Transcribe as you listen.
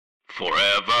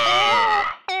Forever.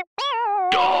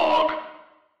 Dog.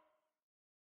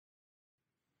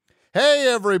 Hey,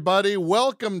 everybody.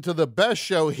 Welcome to the best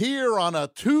show here on a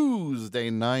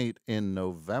Tuesday night in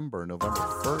November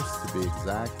 1st to be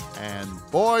exact. And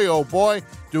boy, oh boy,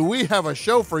 do we have a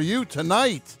show for you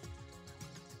tonight.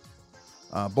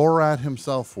 Borat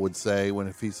himself would say,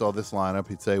 if he saw this lineup,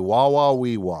 he'd say, wah, wah,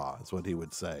 wee, wah, is what he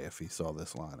would say if he saw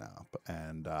this lineup.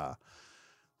 And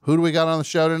who do we got on the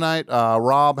show tonight?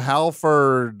 Rob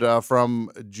Halford from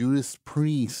Judas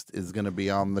Priest is going to be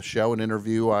on the show, an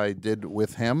interview I did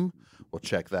with him. We'll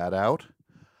check that out.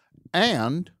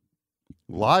 And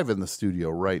live in the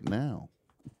studio right now,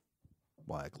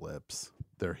 Black Lips.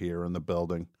 They're here in the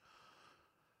building.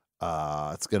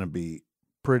 It's going to be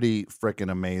pretty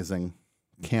freaking amazing.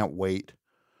 Can't wait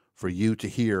for you to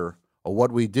hear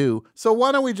what we do. So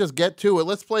why don't we just get to it?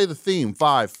 Let's play the theme.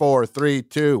 5, 4, 3,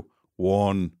 2,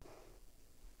 1.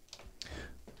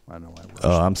 I know I rushed.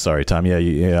 Oh, I'm sorry, Tom.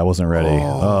 Yeah, I wasn't ready.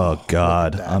 Oh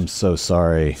God, I'm so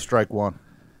sorry. Strike one.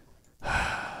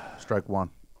 Strike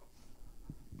one.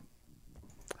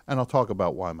 And I'll talk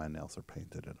about why my nails are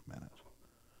painted in a minute.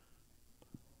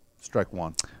 Strike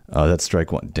one. Oh, that's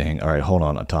strike one. Dang. All right, hold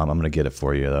on, Tom. I'm going to get it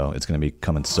for you, though. It's going to be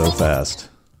coming so fast.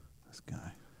 This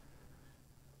guy.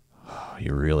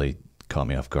 You really caught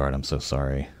me off guard. I'm so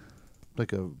sorry.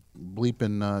 Like a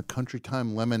bleeping Country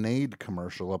Time lemonade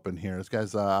commercial up in here. This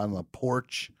guy's on the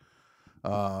porch.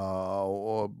 He's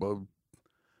going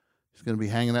to be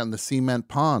hanging out in the cement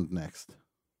pond next.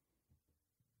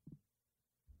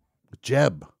 With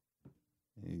Jeb.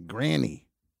 And Granny.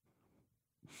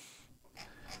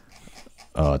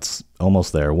 Oh, it's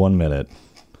almost there. 1 minute.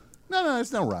 No,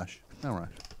 it's no rush. No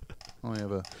rush. Only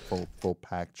have a full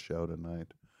packed show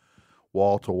tonight.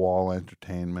 Wall to wall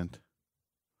entertainment.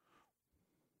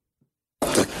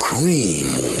 The cream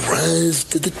will rise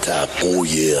to the top. Oh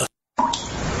yeah.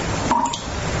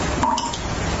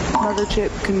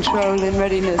 Mothership control in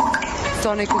readiness.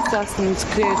 Sonic assassins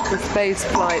cleared for space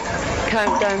flight.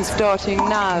 Countdown starting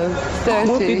now. 30.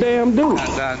 What the damn do?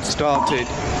 Countdown started.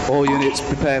 All units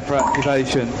prepare for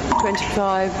activation.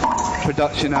 25.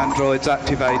 Production androids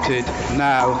activated.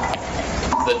 Now.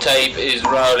 The tape is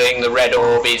rolling. The red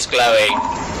orb is glowing.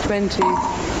 20.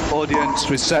 Audience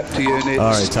receptor units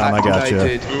All right, Tom,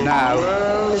 activated. I got you. Now.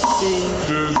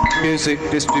 15. Music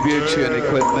distribution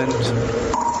equipment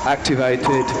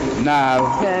activated.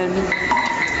 Now. 10.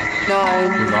 9, 8,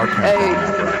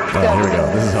 Oh, here we go.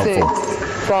 This is helpful.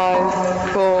 6,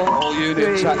 5, 4, All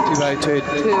units 3, activated.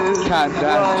 2,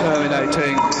 Countdown 1.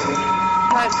 terminating.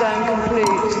 Countdown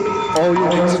complete. All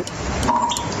units.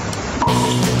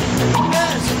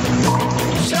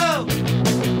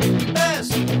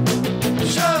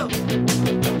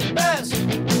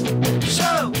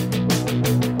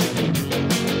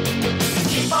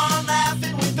 Keep on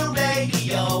laughing with the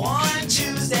radio on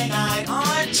Tuesday night.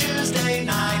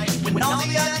 When all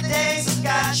the other days have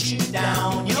got you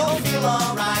down, you'll feel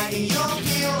alright,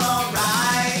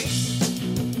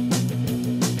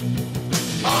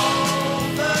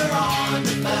 Over on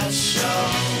the bus show.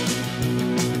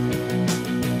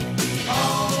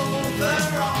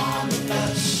 Over on the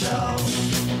bus show.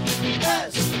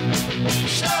 Best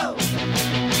show.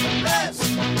 Best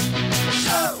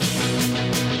show.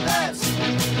 Best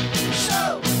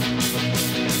show.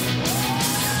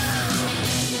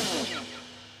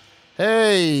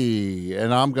 Hey,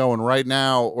 and I'm going right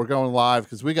now. We're going live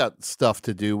because we got stuff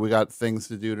to do. We got things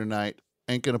to do tonight.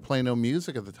 Ain't going to play no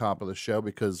music at the top of the show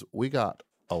because we got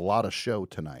a lot of show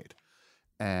tonight.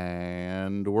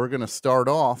 And we're going to start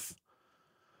off.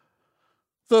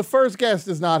 The first guest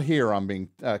is not here, I'm being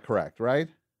correct, right?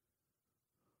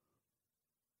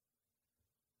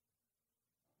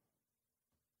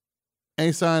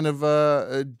 Any sign of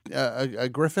a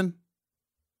Griffin? Is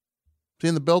he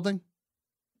in the building?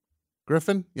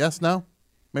 Griffin? Yes, no?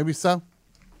 Maybe so?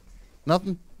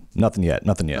 Nothing? Nothing yet.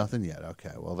 Nothing yet.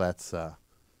 Okay. Well, that's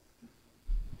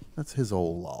his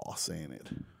old loss, ain't it?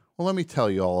 Well, let me tell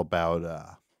you all about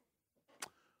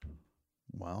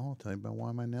I'll tell you about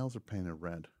why my nails are painted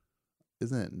red.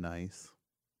 Isn't it nice?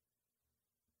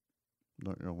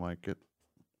 Don't you like it?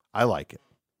 I like it.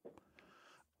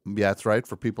 Yeah, that's right.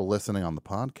 For people listening on the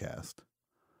podcast,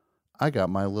 I got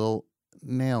my little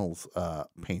nails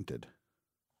painted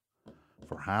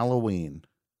for Halloween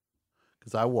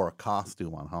because I wore a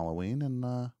costume on Halloween,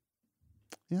 and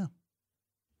yeah,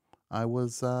 I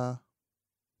was Lana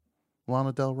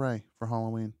Del Rey for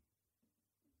Halloween,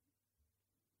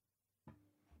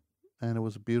 and it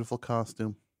was a beautiful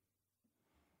costume,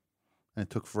 and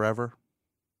it took forever,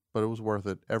 but it was worth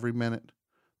it. Every minute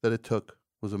that it took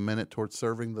was a minute towards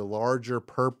serving the larger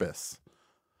purpose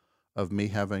of me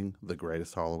having the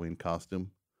greatest Halloween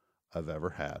costume I've ever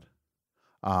had.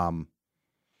 Why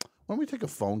don't we take a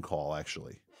phone call,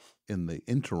 actually, in the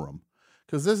interim?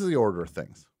 Because this is the order of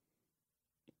things.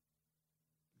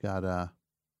 Got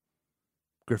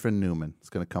Griffin Newman is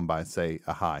going to come by and say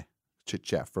a hi,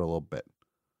 chit-chat for a little bit.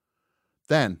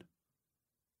 Then,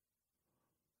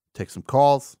 take some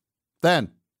calls.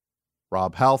 Then,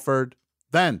 Rob Halford.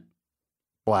 Then,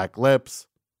 Black Lips.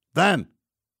 Then,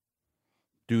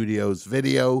 Studio's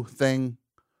video thing.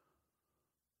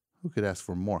 Who could ask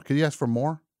for more? Could you ask for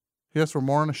more? Could you ask for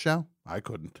more on a show? I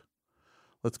couldn't.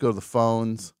 Let's go to the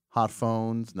phones. Hot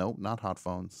phones. Nope, not hot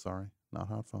phones. Sorry, not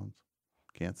hot phones.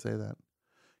 Can't say that.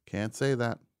 Can't say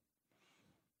that.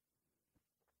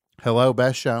 Hello,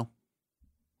 Best Show.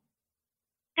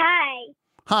 Hi,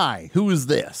 Hi, who is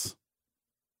this?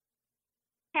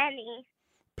 Penny.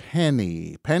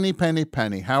 Penny. Penny, Penny,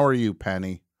 Penny. How are you,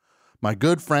 Penny? My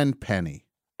good friend, Penny.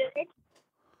 Good.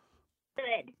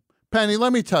 Good. Penny,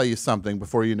 let me tell you something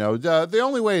before you know. The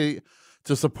only way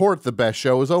to support The Best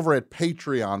Show is over at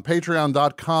Patreon.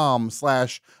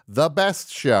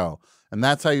 Patreon.com/TheBestShow. And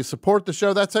that's how you support the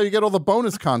show. That's how you get all the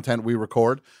bonus content we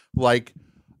record, like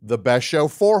The Best Show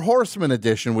 4 Horsemen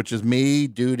Edition, which is me,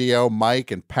 Dudio, Mike,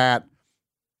 and Pat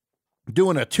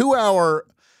doing a 2-hour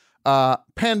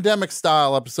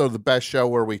pandemic-style episode of The Best Show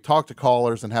where we talk to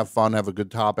callers and have fun, have a good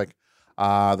topic.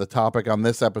 The topic on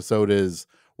this episode is,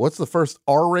 what's the first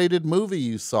R-rated movie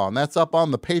you saw? And that's up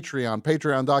on the Patreon,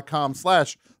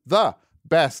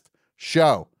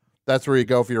 patreon.com/TheBestShow. That's where you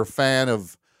go if you're a fan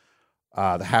of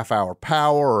the half-hour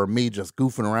power or me just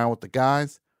goofing around with the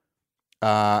guys.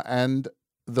 And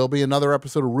there'll be another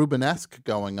episode of Rubenesque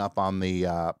going up on the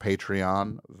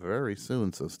Patreon very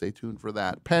soon, so stay tuned for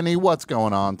that. Penny, what's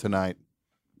going on tonight?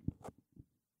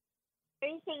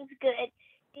 Everything's good.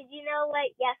 Did you know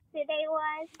what yesterday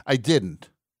was? I didn't.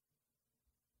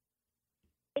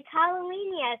 It's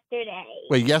Halloween yesterday.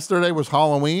 Wait, yesterday was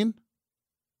Halloween?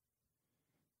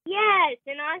 Yes,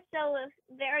 and also a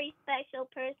very special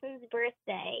person's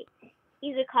birthday.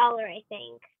 He's a caller, I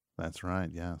think. That's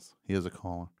right, yes. He is a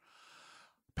caller.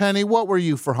 Penny, what were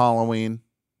you for Halloween?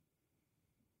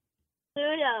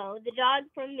 Pluto, the dog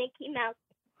from Mickey Mouse.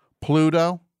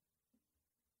 Pluto?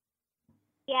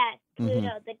 Yes,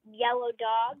 Pluto, the yellow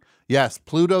dog. Yes,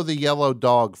 Pluto the yellow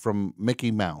dog from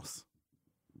Mickey Mouse.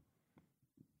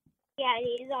 Yeah,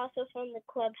 he's also from the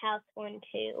Clubhouse one,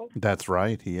 too. That's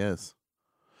right, he is.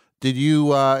 Did you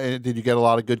get a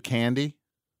lot of good candy?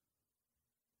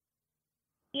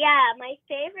 Yeah, my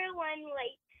favorite one,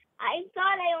 I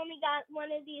thought I only got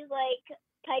one of these,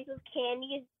 type of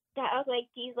candies that have,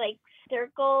 these,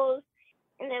 circles,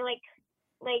 and they're,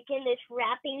 in this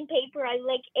wrapping paper. I,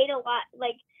 ate a lot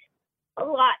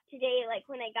today,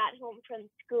 when I got home from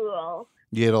school.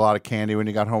 You ate a lot of candy when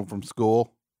you got home from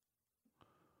school?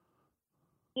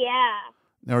 Yeah.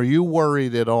 Now, are you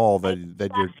worried at all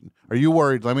that are you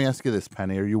worried? Let me ask you this,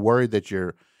 Penny. Are you worried that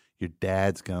your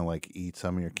dad's going to, eat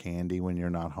some of your candy when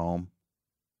you're not home?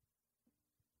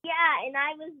 Yeah, and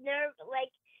I was nervous.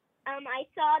 I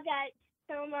saw that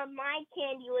some of my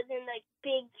candy was in the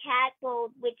big cat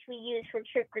bowl, which we use for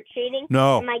trick-or-treating.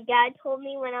 No. And my dad told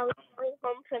me when I was coming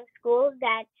home from school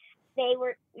that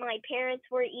my parents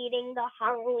were eating the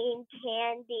Halloween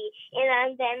candy.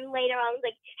 And then later I was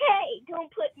like, hey,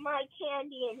 don't put my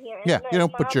candy in here. Yeah, and you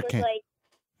don't put your candy.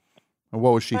 And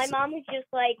what was she saying? My mom was just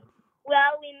like,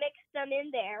 well, we mixed them in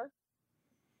there.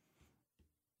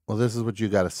 Well, this is what you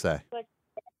got to say. But,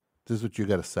 This is what you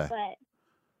got to say. but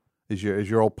Is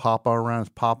your old Papa around? Is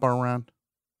Papa around?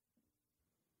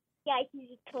 yeah,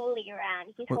 he's totally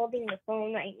around. He's holding the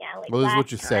phone right now. Well, this is what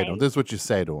last you say to him. time. This is what you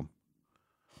say to him.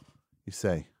 You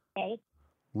say, Okay.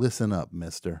 listen up,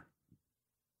 mister.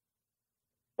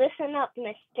 Listen up,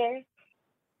 mister.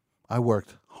 I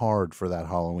worked hard for that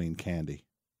Halloween candy.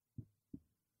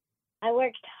 I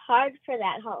worked hard for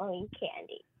that Halloween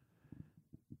candy.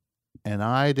 And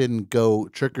I didn't go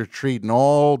trick-or-treating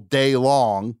all day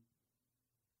long.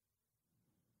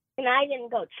 And I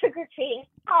didn't go trick-or-treating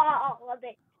all of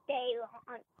the day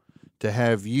long. To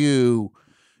have you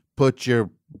put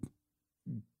your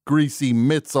greasy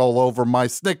mitts all over my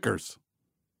Snickers.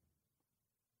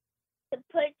 To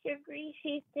put your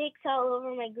greasy sticks all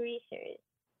over my greasers.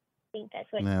 I think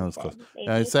that's what No, you it's said. close. Maybe.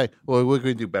 I say, well, we're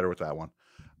going to do better with that one.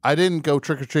 I didn't go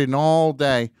trick-or-treating all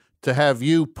day to have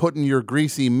you putting your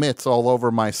greasy mitts all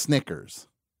over my Snickers.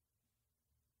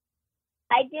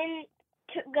 I didn't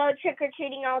go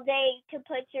trick-or-treating all day to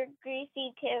put your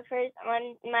greasy tippers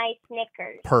on my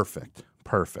Snickers. Perfect.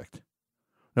 Perfect.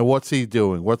 Now, what's he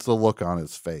doing? What's the look on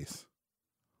his face?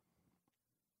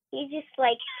 He's just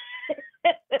like...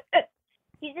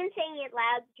 He's been saying it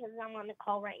loud because I'm on the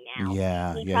call right now.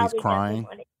 Yeah, He he's probably doesn't crying.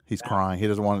 want it. He's crying. He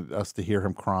doesn't want us to hear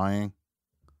him crying.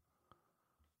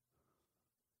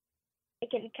 I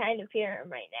can kind of hear him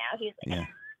right now. He's like, Yeah.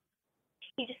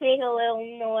 he just made a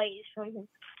little noise from his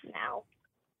mouth.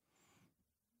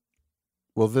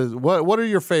 Well, what are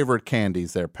your favorite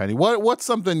candies there, Penny? What's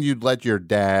something you'd let your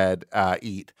dad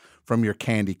eat from your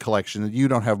candy collection that you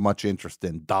don't have much interest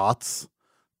in? Dots?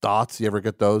 You ever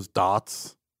get those?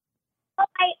 Dots? Oh,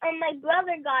 my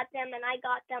brother got them, and I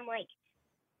got them, like,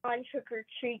 on Trick or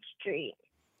Treat Street.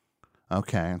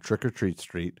 Okay, on Trick or Treat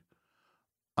Street.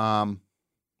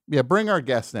 Yeah, bring our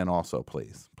guest in also,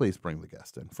 please. Please bring the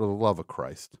guest in. For the love of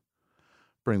Christ,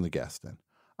 bring the guest in.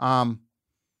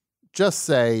 Just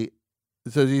say,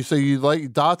 so you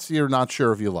like dots? You're not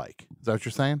sure if you like. Is that what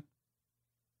you're saying?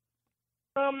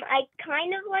 I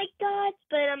kind of like dots,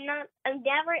 but I've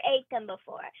never ate them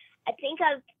before. I think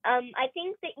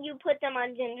that you put them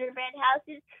on gingerbread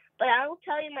houses, but I'll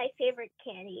tell you my favorite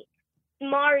candy.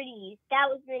 Smarties. That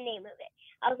was the name of it.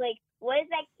 I was like, what is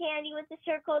that candy with the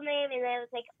circle name? And then I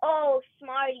was like, oh,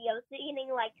 Smartie. I was eating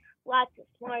like lots of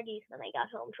Smarties when I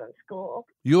got home from school.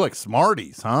 You like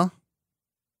Smarties, huh?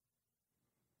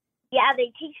 Yeah,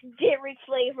 they taste very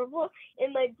flavorful,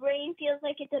 and my brain feels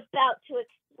like it's about to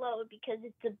explode because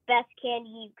it's the best candy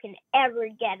you can ever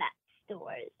get at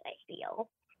stores, I feel.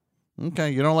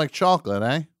 Okay, you don't like chocolate,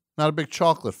 eh? Not a big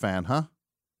chocolate fan, huh?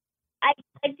 I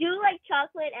do like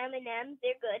chocolate M&Ms.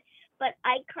 They're good, but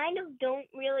I kind of don't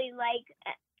really like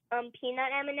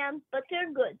peanut M&Ms, but they're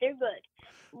good. They're good.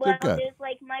 Well, They're good. There's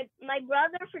like my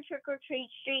brother for Trick or Treat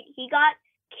Street. He got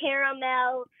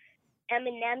caramel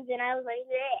M&Ms, and I was like,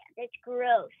 yeah, that's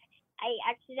gross. I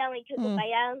accidentally took a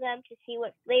bite out of them to see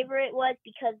what flavor it was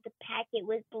because the packet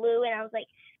was blue, and I was like,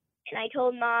 and I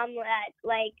told Mom that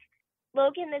like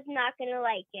Logan is not gonna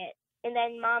like it, and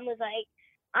then Mom was like,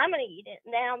 I'm gonna eat it,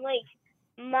 and then I'm like,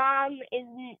 Mom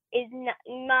is not,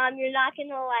 Mom, you're not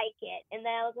gonna like it, and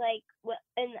then I was like, what?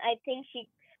 And I think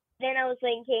then I was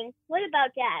thinking, what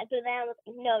about Dad? So then I was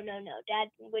like, no, Dad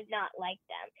would not like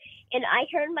them. And I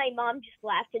heard my mom just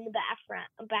laughed in the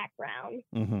background.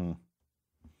 Mm-hmm.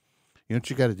 You know what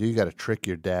you got to do? You got to trick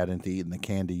your dad into eating the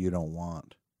candy you don't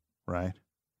want, right?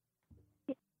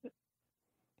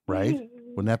 Right?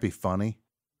 Wouldn't that be funny?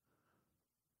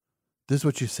 This is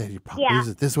what you say to your papa. Yeah.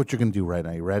 This is what you're going to do right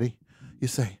now. You ready? You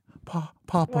say, Papa,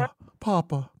 Papa.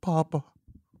 Papa.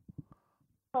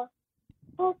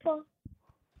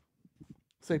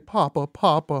 Say, Papa,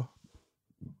 Papa.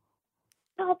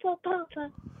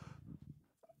 Papa.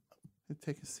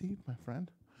 Take a seat, my friend.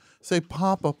 Say,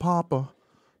 Papa, Papa.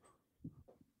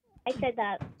 I said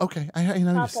that. Okay, I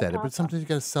know Papa, you said it, Papa. but sometimes you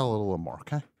got to sell it a little more,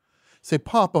 okay? Say,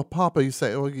 Papa, Papa. You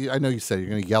say, oh, I know you said it. You're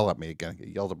going to yell at me again. Get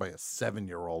yelled at by a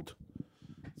 7-year-old.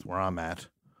 That's where I'm at.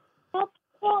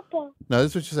 Papa. No,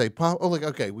 this is what you say. Papa. Oh, look,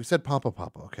 okay, we said Papa,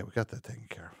 Papa. Okay, we got that taken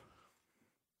care of.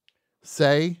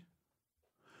 Say,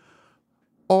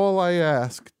 all I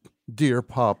ask, dear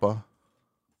Papa,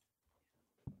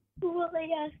 All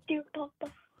I ask, dear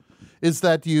Papa, is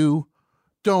that you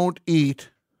don't eat.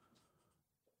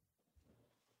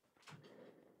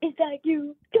 is that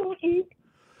you don't eat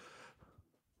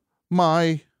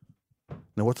Now,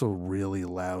 what's a really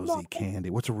lousy candy?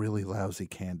 What's a really lousy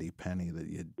candy, Penny, that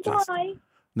you just... my.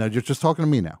 No, you're just talking to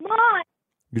me now. My.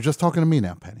 You're just talking to me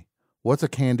now, Penny. What's a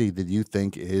candy that you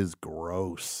think is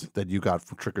gross that you got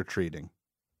from trick-or-treating?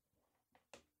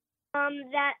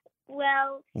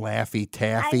 Laffy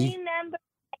Taffy? I remember.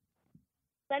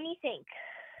 Let me think.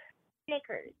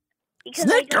 Snickers. Because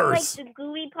Snickers? I don't like the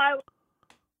gooey part.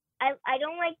 I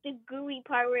don't like the gooey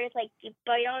part where it's like you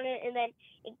bite on it and then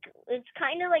it's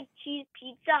kind of like cheese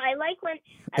pizza. I like when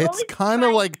It's kind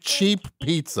of like cheap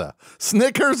pizza.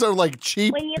 Snickers are like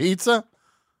cheap pizza?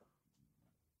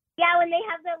 Yeah, when they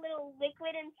have that little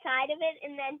liquid inside of it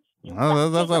and then you No,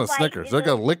 that's not a bite Snickers. and They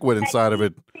got then- liquid inside of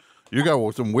it. You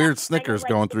got some weird Snickers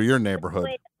going through your neighborhood.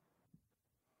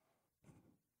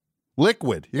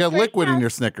 Liquid. You got liquid in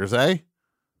your Snickers, eh?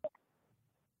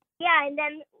 Yeah, and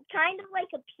then kind of like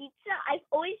a pizza. I've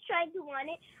always tried to want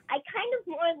it. I kind of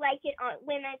more like it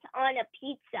when it's on a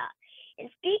pizza. And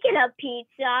speaking of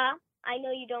pizza, I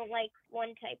know you don't like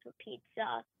one type of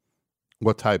pizza.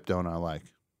 What type don't I like?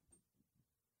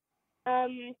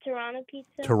 Toronto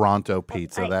pizza. Toronto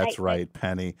pizza. That's right,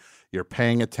 Penny. You're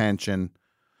paying attention.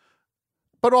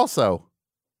 But also,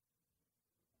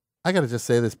 I got to just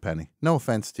say this, Penny. No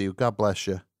offense to you. God bless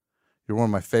you. You're one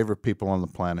of my favorite people on the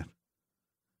planet.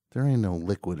 There ain't no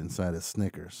liquid inside of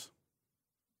Snickers.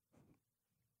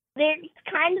 There's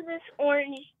kind of this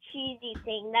orange cheesy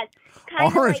thing that's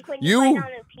kind Orange? of like when you bite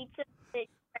on a pizza.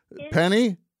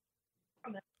 Penny?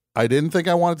 I didn't think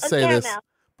I wanted to A say this. caramel.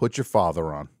 Put your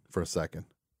father on for a second.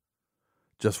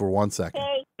 Just for 1 second.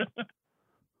 Okay.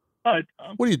 Hi,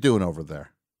 Tom. What are you doing over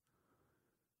there?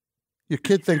 Your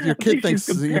kid thinks your kid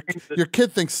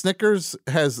thinks Snickers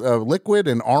has liquid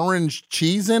and orange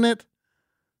cheese in it.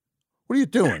 What are you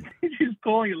doing? She's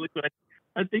calling it liquid.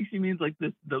 I think she means like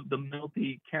this. The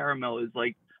melty caramel is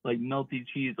like melty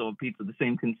cheese on pizza, the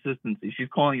same consistency. She's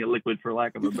calling it liquid for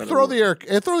lack of a better Throw word.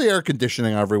 throw the air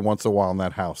conditioning every once in a while in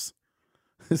that house.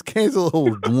 His can's a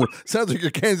little sounds like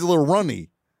your can's a little runny.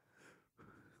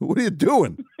 What are you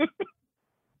doing?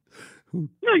 No,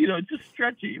 it's just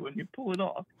stretchy when you pull it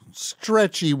off.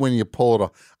 Stretchy when you pull it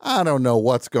off. I don't know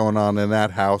what's going on in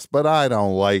that house, but I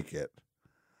don't like it.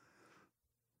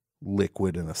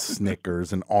 Liquid in a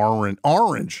Snickers and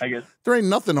orange. I guess There ain't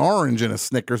nothing orange in a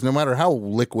Snickers, no matter how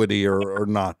liquidy or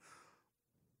not.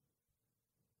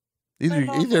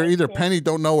 Either Penny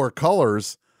don't know her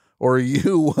colors, or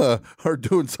you are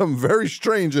doing something very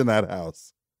strange in that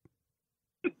house.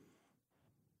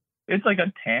 it's like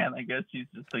a tan. I guess she's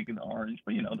just thinking orange,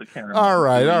 but the caramel. All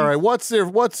right. What's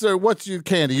your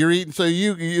candy you're eating? So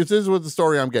you this is what the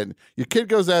story I'm getting. Your kid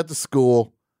goes out to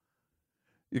school.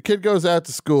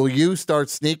 You start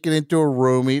sneaking into her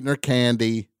room, eating her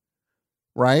candy,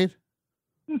 right?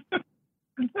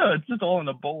 No, it's just all in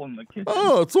a bowl in the kitchen.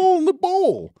 Oh, it's all in the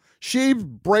bowl. She's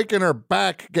breaking her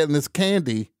back getting this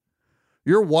candy.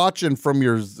 You're watching from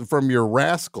your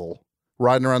rascal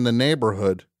riding around the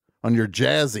neighborhood on your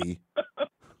Jazzy. I'm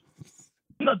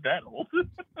not that old.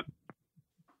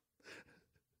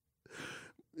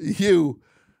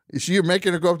 You're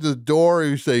making her go up to the door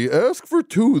and you say, ask for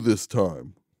 2 this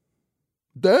time.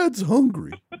 Dad's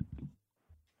hungry.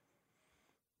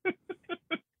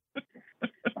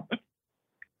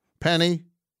 Penny.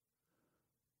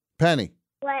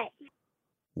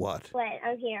 What? What?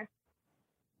 I'm here.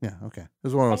 Yeah, okay.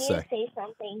 This is what I I want need to to say. say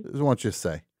something. This is what I want you to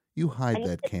say. You hide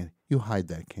that candy. You hide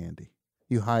that candy.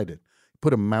 You hide it.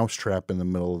 Put a mousetrap in the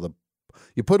middle of the.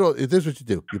 This is what you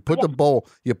do. You put the bowl.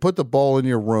 You put the bowl in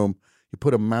your room. You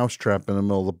put a mousetrap in the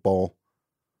middle of the bowl.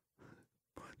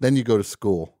 Then you go to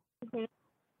school. Mhm.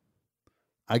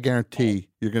 I guarantee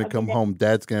you're going to come home.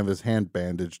 Dad's going to have his hand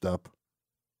bandaged up.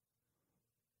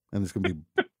 And it's going to be.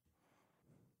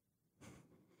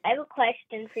 I have a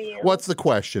question for you. What's the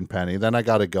question, Penny? Then I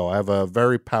got to go. I have a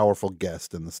very powerful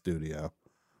guest in the studio.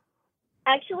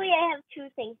 Actually, I have 2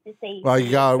 things to say. Well,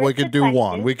 we First, could the do one.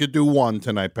 question. We could do one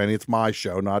tonight, Penny. It's my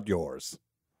show, not yours.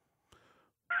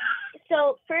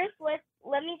 So first,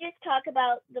 let me just talk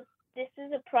about this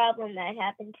is a problem that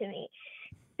happened to me.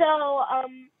 So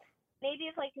maybe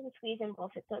if I can squeeze in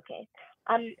both, it's okay.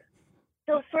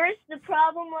 So first, the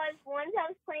problem was once I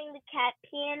was playing the cat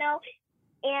piano,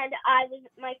 and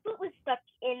my foot was stuck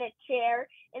in a chair,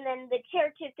 and then the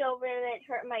chair tipped over and it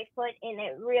hurt my foot, and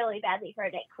it really badly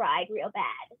hurt. I cried real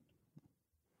bad.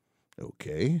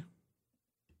 Okay.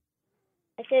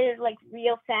 I said it like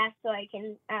real fast so I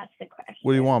can ask the question.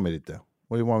 What do you want me to do?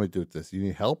 What do you want me to do with this? You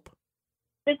need help?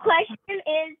 The question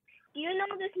is, do you know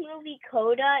this movie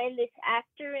Coda and this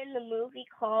actor in the movie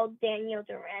called Daniel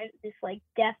Durant, this like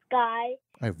deaf guy?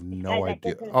 I have guy no that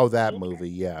idea. doesn't Oh, that speak? movie,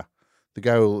 yeah. The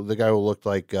guy who looked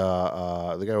like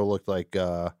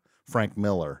Frank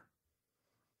Miller.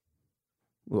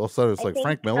 Well, so it's I like think,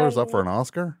 Frank Miller's up for an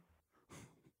Oscar?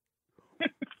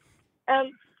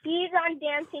 He's on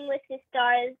Dancing with the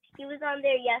Stars. He was on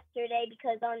there yesterday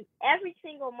because on every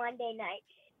single Monday night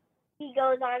he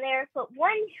goes on there. But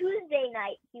one Tuesday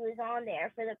night he was on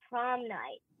there for the prom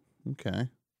night. Okay.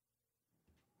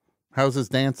 How's his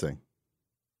dancing?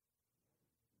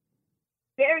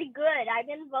 Very good. I've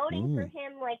been voting for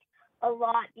him like a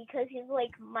lot because he's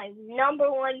like my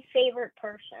number 1 favorite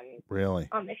person Really?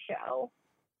 on the show.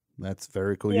 That's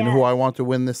very cool. You know who I want to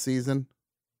win this season?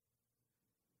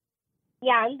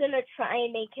 Yeah, I'm gonna try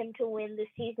and make him to win this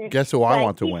season. Guess who I but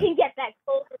want to he win? can get that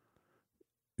closer.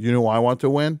 You know who I want to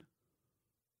win?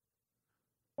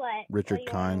 What? Richard What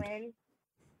do you wanna Kind.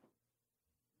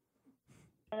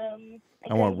 win?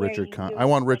 I want couldn't hear Richard you. Kind. I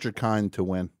want Richard Kind to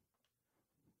win.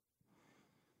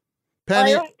 I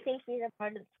Penny, don't think he's a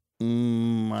part of.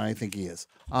 I think he is.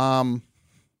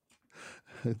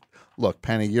 Look,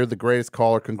 Penny, you're the greatest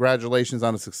caller. Congratulations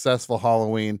on a successful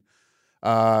Halloween.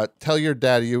 Tell your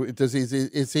dad.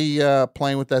 Is he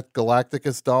playing with that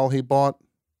Galacticus doll he bought?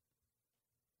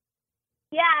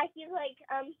 Yeah, he's like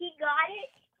he got it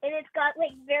and it's got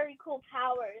like very cool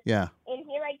powers. Yeah. And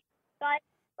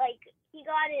he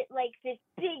got it like this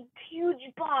big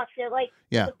huge box. It like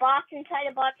the box inside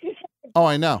a box inside a box. Oh,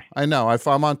 I know.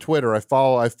 I'm on Twitter. I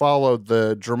followed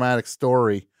the dramatic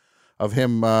story of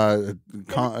him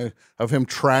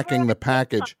tracking the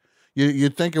package.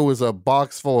 You'd think it was a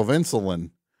box full of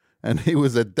insulin, and he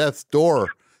was at death's door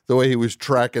the way he was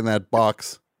tracking that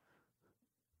box.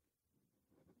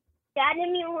 Dad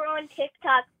and me were on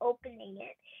TikTok opening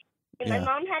it. And Yeah. my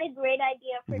mom had a great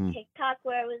idea for Mhm. TikTok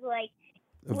where it was like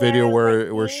A video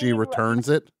where me, she returns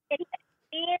it.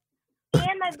 me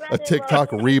and my brother A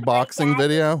TikTok Logan, and my reboxing dad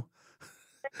video.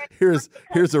 Here's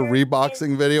a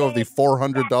reboxing video of the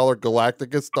 $400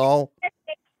 Galacticus doll. Yeah,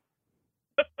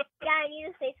 I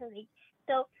need to say something.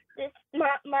 So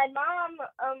my mom,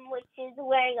 which is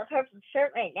wearing a purple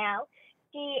shirt right now,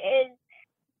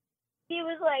 she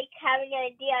was like having an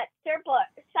idea at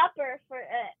supper for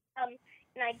an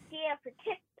idea for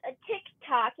a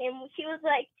TikTok, and she was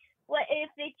like, "What if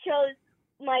they chose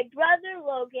my brother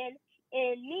Logan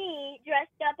and me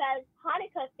dressed up as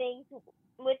Hanukkah things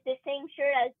with the same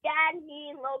shirt as Dad? Me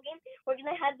and Logan, we're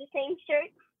gonna have the same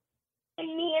shirt."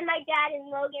 And me and my dad and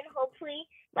Logan, hopefully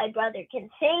my brother can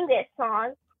sing this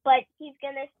song, but he's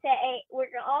gonna say, we're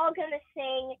all gonna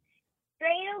sing,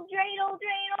 "Dreidel, dreidel,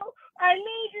 dreidel, I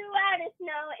made you out of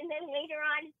snow," and then later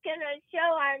on it's gonna show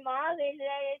our mom, and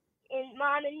then it's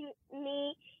Mom and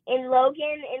me and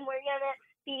Logan, and we're gonna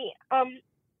be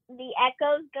the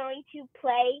Echo's going to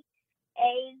play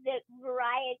the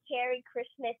Mariah Carey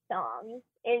Christmas song,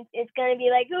 and it's gonna be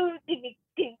like, "Ooh, ding, ding,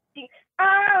 ding, ding, all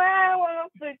I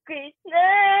want for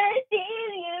Christmas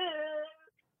is you,"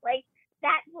 like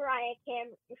that Mariah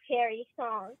Carey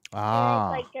song.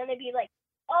 Ah. And it's like gonna be like,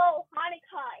 "Oh,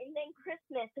 Hanukkah," and then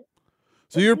Christmas.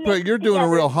 So you're doing a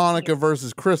real Hanukkah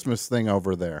versus Christmas thing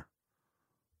over there.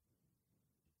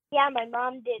 Yeah, my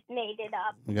mom made it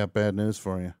up. We got bad news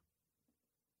for you.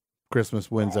 Christmas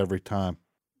wins every time.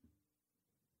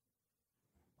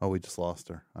 Oh, we just lost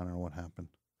her. I don't know what happened.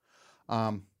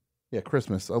 Yeah,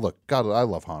 Christmas. Oh, look, God, I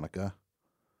love Hanukkah.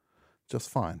 Just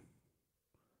fine.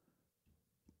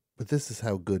 But this is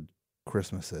how good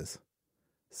Christmas is.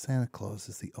 Santa Claus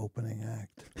is the opening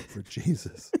act for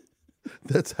Jesus.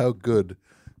 That's how good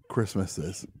Christmas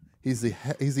is. He's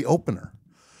the opener.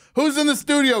 Who's in the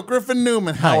studio? Griffin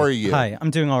Newman. How are you? Hi, I'm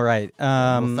doing all right.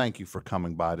 Well, thank you for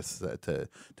coming by to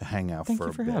hang out Thank for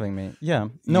you a for bit. having me. Yeah.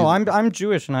 No, I'm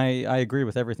Jewish, and I agree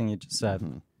with everything you just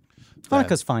said.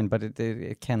 Hanukkah's fine, but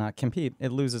it cannot compete.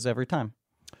 It loses every time.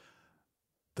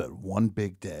 That one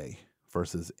big day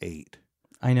versus 8.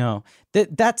 I know.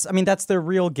 That's their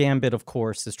real gambit, of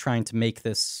course, is trying to make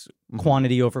this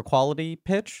quantity over quality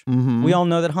pitch. Mhm. We all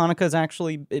know that Hanukkah is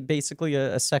actually basically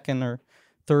a second or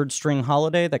third string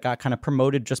holiday that got kind of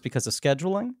promoted just because of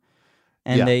scheduling.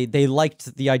 And they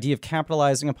liked the idea of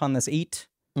capitalizing upon this 8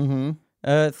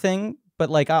 thing. But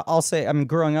like I'll say, I'm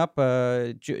growing up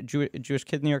Jewish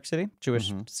kid in New York City,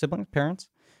 Jewish siblings, parents.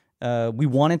 We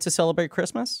wanted to celebrate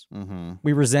Christmas.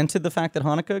 We resented the fact that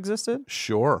Hanukkah existed.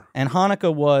 Sure. And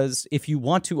Hanukkah was, if you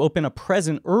want to open a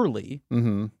present early,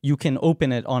 you can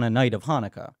open it on a night of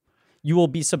Hanukkah. You will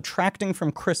be subtracting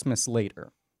from Christmas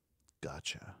later.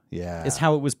 Gotcha. Yeah. Is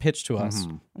how it was pitched to us.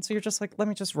 And so you're just like, let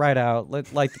me just ride out,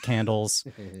 light the candles,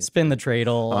 spin the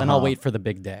dreidel, and I'll wait for the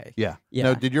big day. Yeah. Yeah.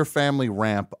 Now, did your family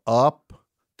ramp up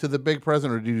to the big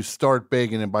present, or did you start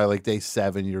big and then by like day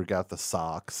 7 you got the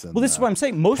socks? And, Well, this is what I'm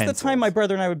saying. Most of the time, pencils? my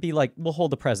brother and I would be like, we'll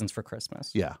hold the presents for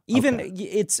Christmas. Yeah. Even okay.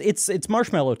 it's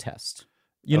marshmallow test.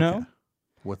 You know?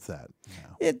 What's that?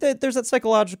 Yeah. There's that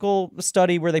psychological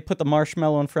study where they put the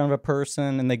marshmallow in front of a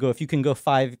person and they go, if you can go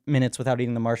 5 minutes without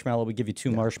eating the marshmallow, we give you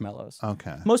 2 marshmallows.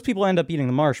 Okay. Most people end up eating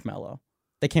the marshmallow.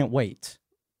 They can't wait.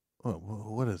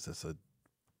 What is this?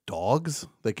 Dogs?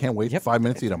 They can't wait Yep. 5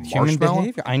 minutes to eat a Human marshmallow?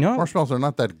 behavior. I know. Marshmallows are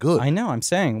not that good. I know. I'm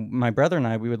saying my brother and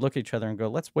I, we would look at each other and go,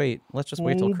 let's wait. Let's just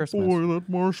wait till Christmas. Boy, that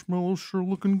marshmallow's sure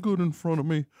looking good in front of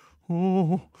me.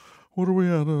 Oh, what are we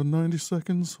at? 90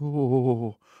 seconds?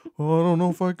 Oh, I don't know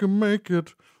if I can make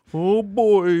it. Oh,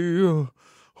 boy.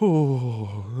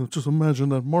 Just imagine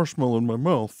that marshmallow in my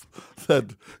mouth.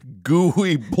 That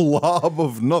gooey blob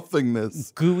of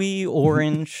nothingness. Gooey,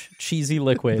 orange, cheesy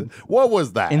liquid. What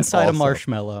was that? Inside a also?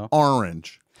 marshmallow.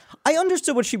 Orange. I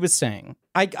understood what she was saying.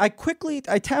 I quickly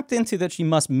tapped into that she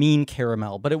must mean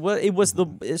caramel, but it was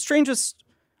the strangest.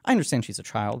 I understand she's a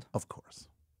child. Of course.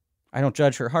 I don't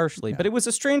judge her harshly, but it was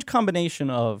a strange combination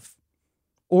of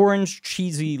orange,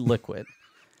 cheesy liquid.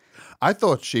 I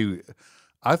thought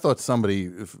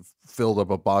somebody filled up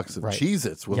a box of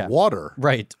Cheez-Its with water.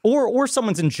 Right. Or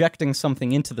someone's injecting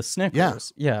something into the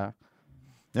Snickers. Yeah.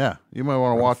 Yeah. You might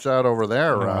want to watch out over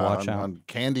there watch out. on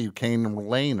Candy Cane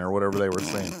Lane or whatever they were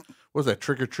saying. What was that?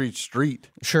 Trick or Treat Street.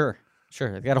 Sure.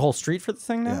 They got a whole street for the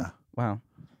thing now? Yeah. Wow.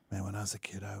 Man, when I was a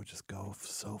kid, I would just go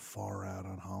so far out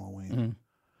on Halloween.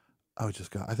 I would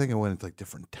just go. I think I went into like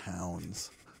different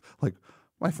towns. Like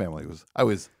my family was. I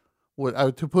was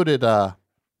to put it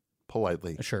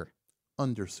politely, Sure.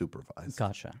 under supervised.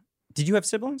 Gotcha. Did you have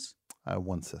siblings? I have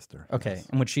one sister. Okay, yes.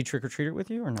 and would she trick or treat with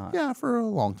you or not? Yeah, for a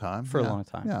long time. For a long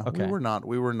time. Yeah, Okay.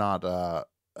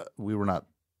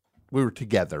 We were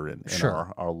together in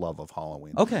Sure. our love of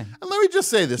Halloween. Okay. And let me just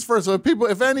say this first of all,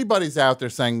 if anybody's out there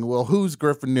saying, "Well, who's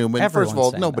Griffin Newman?" Everyone's first of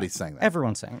all, saying nobody's that. saying that.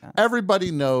 Everyone's saying that.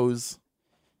 Everybody knows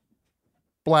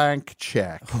Blank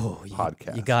Check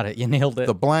podcast. You got it. You nailed it.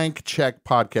 The Blank Check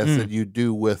podcast that you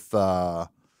do with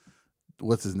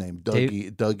what's his name?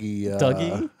 Dougie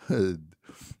McMovies.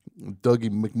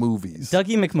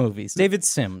 Dougie McMovies. David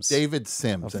Sims. David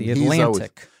Sims. Of the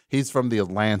Atlantic. He's from the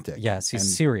Atlantic. Yes,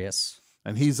 he's serious.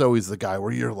 And he's always the guy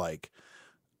where you're like,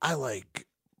 I like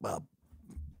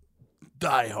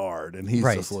Die Hard. And he's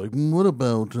just like, what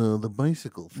about the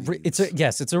bicycle thieves?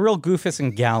 It's a real Goofus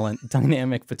and Gallant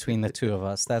dynamic between the two of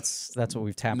us. That's what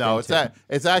we've tapped into.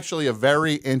 It's actually a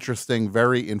very interesting,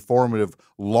 very informative,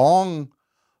 long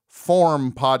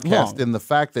form podcast in the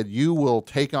fact that you will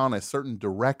take on a certain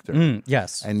director.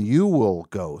 Yes. And you will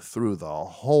go through the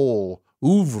whole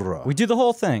oeuvre. We do the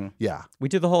whole thing. Yeah. We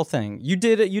do the whole thing. You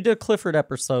did a Clifford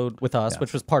episode with us,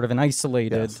 which was part of an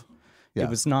isolated. Yes. It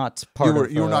was not part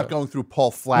of. You were not going through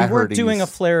Paul Flaherty's. We weren't doing a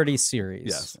Flaherty series.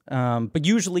 Yes. But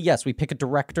usually, yes, we pick a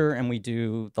director and we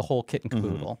do the whole kit and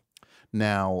caboodle.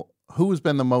 Now, what's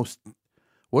been the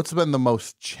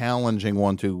most challenging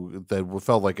one that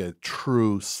felt like a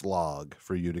true slog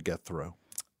for you to get through?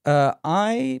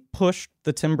 I pushed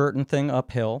the Tim Burton thing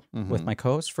uphill with my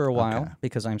co-host for a while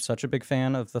because I'm such a big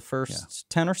fan of the first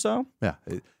 10 or so. Yeah.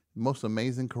 Most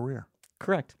amazing career.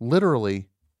 Correct. Literally,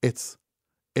 it's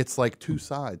like two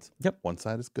sides. Yep. One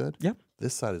side is good. Yep.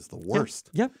 This side is the worst.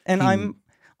 Yep. And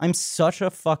I'm such a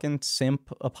fucking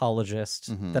simp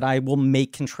apologist that I will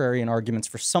make contrarian arguments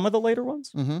for some of the later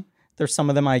ones. There's some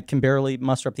of them I can barely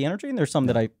muster up the energy, and there's some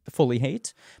that I fully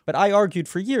hate. But I argued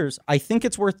for years, I think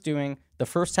it's worth doing. The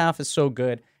first half is so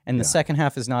good, and the second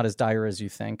half is not as dire as you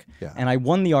think. Yeah. And I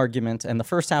won the argument, and the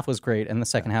first half was great, and the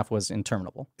second half was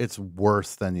interminable. It's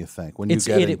worse than you think. When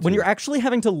you're actually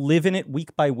having to live in it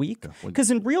week by week,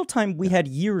 because in real time, we had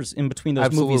years in between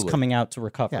those movies coming out to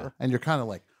recover. Yeah. And you're kind of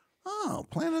like, oh,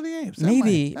 Planet of the Apes.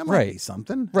 Maybe that might be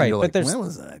something. Right, and you're but like, when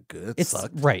was that good? It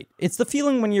sucked. Right. It's the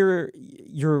feeling when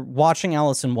you're watching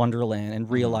Alice in Wonderland and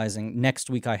realizing next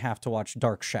week I have to watch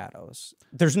Dark Shadows.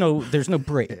 There's no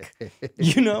break.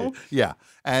 You know? Yeah.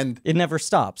 And it never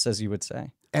stops, as you would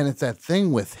say. And it's that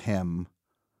thing with him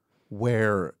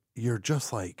where you're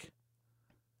just like,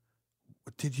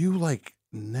 did you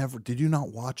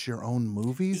not watch your own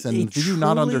movies? And did you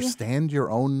not understand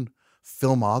your own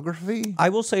filmography? I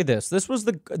will say this was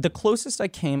the closest I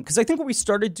came, because I think when we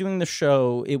started doing the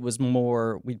show, it was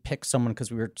more we'd pick someone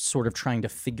because we were sort of trying to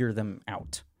figure them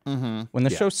out. When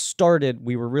the show started,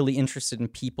 we were really interested in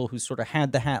people who sort of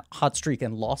had the hot streak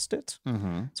and lost it.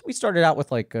 So we started out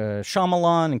with like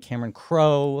Shyamalan and Cameron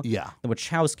Crowe, the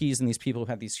Wachowskis, and these people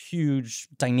who had these huge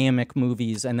dynamic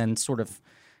movies and then sort of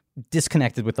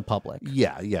disconnected with the public.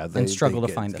 They struggle to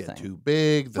find the get thing. too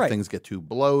big, things get too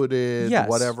bloated,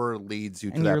 whatever leads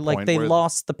you to and that you're like, point they where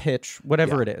lost the pitch,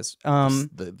 whatever it is.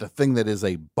 The thing that is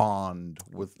a bond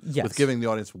with giving the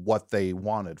audience what they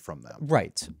wanted from them.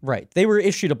 Right. They were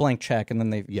issued a blank check and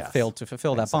then they failed to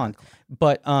fulfill that bond.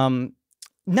 But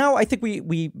now I think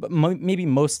we maybe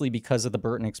mostly because of the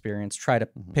Burton experience try to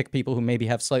pick people who maybe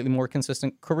have slightly more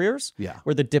consistent careers,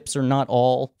 where the dips are not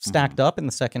all stacked up in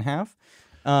the second half.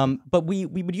 But we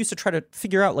would used to try to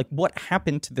figure out like what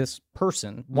happened to this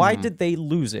person. Why did they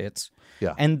lose it?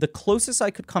 Yeah. And the closest I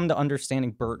could come to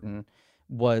understanding Burton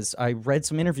was I read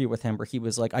some interview with him where he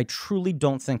was like, I truly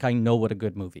don't think I know what a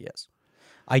good movie is.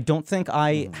 I don't think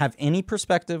I have any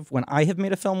perspective when I have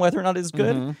made a film whether or not it's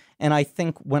good. And I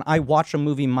think when I watch a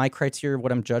movie, my criteria of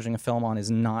what I'm judging a film on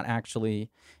is not actually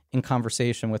in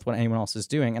conversation with what anyone else is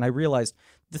doing. And I realized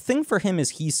the thing for him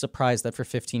is he's surprised that for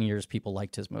 15 years people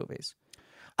liked his movies.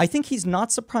 I think he's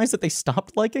not surprised that they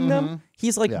stopped liking them.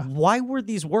 He's like, why were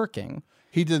these working?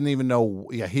 He didn't even know.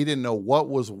 Yeah, he didn't know what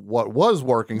was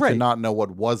working to not know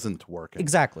what wasn't working.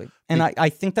 Exactly, and I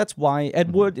think that's why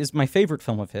Ed Wood is my favorite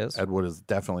film of his. Ed Wood is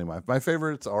definitely my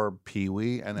favorites are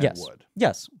Pee-wee and Ed Wood.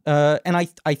 Yes, and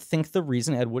I think the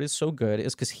reason Ed Wood is so good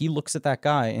is because he looks at that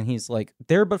guy and he's like,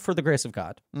 there but for the grace of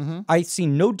God. I see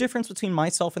no difference between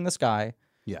myself and this guy.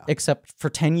 Yeah. Except for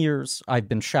 10 years, I've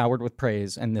been showered with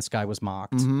praise, and this guy was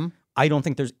mocked. I don't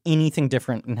think there's anything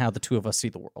different in how the two of us see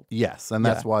the world. Yes, and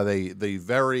that's why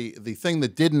the thing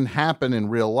that didn't happen in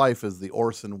real life is the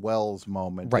Orson Welles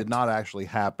moment did not actually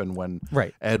happen when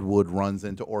Ed Wood runs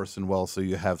into Orson Welles. So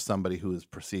you have somebody who is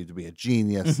perceived to be a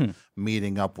genius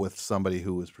meeting up with somebody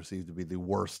who is perceived to be the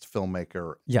worst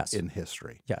filmmaker in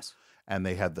history. Yes, and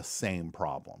they had the same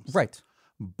problems. Right,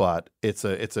 but it's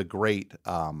a great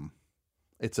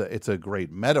it's a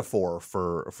great metaphor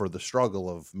for the struggle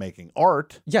of making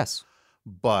art. Yes.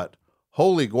 But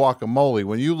holy guacamole,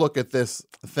 when you look at this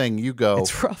thing, you go,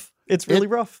 it's rough. It's really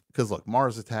rough. Because look,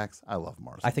 Mars Attacks, I love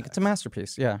Mars Attacks. I think it's a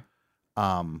masterpiece, yeah.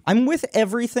 I'm with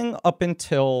everything up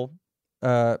until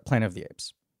Planet of the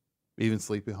Apes. Even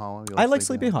Sleepy Hollow? I like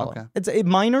Sleepy Hollow. Okay. It's a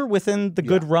minor within the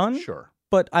good run. Sure.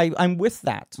 But I'm with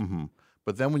that. Mm-hmm.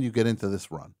 But then when you get into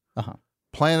this run,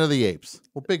 Planet of the Apes.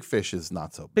 Well, Big Fish is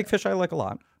not so bad. Big Fish I like a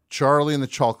lot. Charlie and the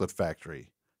Chocolate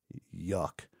Factory.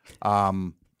 Yuck.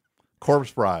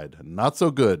 Corpse Bride. Not so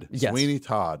good. Yes. Sweeney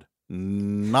Todd.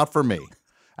 Not for me.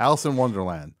 Alice in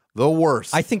Wonderland. The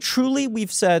worst. I think truly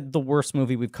we've said the worst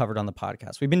movie we've covered on the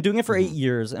podcast. We've been doing it for 8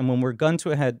 years, and when we're gun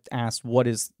to a head asked what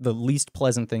is the least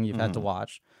pleasant thing you've had to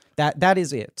watch, that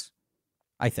is it,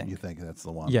 I think. You think that's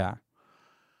the one? Yeah.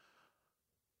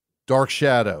 Dark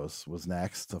Shadows was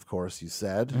next, of course, you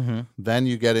said. Then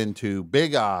you get into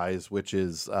Big Eyes, which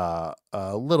is a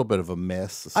little bit of a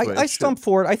miss. I stumped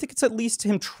for it. I think it's at least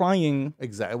him trying.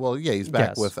 Exactly. Well, yeah, he's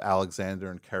back with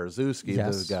Alexander and Karaszewski,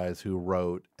 those guys who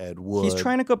wrote Ed Wood. He's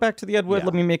trying to go back to the Ed Wood.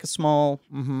 Let me make a small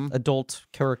adult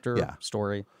character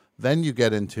story. Then you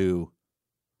get into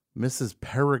Mrs.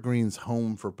 Peregrine's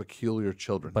Home for Peculiar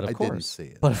Children. But of course. I didn't see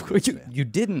it. But of course, you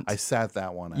didn't. I sat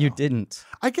that one out. You didn't.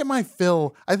 I get my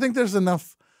fill. I think there's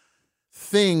enough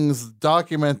things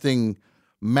documenting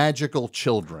magical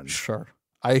children. Sure.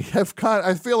 I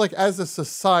feel like as a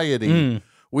society,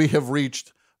 we have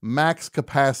reached max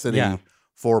capacity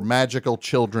for magical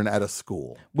children at a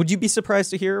school. Would you be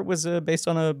surprised to hear it was based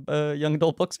on a young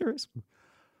adult book series?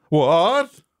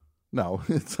 What? No,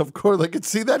 it's of course I could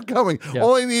see that coming. Yeah.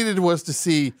 All I needed was to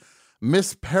see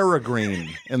Miss Peregrine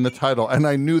in the title, and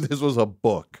I knew this was a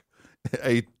book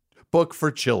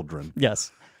for children.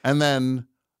 Yes. And then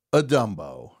a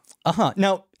Dumbo.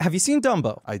 Now, have you seen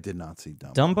Dumbo? I did not see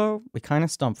Dumbo. Dumbo, we kind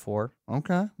of stumped for.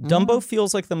 Okay. Dumbo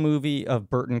feels like the movie of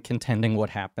Burton contending what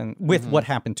happened what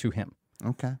happened to him.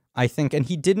 Okay. I think, and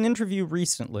he did an interview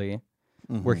recently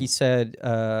where he said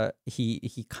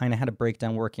he kind of had a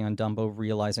breakdown working on Dumbo,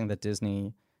 realizing that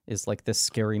Disney is like this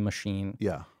scary machine.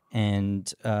 Yeah.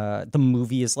 And the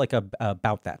movie is like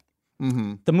about that.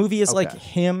 The movie is like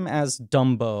him as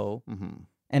Dumbo,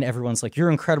 and everyone's like,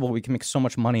 "You're incredible. We can make so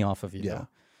much money off of you." Yeah.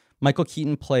 Michael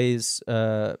Keaton plays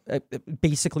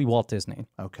basically Walt Disney.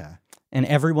 Okay. And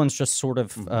everyone's just sort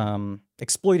of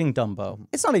exploiting Dumbo.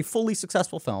 It's not a fully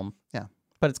successful film. Yeah.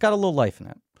 But it's got a little life in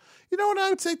it. You know what I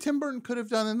would say Tim Burton could have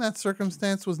done in that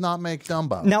circumstance was not make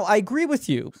Dumbo. Now, I agree with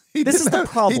you. This is the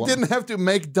problem. He didn't have to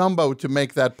make Dumbo to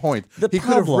make that point. He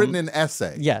could have written an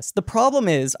essay. Yes. The problem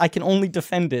is I can only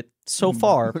defend it so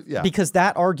far because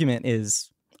that argument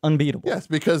is unbeatable. Yes,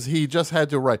 because he just had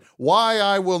to write, why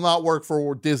I will not work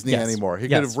for Disney anymore. He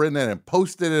could have written it and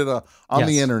posted it on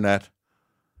the internet.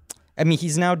 I mean,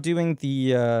 he's now doing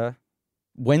the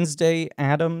Wednesday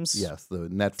Addams the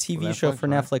TV show for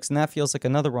Netflix, and that feels like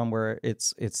another one where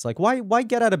it's like, why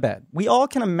get out of bed? We all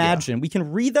can imagine. We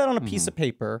can read that on a piece of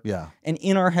paper and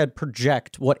in our head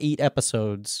project what 8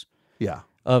 episodes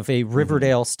of a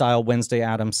Riverdale-style Wednesday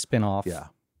Addams spinoff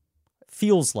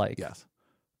feels like. Yes.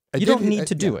 You don't need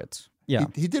to do it. Yeah.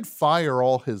 He did fire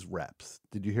all his reps.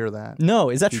 Did you hear that? No,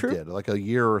 is that he true? He did, like a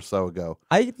year or so ago.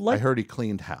 I heard he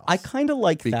cleaned house. I kind of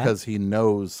like that. Because he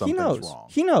knows something's wrong.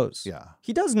 He knows. Yeah.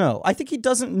 He does know. I think he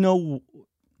doesn't know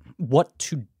what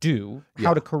to do,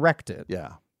 how to correct it.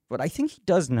 Yeah. But I think he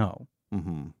does know.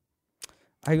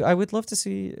 I would love to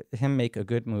see him make a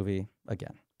good movie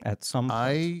again at some point.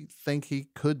 I think he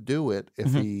could do it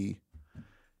if he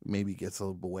maybe gets a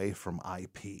little away from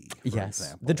IP, for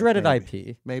example. The dreaded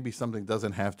IP. Maybe something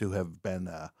doesn't have to have been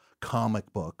a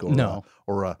comic book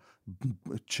or a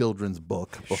children's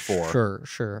book before.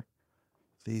 Sure.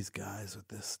 These guys with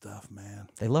this stuff, man.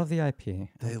 They love the IP.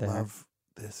 They love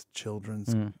this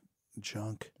children's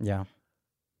junk. Yeah.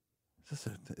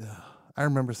 I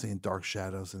remember seeing Dark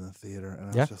Shadows in the theater,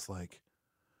 and I was just like,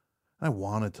 I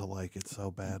wanted to like it so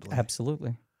badly.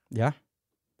 Absolutely. Yeah.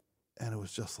 And it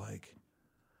was just like,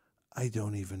 I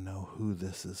don't even know who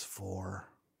this is for.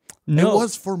 No. It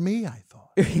was for me, I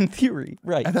thought. In theory,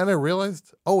 right. And then I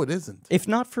realized, it isn't. If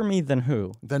not for me, then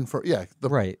who? Then for,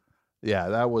 right. Yeah,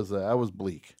 that was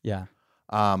bleak. Yeah.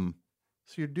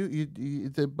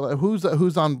 So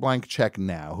who's on blank check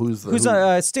now? Who's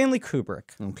Stanley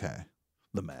Kubrick? Okay,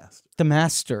 the Master. The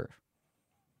Master.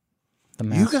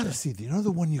 You got to see. You know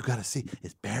the one you got to see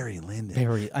is Barry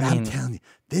Lyndon. I'm telling you,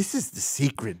 this is the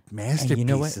secret masterpiece. And you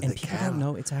know what? Of and the people catalog. don't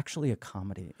know it's actually a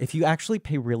comedy. If you actually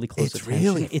pay really close attention,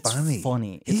 really it's funny.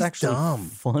 funny. He's It's actually dumb.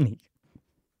 funny.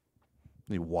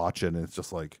 You watch it, and it's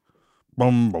just like,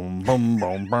 boom, boom, boom,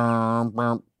 boom, boom,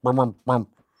 boom, boom, boom, boom,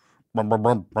 boom,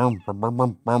 boom, boom,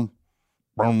 boom, boom,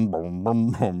 boom, boom,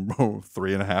 boom, boom, boom,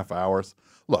 3.5 hours.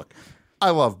 Look, I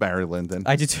love Barry Lyndon.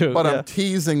 I do too. But yeah. I'm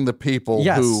teasing the people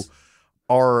Yes. who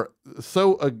are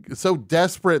so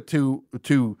desperate to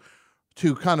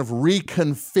kind of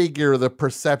reconfigure the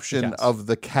perception of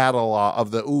the catalog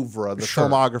of the oeuvre, the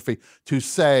filmography, to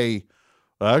say,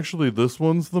 actually, this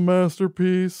one's the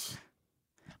masterpiece.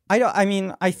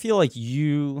 I feel like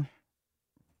you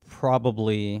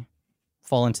probably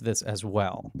fall into this as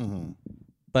well. Mm-hmm.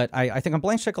 But I think on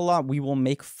Blank Check a lot, we will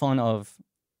make fun of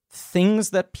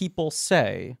things that people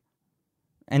say,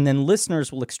 and then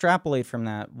listeners will extrapolate from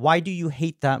that. Why do you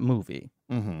hate that movie?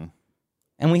 Mm-hmm.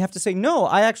 And we have to say, no,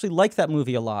 I actually like that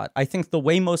movie a lot. I think the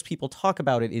way most people talk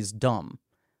about it is dumb.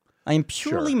 I am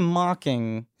purely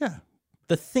mocking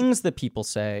the things that people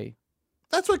say.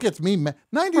 That's what gets me mad.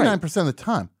 99% of the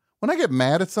time, when I get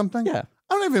mad at something, I'm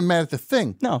not even mad at the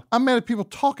thing. No. I'm mad at people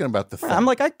talking about the thing. I'm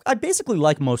like, I basically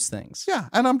like most things. Yeah,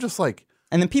 and I'm just like...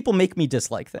 And then people make me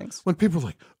dislike things. When people are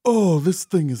like, oh, this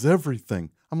thing is everything.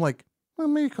 I'm like, well,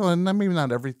 maybe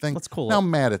not everything. Let's cool Now it. I'm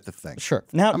mad at the thing. Sure.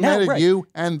 Now I'm mad at you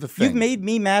and the thing. You've made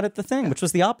me mad at the thing, which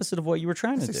was the opposite of what you were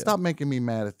trying to do. Stop making me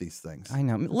mad at these things. I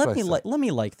know. Let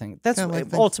me like things. That's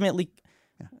ultimately,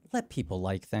 let people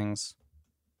like things.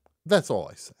 That's all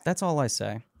I say. That's all I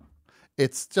say.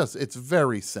 It's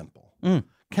very simple. Mm.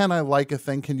 Can I like a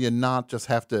thing? Can you not just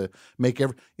have to make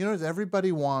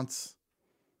everybody wants...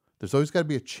 There's always got to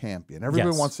be a champion.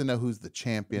 Everybody wants to know who's the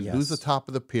champion, who's the top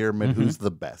of the pyramid, who's the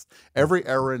best. Every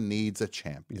era needs a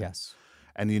champion. Yes.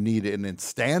 And you need it. And in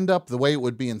stand-up, the way it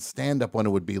would be in stand-up when it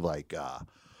would be like,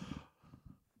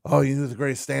 you knew the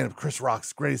greatest stand-up, Chris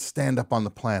Rock's greatest stand-up on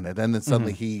the planet. And then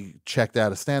suddenly he checked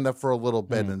out of stand-up for a little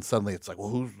bit, and suddenly it's like, well,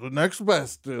 who's the next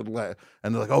best? And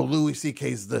they're like, oh, Louis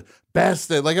C.K.'s the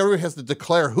best. Like, everybody has to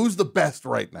declare who's the best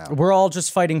right now. We're all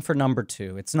just fighting for number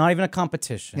 2. It's not even a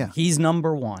competition. Yeah. He's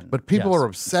number 1. But people are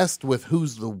obsessed with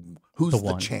who's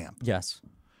the champ. Yes.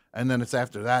 And then it's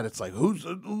after that, it's like, who's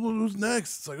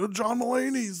next? It's like, oh, John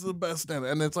Mulaney's the best.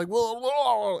 And it's like,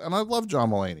 well, and I love John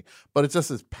Mulaney. But it's just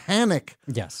this panic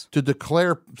to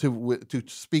declare, to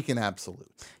speak in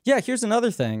absolute. Yeah, here's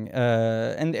another thing.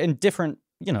 And different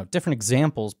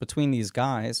examples between these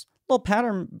guys. Well,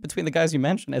 pattern between the guys you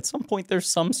mentioned. At some point, there's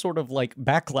some sort of like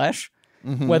backlash,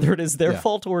 whether it is their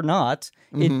fault or not.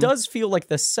 It does feel like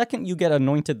the second you get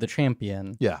anointed the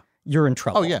champion, you're in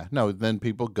trouble. Oh, yeah. No, then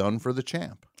people gun for the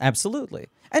champ. Absolutely.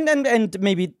 And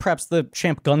maybe perhaps the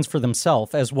champ guns for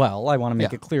themselves as well. I want to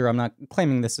make it clear I'm not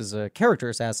claiming this is a character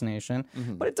assassination,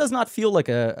 but it does not feel like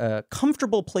a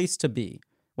comfortable place to be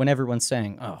when everyone's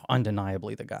saying, oh,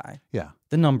 undeniably the guy. Yeah.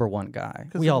 The number 1 guy.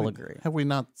 We all agree. Have we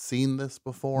not seen this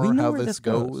before? We know how where this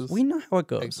goes? We know how it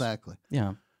goes. Exactly.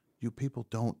 Yeah. You people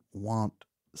don't want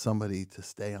somebody to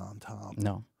stay on top.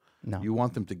 No. You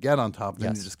want them to get on top, and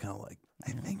then you're just kind of like,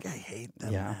 I think I hate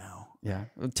them now. Yeah.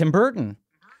 Tim Burton.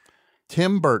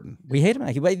 We hate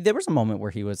him. There was a moment where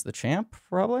he was the champ,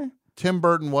 probably. Tim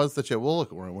Burton was the champ. Well,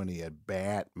 look, when he had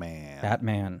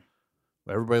Batman.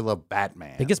 Everybody loved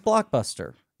Batman. Biggest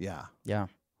blockbuster. Yeah. Yeah.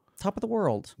 Top of the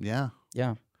world. Yeah.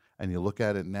 Yeah. And you look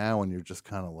at it now, and you're just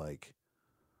kind of like,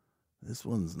 this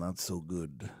one's not so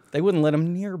good. They wouldn't let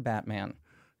him near Batman.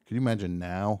 Can you imagine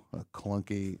now a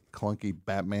clunky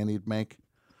Batman he'd make?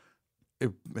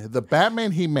 The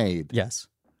Batman he made,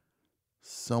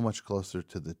 so much closer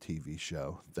to the TV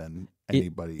show than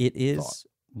anybody It is thought.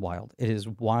 wild. It is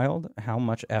wild how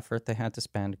much effort they had to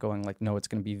spend going like, no, it's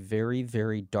going to be very,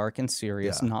 very dark and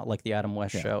serious, not like the Adam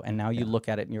West show. And now you look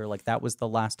at it and you're like, that was the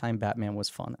last time Batman was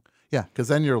fun. Yeah, because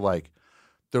then they're like,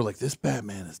 this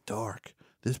Batman is dark.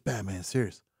 This Batman is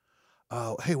serious.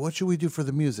 Oh, hey, what should we do for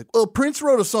the music? Well, Prince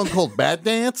wrote a song called Bat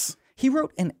Dance. He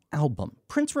wrote an album.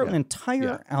 Prince wrote an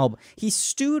entire album. He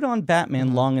stewed on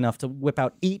Batman long enough to whip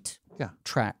out 8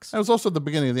 tracks. That was also the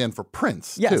beginning of the end for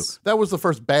Prince, Yes. too. That was the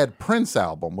first bad Prince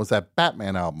album, was that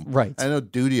Batman album. Right. I know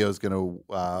Dudio's going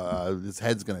to, his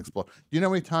head's going to explode. Do you know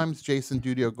how many times Jason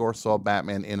Dudio Gore saw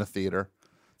Batman in a theater?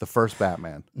 The first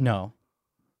Batman. No.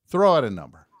 Throw out a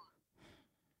number.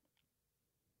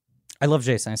 I love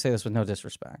Jason. I say this with no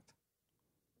disrespect.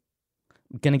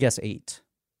 I'm going to guess 8.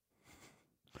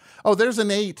 Oh, there's an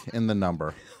 8 in the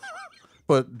number.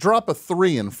 but drop a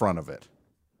 3 in front of it.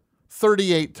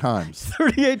 38 times.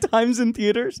 38 times in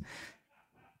theaters?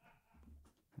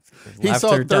 He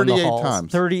saw it 38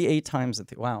 times. 38 times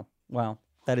at wow. Wow.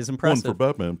 That is impressive. One for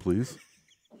Batman, please.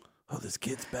 Oh, this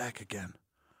kid's back again.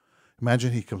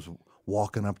 Imagine he comes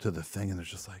walking up to the thing and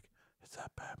there's just like, it's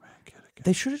that Batman kid again.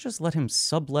 They should have just let him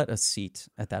sublet a seat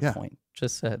at that point.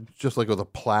 Just said, just like with a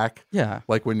plaque. Yeah.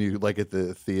 Like when you like at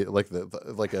the theater, like a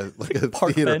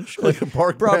park theater, bench, like a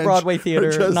park bench, Broadway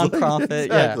theater, nonprofit.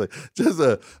 Exactly. Yeah. Just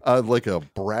like a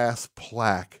brass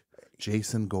plaque.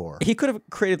 Jason Gore. He could have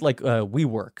created like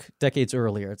WeWork decades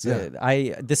earlier. It's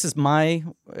this is my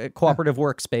cooperative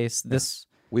workspace. This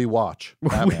we watch. We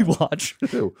watch.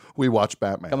 We watch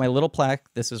Batman. Got my little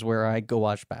plaque. This is where I go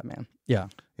watch Batman. Yeah.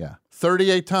 Yeah.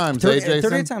 38 times.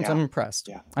 38 times. I'm impressed.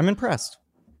 Yeah. I'm impressed.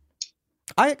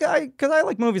 Because I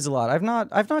like movies a lot. I've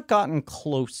not gotten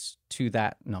close to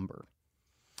that number.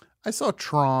 I saw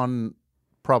Tron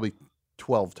probably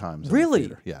 12 times. Really? In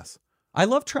the theater. Yes. I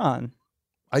love Tron.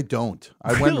 I don't.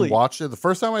 I went and watched it. The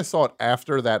first time I saw it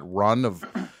after that run of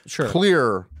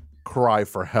clear cry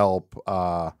for help,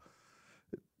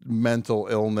 mental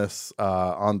illness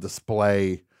on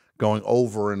display, going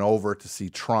over and over to see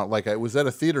Tron. Like I was at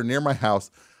a theater near my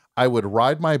house. I would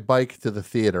ride my bike to the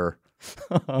theater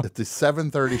at the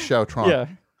 7:30 show. Tron. Yeah.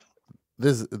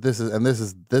 This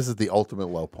is the ultimate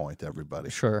low point. Everybody.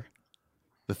 Sure.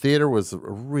 The theater was a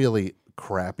really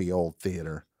crappy old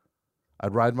theater.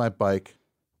 I'd ride my bike.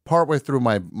 Partway through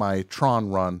my Tron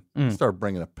run, started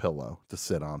bringing a pillow to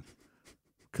sit on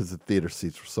because the theater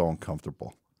seats were so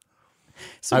uncomfortable.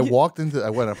 So I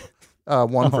went up,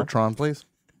 one for Tron, please.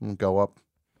 And go up.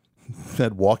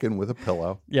 I'd walk in with a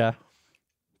pillow. Yeah.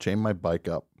 Chain my bike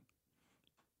up.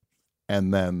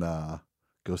 And then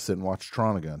go sit and watch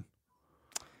Tron again.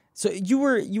 So you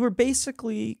were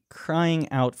basically crying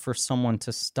out for someone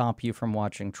to stop you from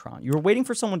watching Tron. You were waiting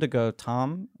for someone to go,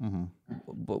 Tom,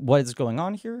 what is going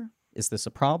on here? Is this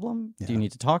a problem? Yeah. Do you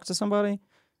need to talk to somebody?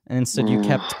 And instead you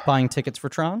kept buying tickets for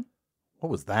Tron? What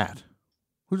was that?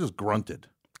 Who just grunted?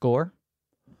 Gore?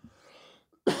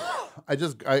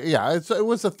 It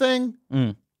was a thing.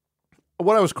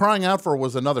 What I was crying out for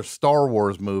was another Star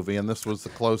Wars movie, and this was the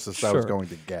closest I was going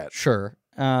to get. Sure.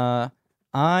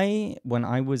 When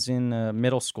I was in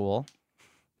middle school,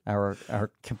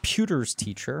 our computers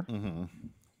teacher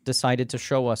decided to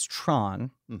show us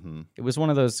Tron. It was one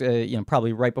of those,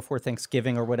 probably right before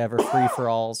Thanksgiving or whatever,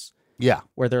 free-for-alls. Yeah.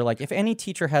 Where they're like, if any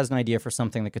teacher has an idea for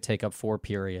something that could take up 4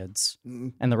 periods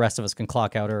and the rest of us can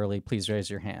clock out early, please raise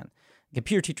your hand. The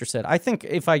computer teacher said, I think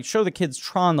if I show the kids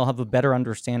Tron, they'll have a better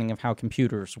understanding of how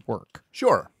computers work.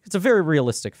 Sure. It's a very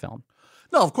realistic film.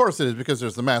 No, of course it is, because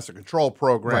there's the master control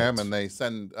program, and they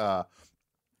send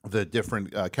the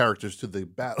different characters to the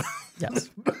battle. Yes.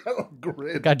 Battle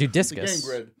grid. They got to do discus. The game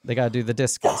grid. They got to do the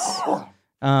discus.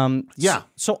 Yeah.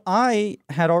 So I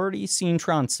had already seen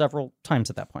Tron several times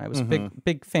at that point. I was a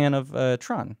big fan of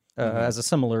Tron as a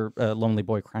similar lonely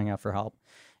boy crying out for help.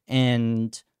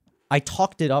 And I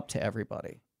talked it up to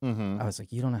everybody. I was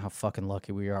like, you don't know how fucking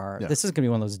lucky we are. Yeah. This is going to be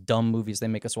one of those dumb movies they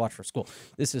make us watch for school.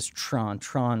 This is Tron.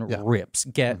 Tron rips.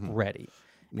 Get ready.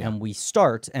 Yeah. And we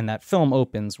start, and that film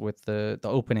opens with the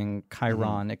opening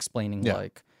Chiron explaining,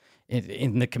 like,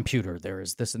 in the computer, there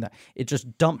is this and that. It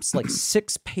just dumps like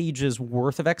 6 pages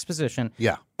worth of exposition.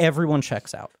 Yeah. Everyone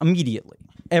checks out immediately.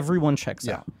 Everyone checks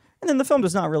out. And then the film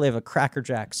does not really have a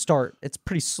crackerjack start. It's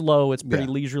pretty slow. It's pretty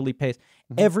leisurely paced.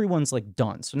 Everyone's like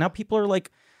done. So now people are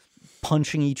like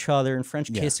punching each other and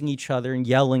French kissing each other and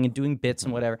yelling and doing bits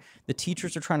and whatever. The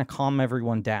teachers are trying to calm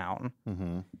everyone down.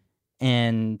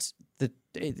 And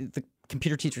the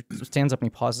computer teacher stands up and he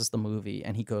pauses the movie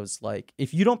and he goes like,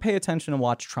 if you don't pay attention and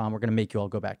watch Tron, we're going to make you all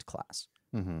go back to class.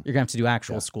 You're going to have to do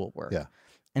actual schoolwork. Yeah.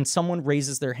 And someone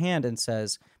raises their hand and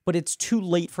says, but it's too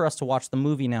late for us to watch the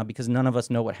movie now because none of us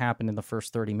know what happened in the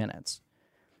first 30 minutes.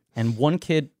 And one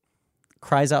kid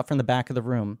cries out from the back of the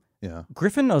room,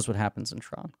 Griffin knows what happens in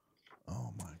Tron.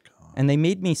 Oh, my God. And they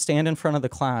made me stand in front of the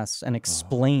class and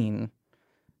explain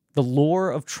the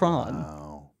lore of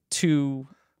Tron to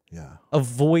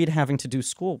avoid having to do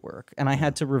schoolwork. And I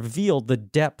had to reveal the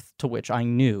depth to which I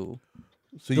knew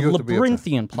the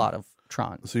labyrinthian plot of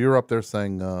Tron. So you're up there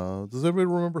saying, does everybody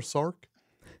remember Sark?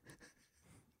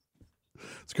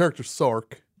 It's character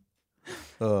Sark.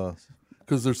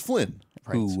 Because there's Flynn,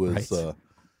 who was...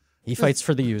 he fights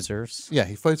for the users. Yeah,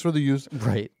 he fights for the users.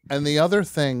 Right. And the other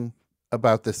thing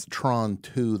about this Tron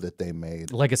 2 that they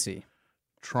made... Legacy.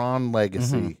 Tron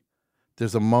Legacy.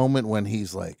 There's a moment when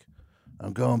he's like,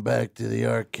 I'm going back to the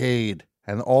arcade.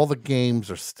 And all the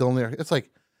games are still in there. It's like,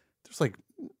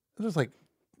 there's like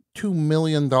 $2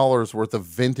 million worth of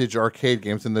vintage arcade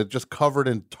games, and they're just covered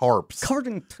in tarps. Covered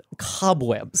in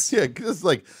cobwebs. Yeah, it's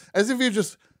like, as if you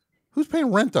just, who's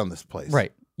paying rent on this place?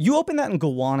 Right. You open that in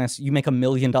Gowanus, you make $1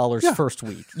 million first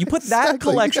week. You put that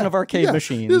Exactly, collection yeah, of arcade yeah.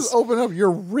 machines. Just open up, you're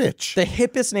rich. The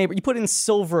hippest neighbor. You put in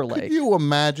Silver Lake. Could you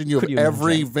imagine you have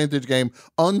every vintage game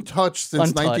untouched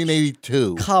since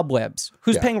 1982? Cobwebs.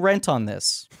 Who's paying rent on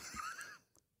this?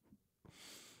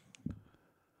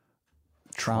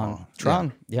 Tron.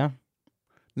 Yeah.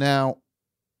 Now,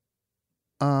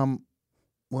 what I'm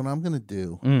going to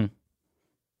do, I'm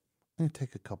going to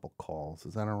take a couple calls.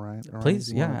 Is that all right?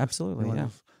 Please. Yeah, absolutely.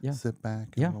 Yeah. Sit back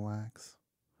and relax.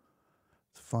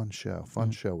 It's a fun show. Fun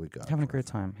show we got. Having a great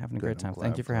time.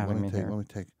 Thank you for having me here. Let me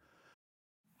take.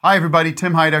 Hi, everybody.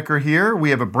 Tim Heidecker here. We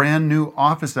have a brand new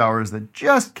office hours that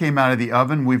just came out of the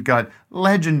oven. We've got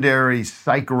legendary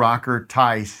psych rocker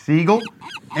Ty Siegel.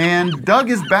 And Doug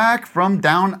is back from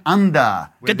down under.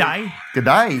 G'day.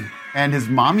 G'day. And his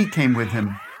mommy came with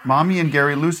him. Mommy and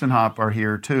Gary Lucenhop are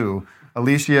here, too.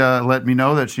 Alicia let me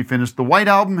know that she finished the White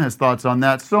Album, has thoughts on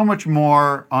that. So much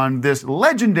more on this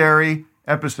legendary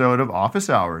episode of Office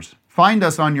Hours. Find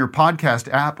us on your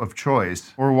podcast app of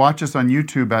choice or watch us on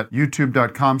YouTube at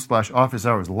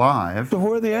youtube.com/officeHoursLive. So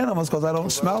who are the animals? Because I don't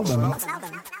smell them. Let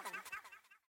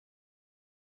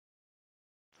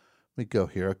me go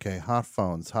here. Okay, hot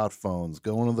phones.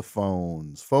 Going to the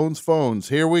phones. Phones.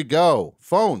 Here we go.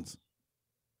 Phones.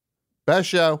 Best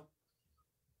show.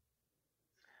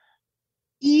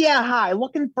 Yeah, hi.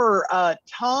 Looking for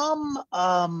Tom.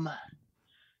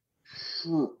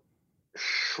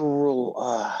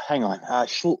 Hang on.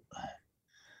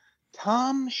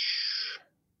 Tom.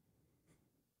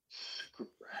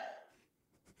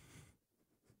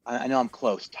 I know I'm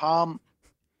close. Tom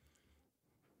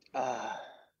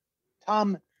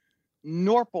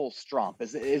Norpelstromp.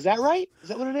 Is that right? Is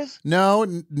that what it is? No,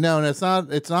 it's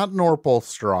not. It's not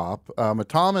Norpelstrop.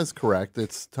 Tom is correct.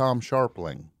 It's Tom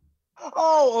Sharpling.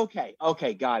 Oh,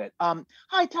 okay, got it.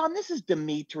 Hi, Tom. This is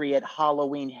Dimitri at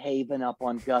Halloween Haven up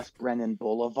on Gus Brennan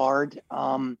Boulevard.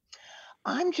 I'm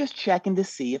just checking to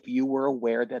see if you were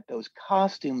aware that those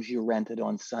costumes you rented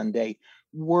on Sunday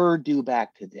were due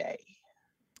back today.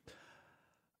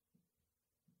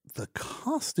 The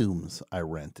costumes I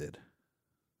rented.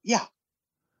 Yeah.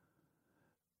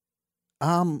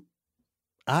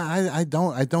 I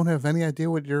don't have any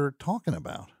idea what you're talking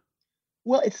about.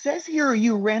 Well, it says here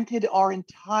you rented our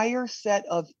entire set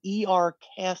of ER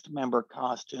cast member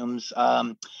costumes,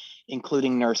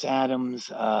 including Nurse Adams,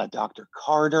 Dr.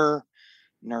 Carter,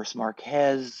 Nurse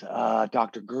Marquez,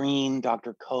 Dr. Green,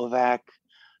 Dr. Kovac,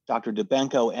 Dr.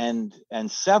 Dubenko,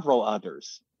 and several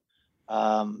others.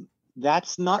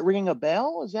 That's not ringing a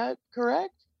bell? Is that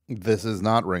correct? This is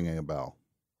not ringing a bell.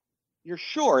 You're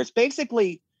sure?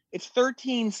 It's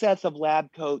 13 sets of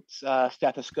lab coats,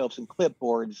 stethoscopes, and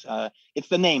clipboards. It's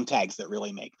the name tags that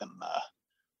really make them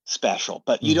special.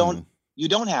 But you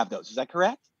don't have those. Is that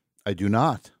correct? I do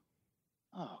not.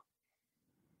 Oh,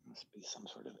 must be some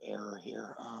sort of error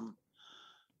here.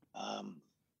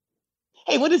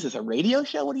 Hey, what is this? A radio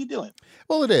show? What are you doing?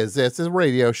 Well, it is. It's a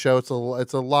radio show. It's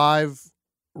a live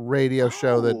radio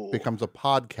show that becomes a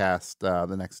podcast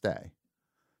the next day.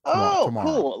 Tomorrow.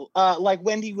 Cool. Like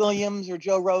Wendy Williams or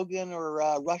Joe Rogan or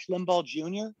Rush Limbaugh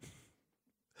Jr.?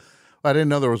 I didn't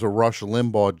know there was a Rush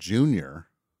Limbaugh Jr.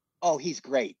 Oh, he's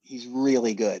great. He's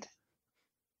really good.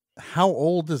 How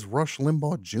old is Rush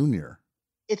Limbaugh Jr.?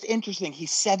 It's interesting.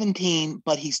 He's 17,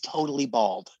 but he's totally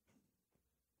bald.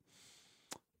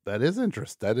 That is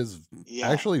interesting. That is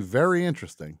actually very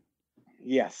interesting.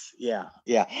 Yes. Yeah.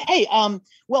 Hey,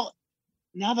 well,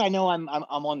 now that I know I'm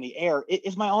on the air,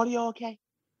 is my audio okay?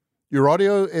 Your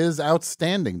audio is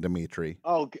outstanding, Dimitri.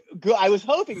 Oh, good. I was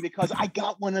hoping because I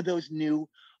got one of those new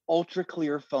ultra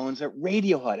clear phones at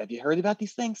Radio Hut. Have you heard about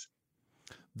these things?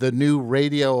 The new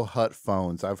Radio Hut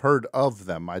phones. I've heard of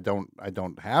them. I don't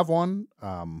have one.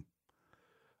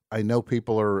 I know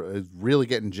people are really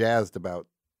getting jazzed about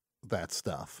that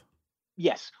stuff.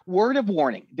 Yes. Word of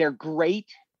warning. They're great.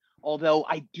 Although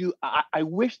I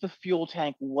wish the fuel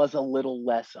tank was a little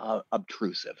less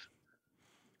obtrusive.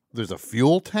 There's a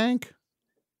fuel tank?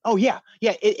 Oh, yeah.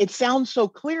 Yeah, it sounds so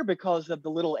clear because of the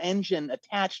little engine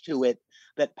attached to it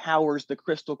that powers the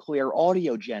crystal clear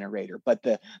audio generator. But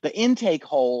the intake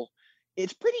hole,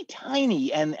 it's pretty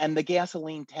tiny, and the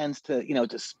gasoline tends to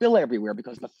spill everywhere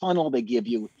because the funnel they give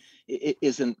you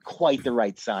isn't quite the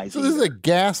right size. So this is a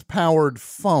gas-powered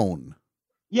phone.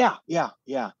 Yeah.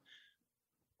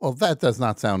 Well, that does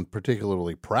not sound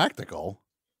particularly practical.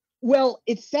 Well,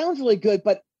 it sounds really good,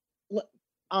 but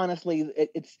honestly,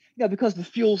 it's because the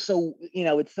fuel's so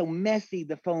it's so messy.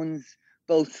 The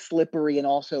both slippery and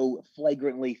also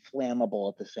flagrantly flammable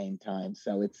at the same time.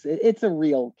 So it's a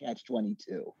real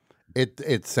catch-22.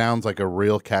 It sounds like a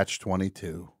real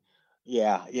catch-22.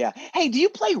 Yeah. Hey, do you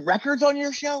play records on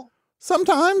your show?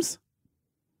 Sometimes.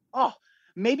 Oh,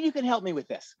 maybe you can help me with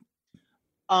this.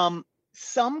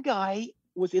 Some guy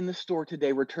was in the store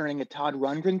today returning a Todd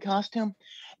Rundgren costume,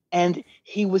 and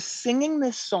he was singing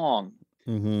this song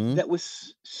that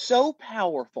was so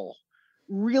powerful,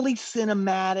 really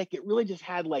cinematic. It really just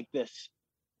had like this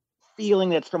feeling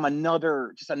that's from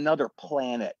another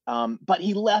planet. But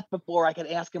he left before I could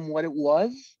ask him what it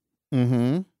was.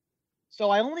 Mm-hmm. So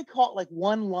I only caught like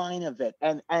one line of it,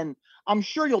 and I'm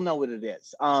sure you'll know what it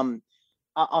is.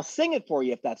 I'll sing it for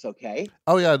you if that's okay.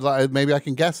 Oh yeah, maybe I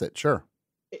can guess it. Sure.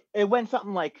 It went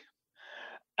something like,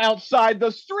 outside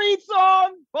the streets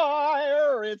on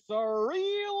fire, it's a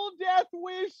real Death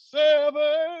Wish 7.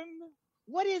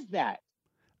 What is that?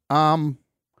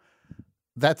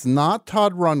 That's not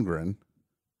Todd Rundgren.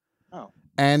 Oh.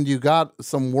 And you got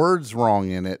some words wrong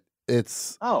in it.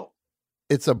 It's a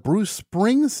Bruce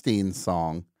Springsteen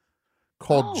song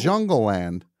called Jungle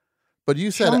Land. But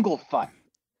you said Jungle Fight.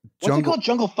 What's it called?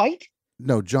 Jungle Fight?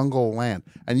 No, Jungle Land.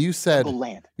 And you said Jungle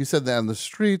Land. You said that on the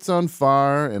streets on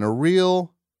fire in a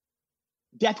real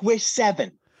Death Wish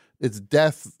 7. It's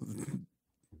Death.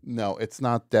 No, it's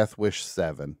not Death Wish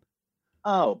 7.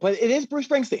 Oh, but it is Bruce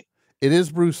Springsteen. It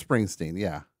is Bruce Springsteen,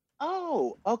 yeah.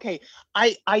 Oh, okay.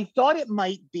 I thought it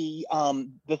might be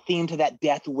the theme to that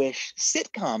Death Wish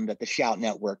sitcom that the Shout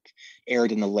Network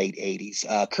aired in the late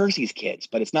 80s, Kersey's Kids,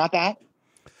 but it's not that?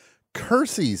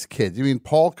 Kersey's Kids? You mean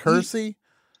Paul Kersey?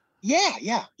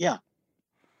 Yeah.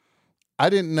 I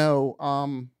didn't know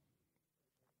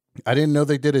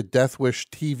they did a Death Wish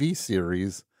TV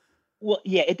series. Well,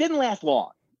 yeah, it didn't last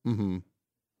long. Mm-hmm.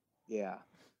 Yeah.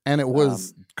 And it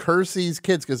was Kersey's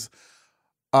Kids because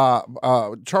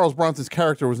Charles Bronson's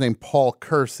character was named Paul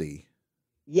Kersey.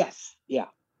 Yes, yeah.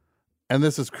 And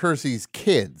this is Kersey's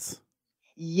Kids.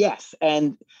 Yes,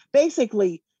 and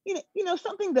basically, you know,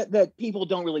 something that people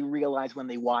don't really realize when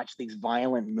they watch these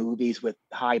violent movies with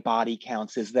high body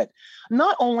counts is that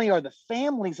not only are the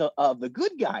families of the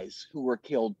good guys who were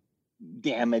killed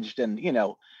damaged and, you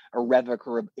know,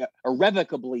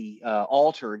 irrevocably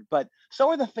altered, but so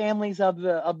are the families of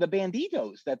the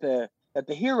banditos that the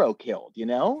hero killed, you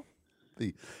know?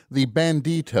 The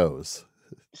banditos.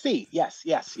 See, yes.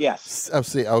 Oh,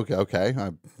 see, okay.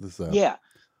 Yeah.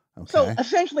 Okay. So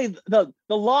essentially, the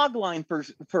log line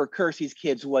for Kersey's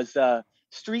Kids was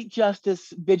street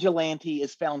justice vigilante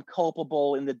is found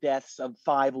culpable in the deaths of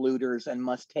 5 looters and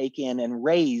must take in and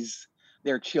raise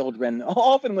their children,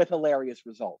 often with hilarious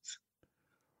results.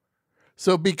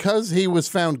 So because he was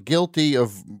found guilty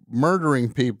of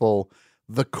murdering people,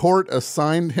 the court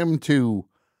assigned him to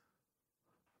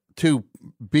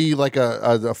be like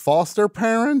a foster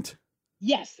parent?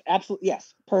 Yes, absolutely.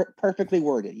 Yes. Perfectly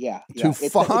worded. Yeah. To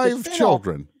 5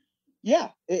 children. Yeah.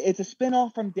 It's a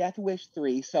spinoff from Death Wish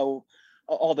 3. So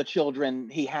all the children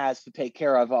he has to take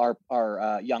care of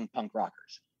are young punk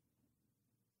rockers.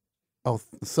 Oh,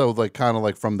 so like kind of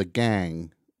like from the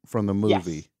gang from the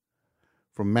movie. Yes.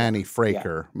 From Manny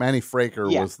Fraker. Yeah. Manny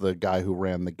Fraker was the guy who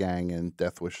ran the gang in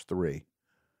Death Wish 3.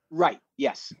 Right.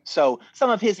 Yes. So some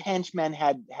of his henchmen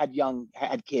had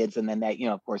kids, and then that, you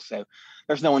know, of course, so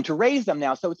there's no one to raise them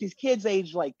now. So it's these kids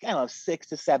aged like, I don't know, 6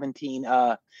 to 17.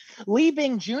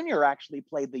 Leaving Jr. actually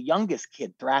played the youngest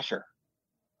kid, Thrasher.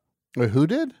 Wait, who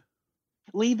did?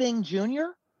 Leaving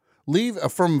Jr.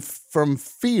 From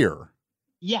Fear.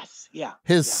 Yes. Yeah.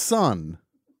 His son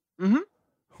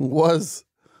was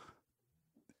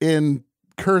in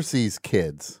Kersey's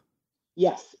Kids.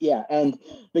 Yes, yeah. And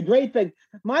the great thing,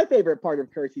 my favorite part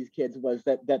of Kersey's Kids was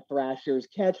that Thrasher's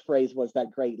catchphrase was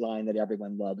that great line that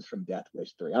everyone loves from Death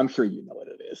Wish 3. I'm sure you know what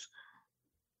it is.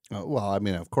 Well, I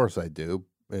mean, of course I do.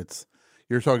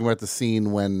 You're talking about the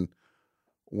scene when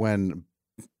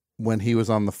he was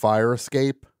on the fire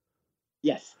escape?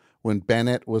 Yes. When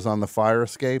Bennett was on the fire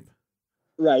escape?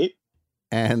 Right.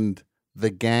 And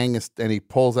the gang and he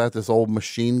pulls out this old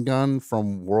machine gun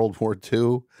from World War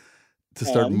II to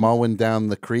start mowing down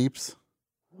the creeps.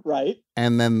 Right.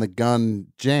 And then the gun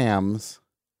jams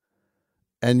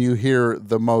and you hear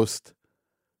the most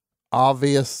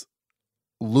obvious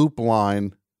loop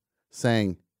line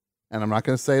saying, and I'm not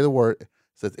going to say the word,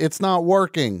 says, "It's not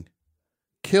working.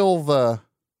 Kill the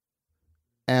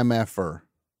MFer."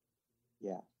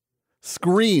 Yeah.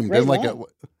 Screamed and like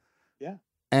yeah.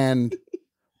 And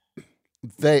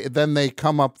they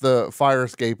come up the fire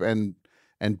escape and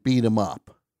beat him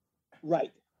up.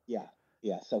 Right. Yeah.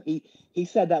 So he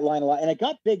said that line a lot, and it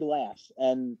got big laughs.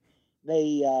 And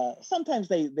They sometimes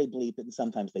they bleep it and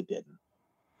sometimes they didn't.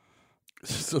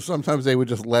 So sometimes they would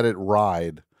just let it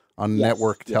ride on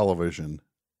network television.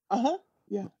 Uh-huh.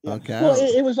 Yeah. Okay. Well,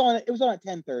 it was on at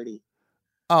 10:30.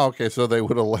 Oh, okay. So they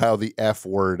would allow the F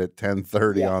word at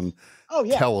 10:30 on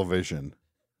television.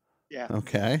 Yeah.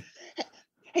 Okay.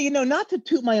 Hey, not to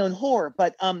toot my own horn,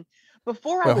 but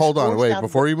before I Wait, was hold on. forced Wait, out of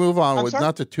before you move on, I'm sorry?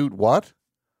 not to toot what?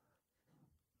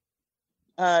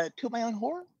 Toot my own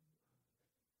horn?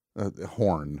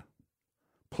 Horn.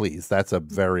 Please. That's a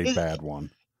very bad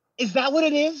one. Is that what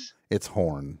it is? It's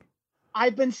horn.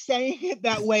 I've been saying it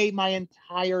that way my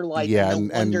entire life. Yeah, and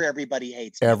no wonder and everybody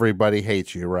hates me. Everybody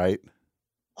hates you, right?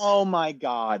 Oh my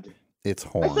God. It's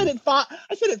horn. I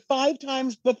said it 5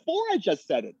 times before I just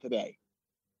said it today.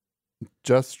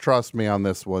 Just trust me on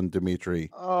this one, Dimitri.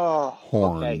 Oh,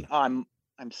 horn. Okay. I'm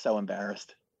so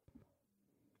embarrassed.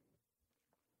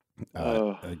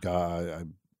 Yeah.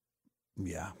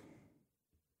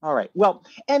 All right. Well,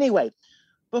 anyway,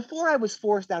 before I was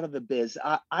forced out of the biz,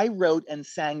 I wrote and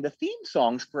sang the theme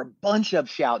songs for a bunch of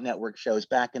Shout Network shows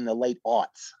back in the late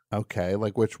aughts. Okay,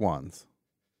 like which ones?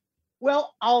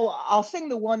 Well, I'll sing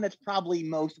the one that's probably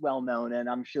most well known, and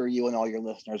I'm sure you and all your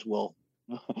listeners will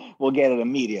get it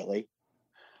immediately.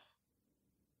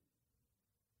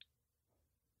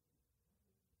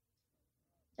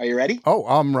 Are you ready? Oh,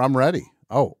 I'm ready.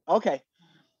 Oh. Okay.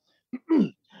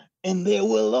 And there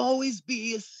will always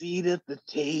be a seat at the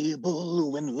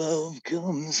table when love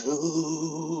comes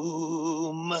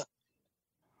home.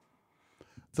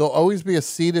 There'll always be a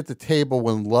seat at the table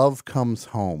when love comes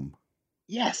home.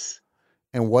 Yes.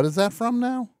 And what is that from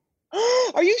now?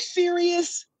 Are you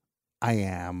serious? I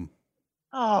am.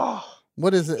 Oh.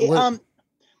 What is it?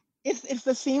 It's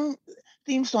the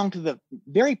theme song to the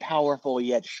very powerful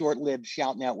yet short-lived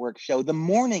Shout Network show, The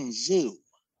Morning Zoo.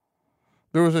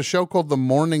 There was a show called The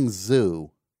Morning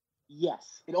Zoo.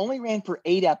 Yes. It only ran for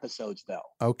 8 episodes, though.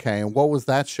 Okay, and what was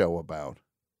that show about?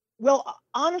 Well,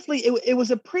 honestly, it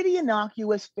was a pretty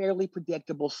innocuous, fairly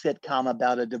predictable sitcom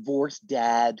about a divorced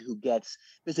dad who gets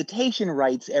visitation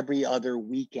rights every other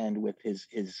weekend with his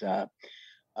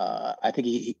I think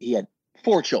he had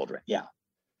 4 children. Yeah.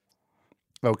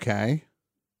 Okay.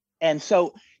 And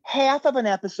so half of an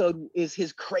episode is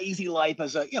his crazy life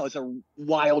as a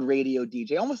wild radio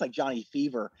DJ, almost like Johnny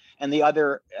Fever. And the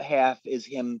other half is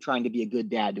him trying to be a good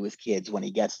dad to his kids when he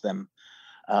gets them,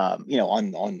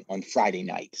 on Friday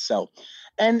night. So,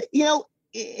 and,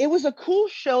 it was a cool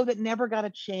show that never got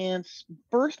a chance,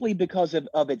 firstly, because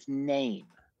of its name.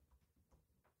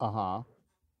 Uh-huh.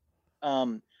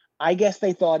 I guess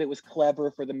they thought it was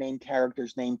clever for the main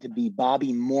character's name to be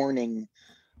Bobby Morning,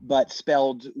 but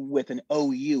spelled with an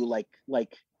OU,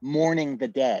 like Mourning the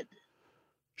Dead.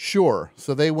 Sure.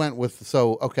 So they went with,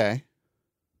 okay.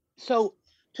 So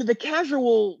to the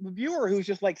casual viewer who's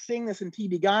just like seeing this in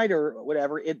TV Guide or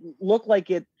whatever, it looked like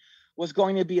it was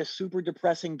going to be a super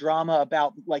depressing drama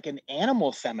about like an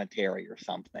animal cemetery or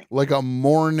something. Like a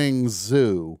morning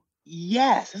zoo.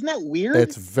 Yes. Isn't that weird?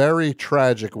 It's very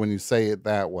tragic when you say it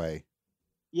that way.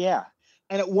 Yeah.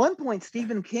 And at one point,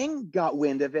 Stephen King got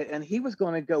wind of it, and he was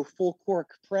going to go full cork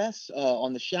press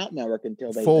on the Shout Network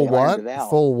until they ironed it out.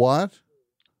 Full what?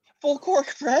 Full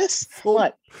cork press?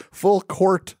 What? Full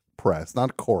court press,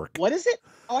 not cork. What is it?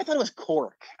 Oh, I thought it was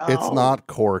cork. It's not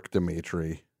cork,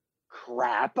 Dimitri.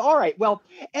 Crap. All right. Well,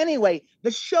 anyway,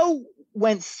 the show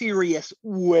went serious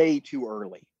way too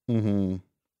early. Mm-hmm.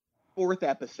 4th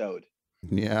episode.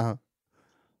 Yeah.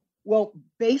 Well,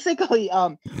 basically,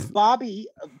 Bobby,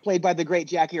 played by the great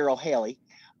Jackie Earle Haley,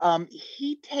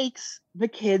 he takes the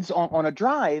kids on a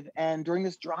drive, and during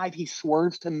this drive, he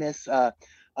swerves to miss a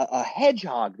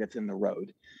hedgehog that's in the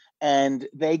road, and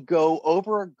they go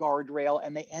over a guardrail,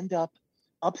 and they end up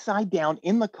upside down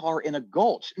in the car in a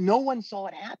gulch. No one saw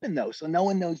it happen, though, so no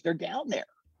one knows they're down there.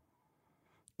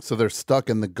 So they're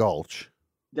stuck in the gulch.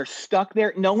 They're stuck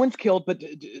there. No one's killed, but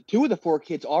 2 of the 4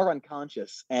 kids are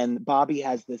unconscious. And Bobby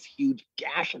has this huge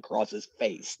gash across his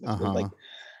face. Like,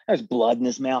 there's blood in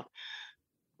his mouth.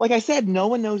 Like I said, no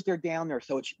one knows they're down there.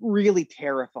 So it's really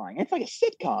terrifying. It's like a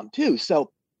sitcom, too.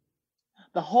 So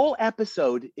the whole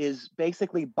episode is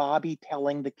basically Bobby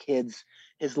telling the kids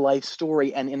his life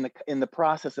story. And in the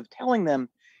process of telling them,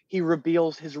 he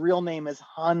reveals his real name is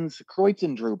Hans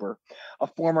Kreutzendruber, a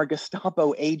former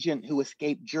Gestapo agent who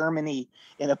escaped Germany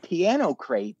in a piano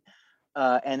crate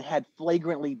and had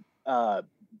flagrantly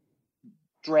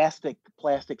drastic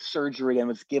plastic surgery and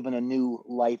was given a new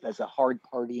life as a hard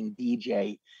partying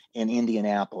DJ in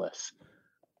Indianapolis.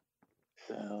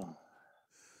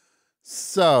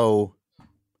 So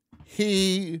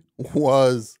he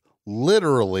was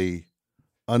literally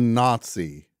a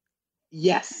Nazi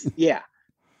Yes. Yeah.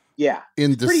 Yeah.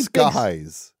 In It's pretty big.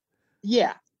 disguise.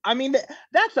 Yeah. I mean,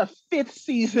 that's a 5th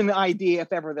season idea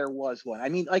if ever there was one. I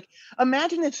mean, like,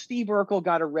 imagine if Steve Urkel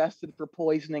got arrested for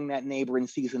poisoning that neighbor in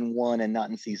season 1 and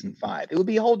not in season 5. It would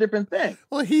be a whole different thing.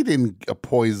 Well, he didn't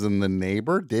poison the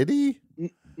neighbor, did he?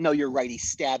 No, you're right. He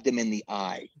stabbed him in the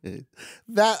eye.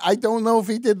 That I don't know if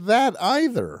he did that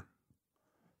either.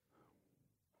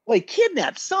 Well, he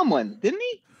kidnapped someone, didn't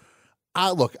he?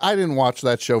 Look, I didn't watch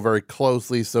that show very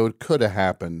closely, so it could have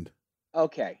happened.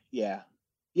 Okay. Yeah.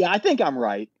 Yeah, I think I'm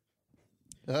right.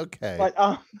 Okay. But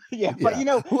but you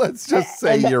know, let's just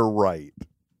say you're right.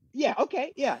 Yeah,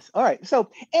 okay, yes. All right. So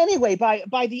anyway, by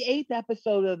the 8th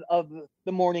episode of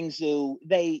the Morning Zoo,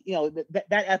 they, you know, that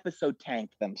episode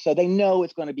tanked them. So they know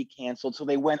it's going to be canceled. So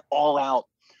they went all out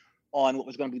on what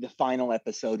was going to be the final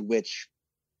episode, which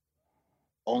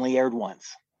only aired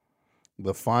once.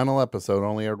 The final episode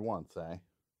only aired once, eh?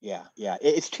 Yeah, yeah.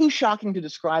 It's too shocking to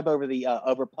describe over the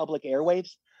over public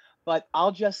airwaves, but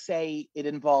I'll just say it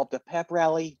involved a pep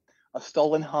rally, a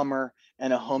stolen Hummer,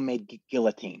 and a homemade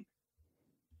guillotine.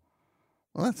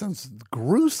 Well, that sounds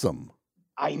gruesome.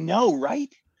 I know,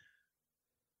 right?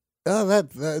 Oh,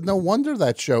 no wonder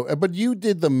that show. But you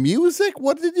did the music?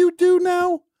 What did you do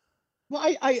now?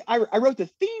 Well, I wrote the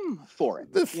theme for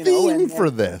it. The theme for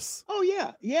this. Oh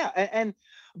yeah, yeah. And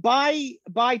by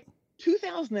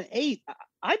 2008,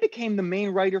 I became the main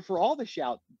writer for all the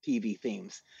Shout TV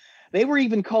themes. They were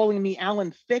even calling me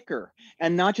Alan Thicker,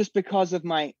 and not just because of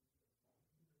my.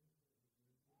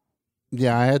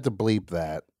 Yeah, I had to bleep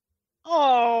that.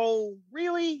 Oh,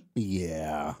 really?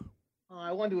 Yeah. Oh,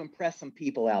 I wanted to impress some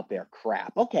people out there.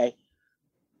 Crap. Okay.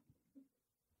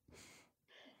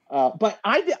 But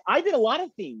I did a lot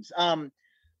of themes.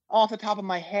 Off the top of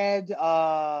my head,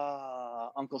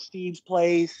 Uncle Steve's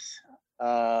Place,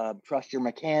 Trust Your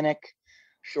Mechanic,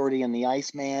 Shorty and the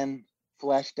Iceman,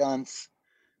 Flesh Dunce,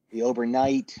 The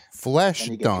Overnight. Flesh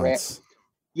Dunce.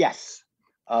 Yes.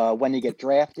 When You Get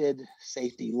Drafted,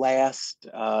 Safety Last,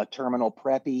 Terminal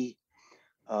Preppy,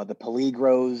 The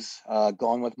Peligros,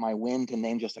 Gone With My Wind, to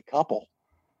name just a couple.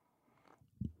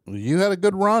 You had a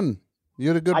good run. You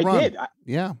had a good run. I did.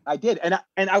 Yeah. I did.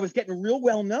 And I was getting real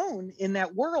well known in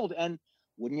that world. And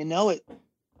wouldn't you know it,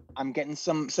 I'm getting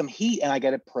some heat, and I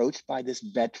get approached by this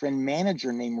veteran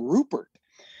manager named Rupert.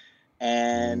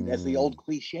 And as the old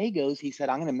cliche goes, he said,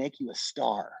 I'm going to make you a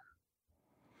star.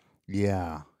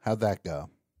 Yeah. How'd that go?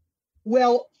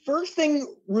 Well, first thing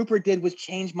Rupert did was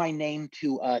change my name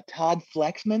to Todd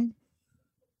Flexman.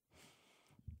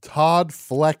 Todd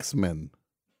Flexman.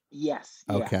 Yes.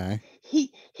 Okay. Yeah.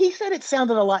 He said it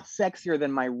sounded a lot sexier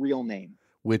than my real name,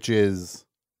 which is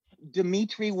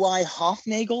Dimitri Y.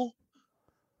 Hofnagel.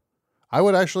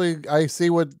 I see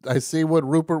what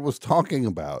Rupert was talking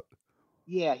about.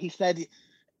 Yeah, he said,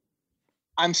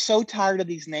 I'm so tired of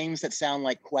these names that sound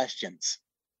like questions.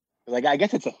 Like, I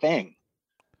guess it's a thing.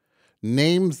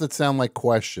 Names that sound like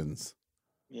questions.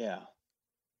 Yeah.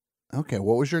 Okay,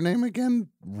 what was your name again?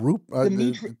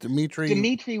 Dimitri.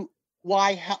 Dimitri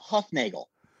Y. Hufnagel.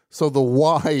 So the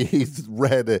Y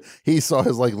he saw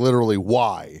as like literally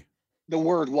Y. The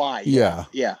word Y. Yeah.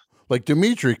 Yeah. Like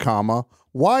Dimitri,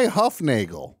 Y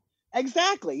Hufnagel.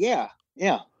 Exactly. Yeah.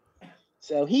 Yeah.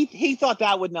 So he thought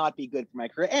that would not be good for my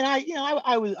career, and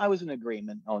I was in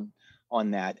agreement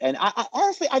on that. And I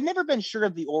honestly, I've never been sure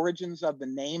of the origins of the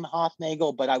name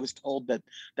Hofnagel, but I was told that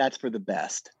that's for the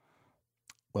best.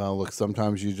 Well, look,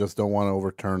 sometimes you just don't want to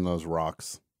overturn those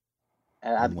rocks.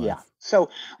 Yeah.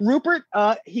 So Rupert,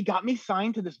 he got me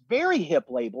signed to this very hip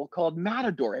label called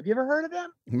Matador. Have you ever heard of them?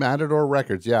 Matador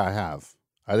Records. Yeah, I have.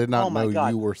 I did not know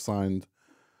you were signed.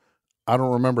 I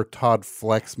don't remember Todd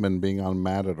Flexman being on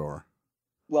Matador.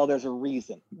 Well, there's a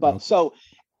reason. But so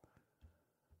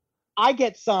I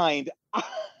get signed.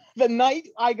 The night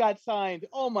I got signed,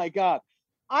 oh my God,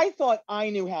 I thought I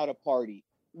knew how to party.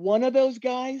 One of those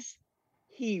guys,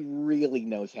 he really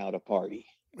knows how to party.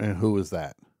 And who is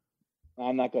that?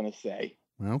 I'm not going to say.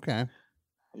 Okay.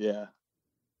 Yeah.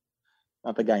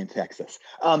 Not the guy in Texas.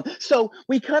 So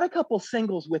we cut a couple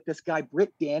singles with this guy,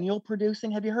 Britt Daniel,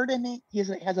 producing. Have you heard of him? He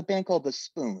has a band called The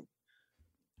Spoon.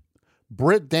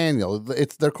 Britt Daniel.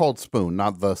 They're called Spoon,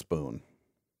 not The Spoon.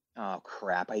 Oh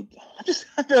crap!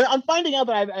 I'm finding out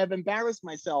that I've embarrassed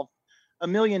myself a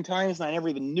million times, and I never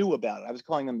even knew about it. I was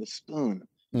calling them The Spoon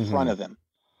in front of him.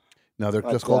 No, they're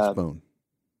just called Spoon.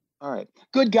 All right,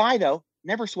 good guy though.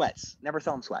 Never sweats. Never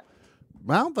saw him sweat.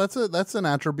 Well, that's an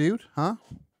attribute, huh?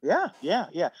 Yeah.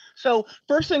 So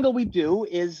first single we do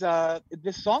is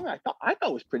this song I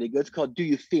thought was pretty good. It's called "Do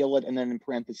You Feel It?" and then in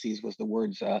parentheses was the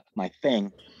words "My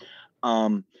Thing."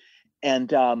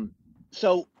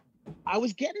 So I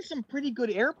was getting some pretty good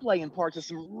airplay in parts of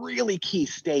some really key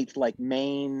states like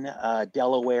Maine,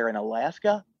 Delaware, and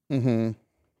Alaska. Mm-hmm.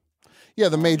 Yeah,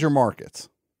 the major markets.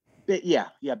 Yeah,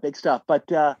 big stuff.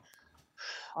 But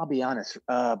I'll be honest,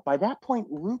 by that point,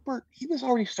 Rupert, he was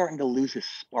already starting to lose his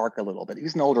spark a little bit. He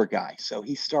was an older guy, so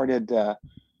he started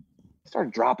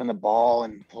dropping the ball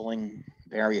and pulling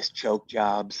various choke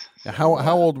jobs. So,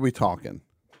 how old are we talking?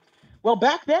 Well,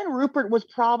 back then, Rupert was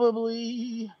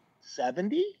probably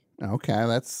 70. Okay,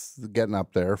 that's getting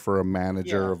up there for a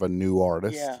manager of a new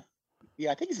artist.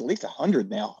 Yeah, I think he's at least 100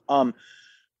 now.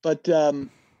 But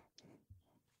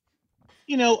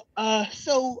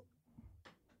so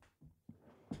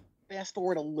fast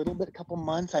forward a little bit, a couple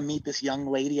months, I meet this young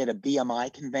lady at a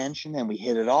BMI convention, and we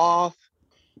hit it off.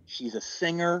 She's a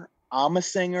singer. I'm a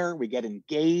singer. We get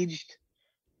engaged.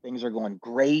 Things are going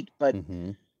great, but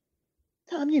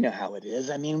Tom, you know how it is.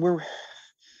 I mean, we're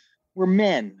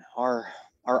men. Our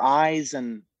eyes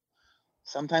and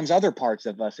sometimes other parts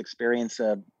of us experience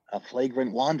a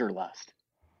flagrant wanderlust.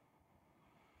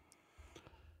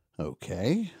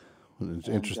 Okay. I'm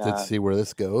interested to see where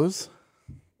this goes.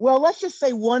 Well, let's just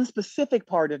say one specific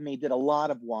part of me did a lot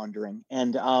of wandering,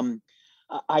 and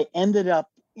I ended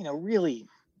up, really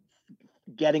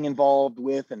getting involved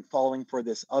with and falling for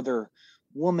this other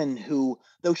woman who,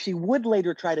 though she would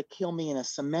later try to kill me in a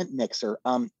cement mixer,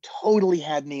 totally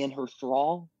had me in her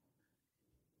thrall.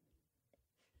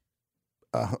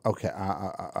 Okay.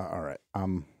 All right.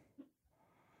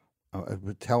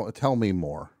 Tell me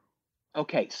more.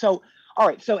 Okay. So, all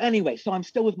right. So anyway, so I'm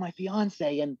still with my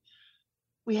fiance, and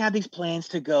we had these plans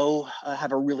to go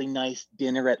have a really nice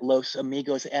dinner at Los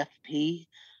Amigos FP,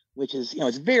 which is,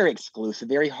 it's very exclusive,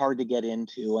 very hard to get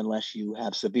into unless you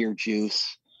have severe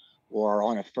juice or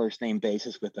on a first name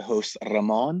basis with the host,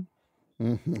 Ramon.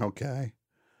 Okay.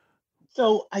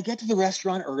 So I get to the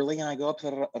restaurant early, and I go up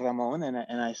to Ramon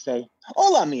and I say,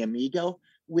 "Hola, mi amigo,"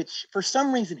 which for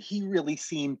some reason he really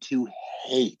seemed to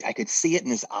hate. I could see it in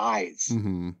his eyes.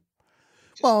 Mm-hmm.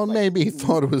 Well, maybe he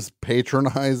thought it was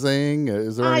patronizing.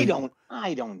 Is there? I don't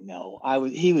know.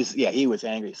 He was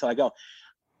angry. So I go,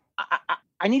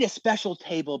 I need a special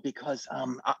table because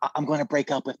I'm going to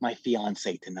break up with my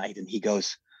fiance tonight. And he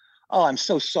goes, "Oh, I'm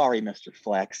so sorry, Mr.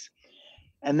 Flex."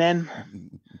 And then,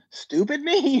 stupid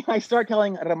me, I start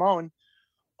telling Ramon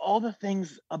all the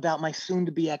things about my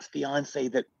soon-to-be ex-fiance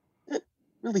that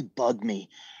really bugged me.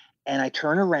 And I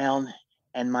turn around,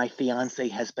 and my fiance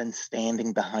has been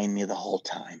standing behind me the whole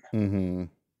time. Mm-hmm.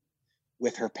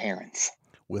 With her parents.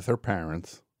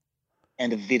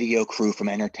 And a video crew from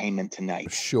Entertainment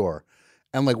Tonight. Sure.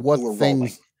 And like what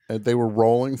things they were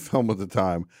rolling film at the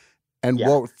time. And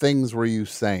what things were you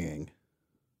saying?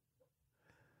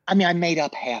 I mean, I made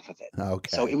up half of it. Okay.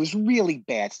 So it was really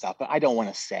bad stuff, but I don't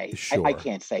want to say. Sure. I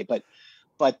can't say, but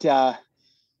they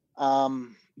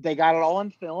got it all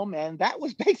on film, and that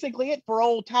was basically it for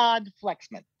old Todd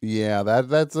Flexman. Yeah,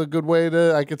 that's a good way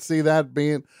to. I could see that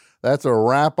being. That's a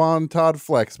wrap on Todd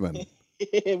Flexman.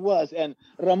 It was, and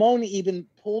Ramon even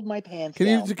pulled my pants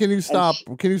down. Can you stop?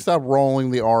 Can you stop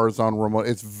rolling the R's on Ramon?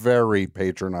 It's very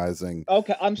patronizing.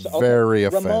 Okay, I'm sorry. Very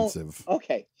offensive.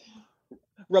 Okay.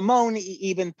 Ramon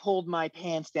even pulled my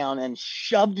pants down and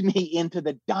shoved me into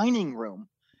the dining room.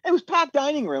 It was packed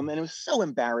dining room, and it was so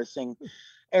embarrassing.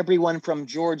 Everyone from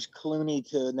George Clooney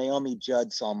to Naomi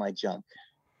Judd saw my junk.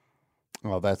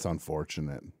 Oh, that's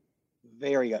unfortunate.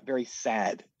 Very, very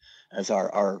sad, as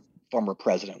our former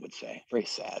president would say. Very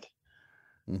sad.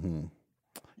 Mm-hmm.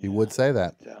 He would say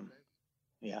that.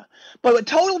 Yeah. But what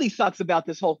totally sucks about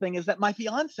this whole thing is that my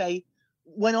fiance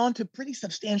went on to pretty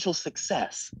substantial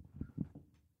success.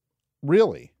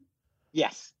 Really?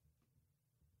 Yes.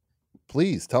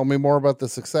 Please tell me more about the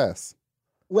success.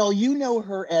 Well, you know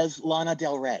her as Lana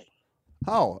Del Rey.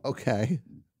 Oh, okay.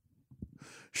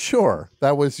 Sure.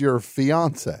 That was your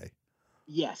fiance.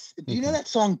 Yes. Do you know that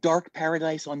song Dark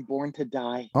Paradise on Born to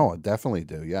Die? Oh, I definitely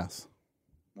do. Yes.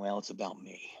 Well, it's about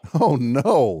me. Oh,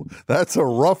 no. That's a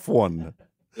rough one.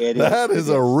 That is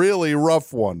a really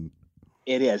rough one.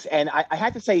 It is. And I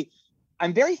had to say,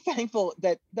 I'm very thankful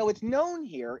that though it's known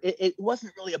here, it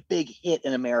wasn't really a big hit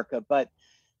in America, but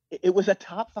it was a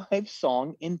top 5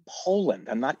 song in Poland.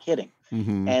 I'm not kidding.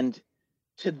 Mm-hmm. And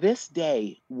to this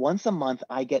day, once a month,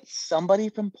 I get somebody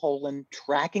from Poland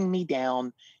tracking me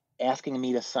down, asking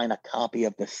me to sign a copy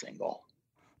of the single.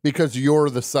 Because you're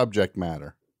the subject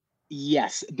matter.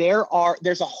 Yes,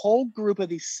 there's a whole group of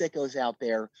these sickos out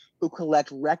there who collect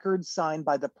records signed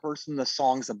by the person the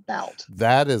song's about.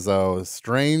 That is a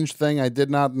strange thing I did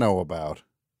not know about.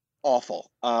 Awful.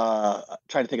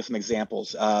 Trying to think of some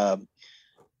examples.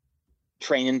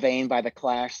 Train in Vain by The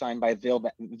Clash, signed by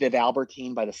Viv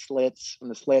Albertine by the Slits, from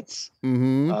the Slits.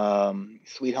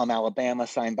 Sweet Home Alabama,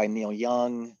 signed by Neil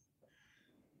Young.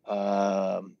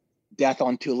 Death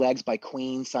on Two Legs by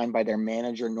Queen, signed by their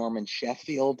manager, Norman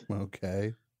Sheffield.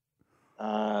 Okay.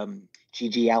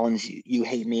 G.G. Allen's You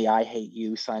Hate Me, I Hate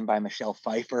You, signed by Michelle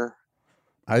Pfeiffer.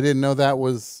 I didn't know that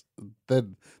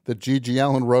G.G.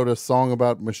 Allen wrote a song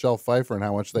about Michelle Pfeiffer and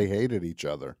how much they hated each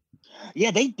other.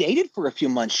 Yeah, they dated for a few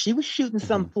months. She was shooting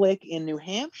some flick in New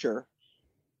Hampshire,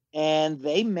 and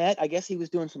they met. I guess he was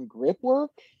doing some grip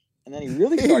work, and then he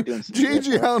really started doing some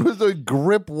G.G. Allen was doing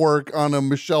grip work on a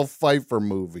Michelle Pfeiffer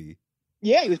movie.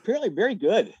 Yeah, he was apparently very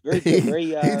good. Very good.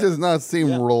 He does not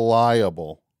seem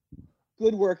reliable.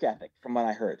 Good work ethic, from what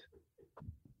I heard.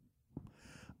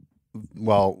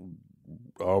 Well,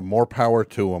 more power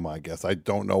to him, I guess. I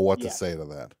don't know what to say to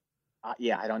that.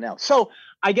 Yeah, I don't know. So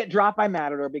I get dropped by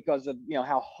Matador because of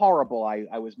how horrible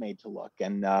I was made to look.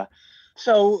 And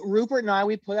so Rupert and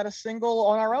we put out a single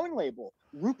on our own label,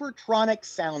 Rupertronic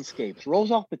Soundscapes. Rolls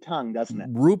off the tongue, doesn't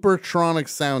it? Rupertronic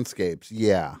Soundscapes,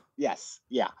 yeah. Yes,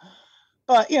 yeah.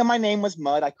 But my name was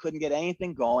Mud. I couldn't get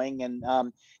anything going, and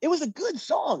it was a good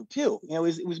song too. It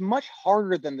was much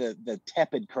harder than the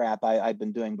tepid crap I'd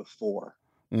been doing before.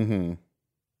 Mm-hmm.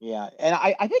 Yeah, and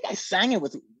I think I sang it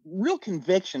with real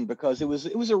conviction because it was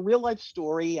a real life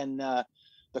story, and the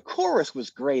chorus was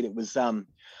great. It was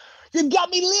you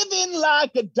got me living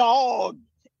like a dog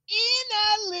in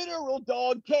a literal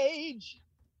dog cage,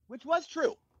 which was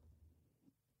true.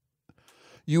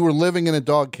 You were living in a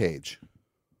dog cage.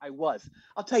 I was.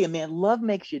 I'll tell you, man, love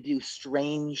makes you do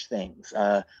strange things.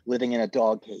 Living in a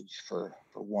dog cage for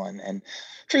one, and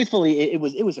truthfully, it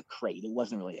was a crate. It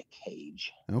wasn't really a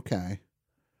cage. Okay.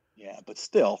 Yeah, but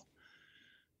still,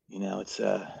 it's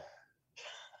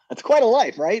quite a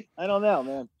life, right? I don't know,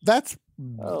 man.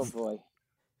 Oh boy.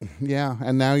 Yeah,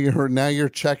 and now you're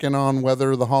checking on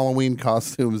whether the Halloween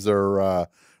costumes are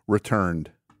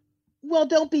returned. Well,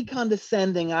 don't be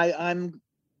condescending.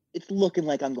 It's looking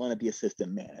like I'm going to be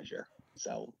assistant manager.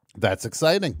 So that's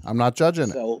exciting. I'm not judging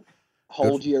it. So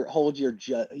hold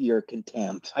your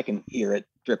contempt. I can hear it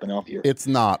dripping off your. It's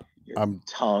not.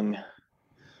 Tongue.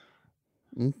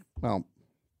 Well,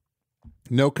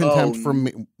 no contempt from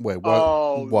me. Wait, what?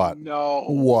 Oh, what? No.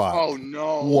 What? Oh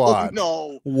no. What? Oh,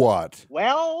 no. What?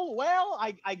 Well,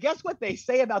 I guess what they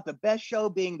say about the best show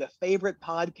being the favorite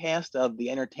podcast of the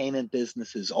entertainment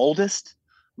business's oldest,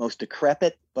 most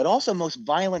decrepit, but also most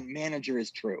violent manager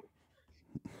is true.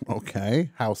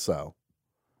 Okay. How so?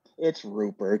 It's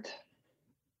Rupert.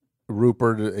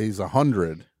 Rupert, he's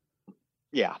 100.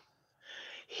 Yeah.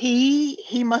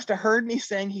 He must have heard me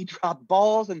saying he dropped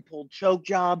balls and pulled choke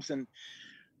jobs, and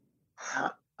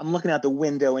I'm looking out the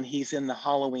window and he's in the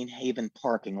Halloween Haven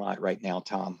parking lot right now,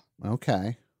 Tom.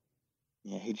 Okay.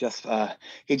 Yeah, he just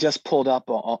pulled up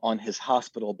on his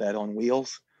hospital bed on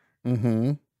wheels.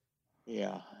 Mm-hmm.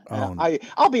 Yeah. Oh,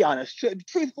 I'll be honest.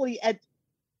 Truthfully,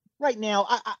 right now,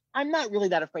 I'm not really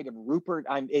that afraid of Rupert.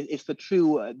 It's the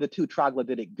two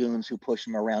troglodytic goons who push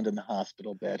him around in the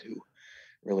hospital bed who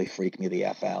really freak me the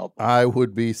F out. I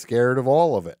would be scared of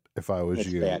all of it if I was it's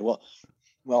you. Bad. Well,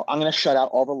 I'm going to shut out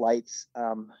all the lights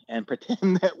and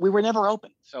pretend that we were never open.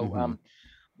 So I'll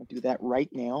do that right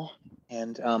now.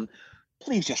 And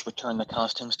please just return the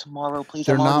costumes tomorrow, please.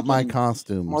 They're not my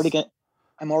costumes.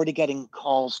 I'm already getting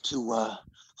calls to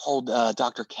hold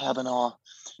Dr. Kavanaugh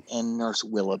and Nurse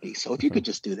Willoughby. So if you could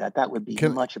just do that, that would be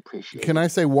much appreciated. Can I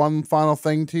say one final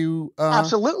thing to you?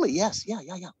 Absolutely. Yes. Yeah.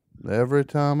 Every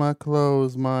time I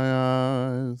close my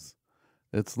eyes,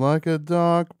 it's like a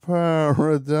dark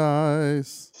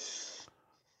paradise.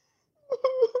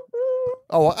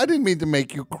 Oh, I didn't mean to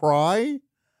make you cry.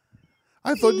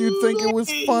 I thought you'd think it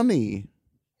was funny.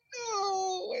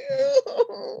 No.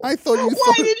 I thought you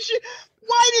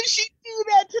Why did she do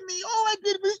that to me? All I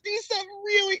did was do something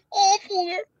really awful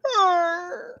to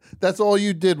her. That's all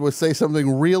you did was say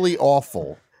something really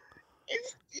awful.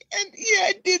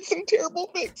 I did some terrible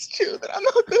things too that I'm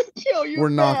not going to tell you. We're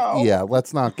not. Now. Yeah,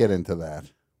 let's not get into that.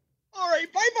 All right,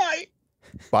 bye-bye.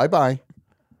 Bye-bye.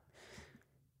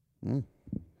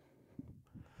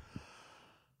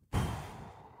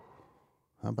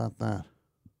 How about that?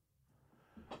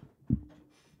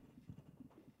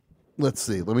 Let's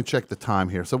see. Let me check the time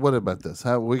here. So what about this?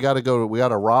 We got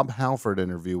a Rob Halford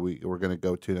interview we're going to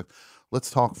go to next. Let's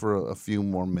talk for a few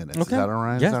more minutes. Okay. Is that all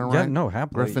right? Yeah, Is that all yeah, right? no,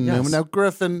 happily. Griffin yes. Newman. Now,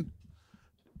 Griffin,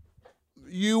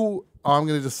 I'm going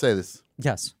to just say this.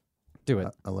 Yes. Do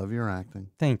it. I love your acting.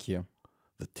 Thank you.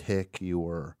 The Tick, you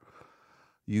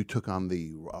you took on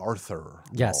the Arthur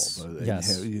Yes, role.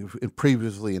 yes. You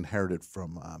previously inherited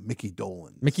from Mickey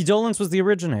Dolenz. Mickey Dolenz was the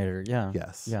originator, yeah.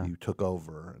 Yes, yeah. you took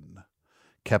over and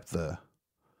kept the...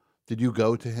 Did you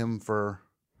go to him for...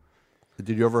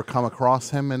 Did you ever come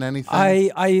across him in anything? I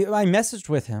messaged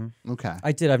with him. Okay.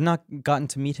 I did. I've not gotten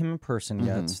to meet him in person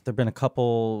yet. There've been a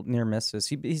couple near misses.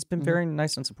 He's been very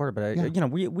nice and supportive. But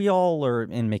we all are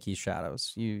in Mickey's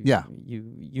shadows. You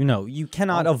know you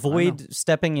cannot avoid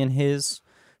stepping in his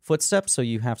footsteps, so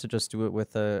you have to just do it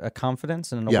with a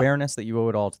confidence and an awareness that you owe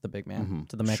it all to the big man,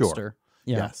 to the Mixter. Sure.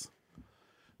 Yeah. Yes.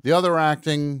 The other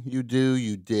acting you do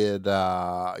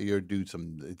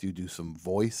some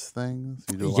voice things.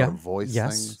 You do a lot of voice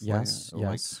things. Yes.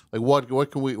 Like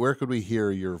what can we? Where could we hear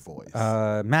your voice?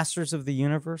 Masters of the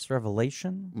Universe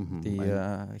Revelation,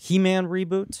 the He-Man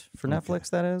reboot for Netflix.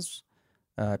 That is.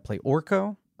 I play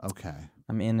Orko. Okay.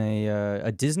 I'm in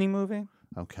a Disney movie.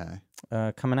 Okay.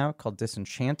 Coming out called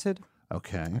Disenchanted.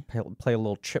 Okay. I play a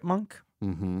little chipmunk.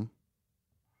 Mm-hmm.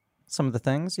 Some of the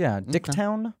things,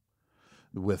 Dicktown.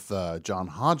 With John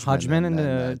Hodgman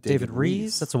and David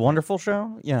Rees. That's a wonderful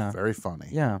show. Yeah. Very funny.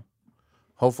 Yeah.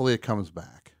 Hopefully it comes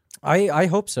back. I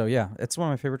hope so, yeah. It's one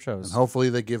of my favorite shows. And hopefully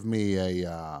they give me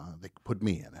they put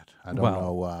me in it. I don't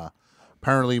know.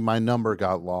 Apparently my number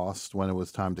got lost when it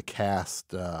was time to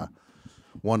cast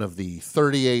one of the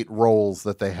 38 roles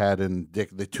that they had in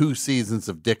the 2 seasons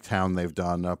of Dicktown they've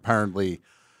done. Apparently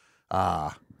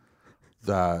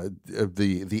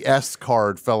the S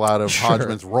card fell out of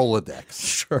Hodgman's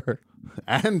Rolodex. Sure.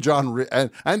 And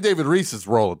and David Rees's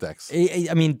Rolodex.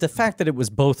 I mean, the fact that it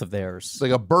was both of theirs. Like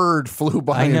a bird flew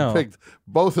by and picked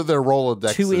both of their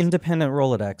Rolodexes. 2 independent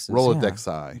Rolodexes.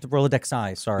 Rolodex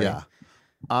I, sorry. Yeah.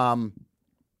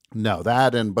 No,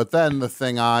 that but then the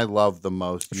thing I love the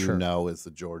most, is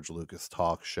the George Lucas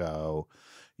talk show.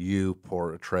 You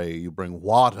bring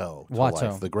Watto to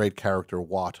life, the great character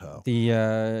Watto.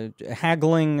 The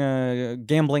haggling,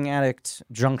 gambling addict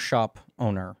junk shop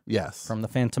owner. Yes. From the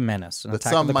Phantom Menace. That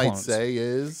some might say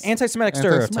is... Anti-Semitic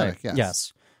stereotype.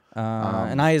 Yes.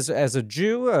 And I, as a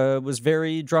Jew, was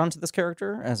very drawn to this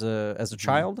character as a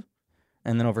child.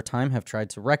 And then over time have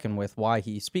tried to reckon with why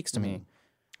he speaks to me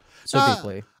so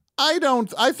deeply.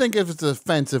 I think if it's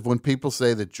offensive when people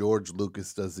say that George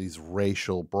Lucas does these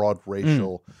broad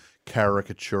racial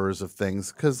caricatures of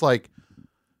things, because look,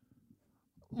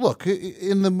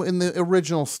 in the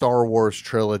original Star Wars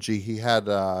trilogy, he had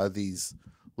these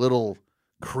little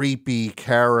creepy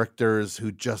characters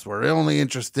who just were only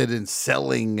interested in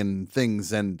selling and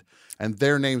things, and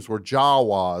their names were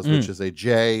Jawas, which is a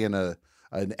J and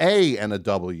an A and a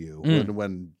W.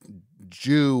 When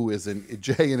Jew is an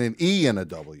J and an E and a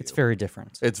W. It's very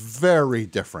different. It's very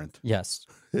different. Yes.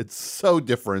 It's so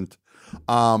different.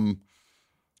 But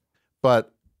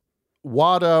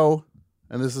Watto,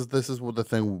 and this is what the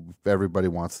thing everybody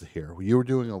wants to hear. You were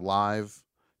doing a live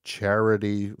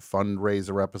charity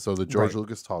fundraiser episode of the George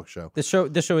Lucas Talk Show. This show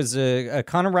is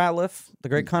Connor Ratliff, the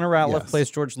great Connor Ratliff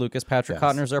plays George Lucas. Patrick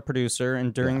Kottner's our producer,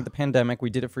 and during the pandemic, we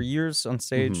did it for years on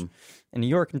stage in New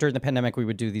York. And during the pandemic, we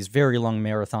would do these very long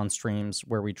marathon streams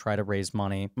where we try to raise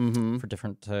money for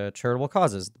different charitable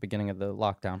causes at the beginning of the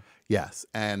lockdown. Yes,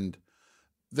 and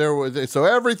so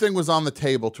everything was on the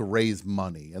table to raise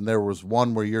money, and there was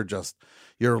one where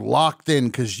you're locked in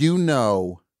because you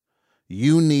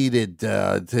needed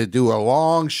to do a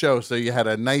long show, so you had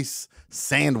a nice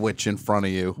sandwich in front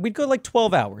of you. We'd go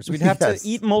 12 hours. We'd have to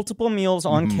eat multiple meals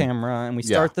on camera, and we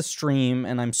start the stream,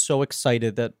 and I'm so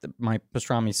excited that my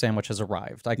pastrami sandwich has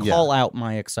arrived. I call out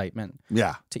my excitement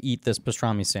to eat this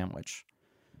pastrami sandwich.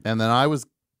 And then I was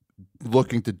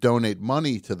looking to donate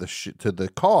money to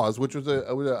the cause, which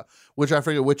was which I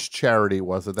forget which charity it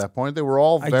was at that point. They were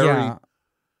all very...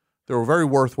 They were very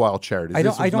worthwhile charities.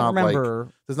 I don't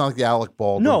remember. This is not like the Alec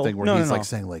Baldwin thing where he's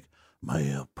saying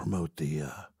promote the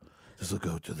this will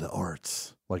go to the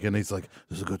arts. And he's like,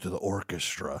 this will go to the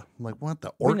orchestra. I'm like, what,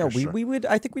 the orchestra? We would.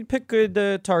 I think we'd pick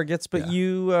good targets, but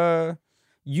you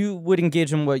would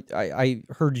engage in what I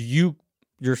heard you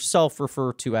yourself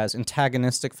refer to as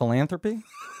antagonistic philanthropy.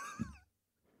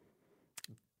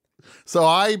 So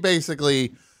I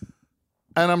basically...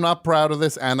 And I'm not proud of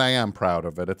this, and I am proud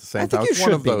of it at the same time. It's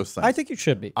one of those things. I think you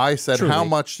should be. I said, Truly. How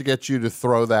much to get you to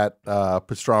throw that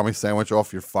pastrami sandwich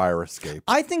off your fire escape?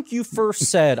 I think you first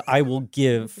said, I will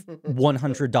give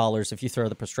 $100 if you throw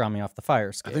the pastrami off the fire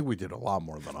escape. I think we did a lot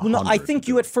more than 100. Well, no, I think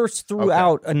you at first threw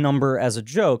out a number as a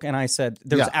joke, and I said,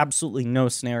 there's absolutely no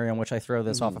scenario in which I throw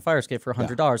this off a fire escape for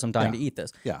 $100. I'm dying to eat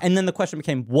this. Yeah. And then the question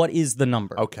became, what is the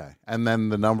number? Okay. And then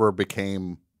the number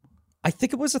became... I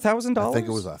think it was $1,000. I think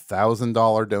it was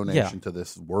 $1,000 donation to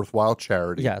this worthwhile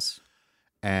charity. Yes.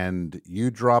 and you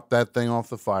drop that thing off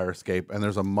the fire escape, and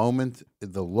there's a moment,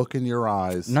 the look in your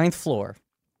eyes. 9th floor.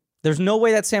 There's no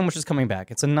way that sandwich is coming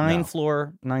back. It's a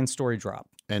 9-floor, 9-story drop.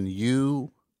 And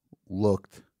you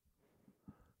looked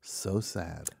so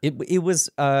sad. It was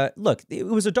look, it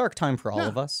was a dark time for all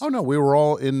of us. Oh no, we were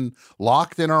all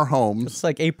locked in our homes. It's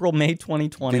like April, May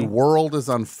 2020. The world is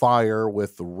on fire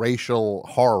with racial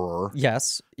horror.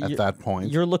 Yes. At that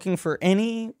point. You're looking for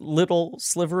any little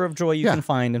sliver of joy you can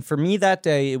find. And for me that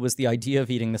day, it was the idea of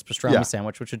eating this pastrami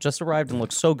sandwich, which had just arrived and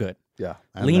looked so good. Yeah.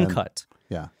 Lean cut.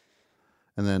 Yeah.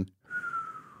 And then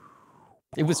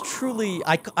it was truly,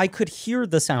 I could hear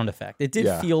the sound effect. It did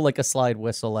feel like a slide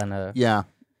whistle and a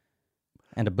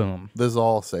and a boom. This is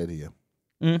all I'll say to you.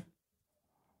 Mm.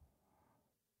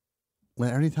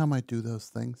 Anytime I do those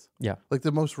things, like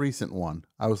the most recent one,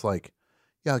 I was like,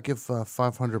 "Yeah, I'll give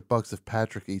 $500 if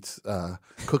Patrick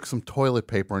cooks some toilet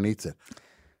paper and eats it."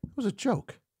 It was a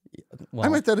joke. Well, I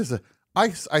meant that as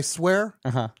I swear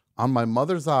on my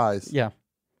mother's eyes. Yeah.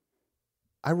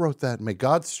 I wrote that. May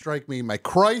God strike me. May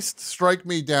Christ strike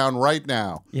me down right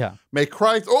now. Yeah. May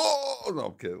Christ. Oh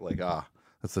no, okay,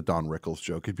 that's the Don Rickles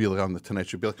joke. He'd be like on the Tonight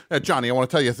Show. He'd be like, "Hey, Johnny, I want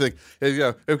to tell you a thing.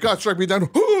 If God strike me down."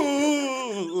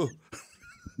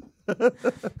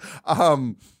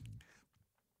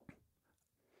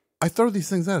 I throw these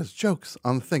things out as jokes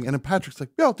on the thing, and then Patrick's like,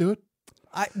 "Yeah, I'll do it."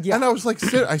 And I was like,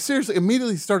 I seriously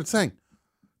immediately started saying,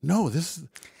 "No, this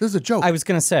is a joke." I was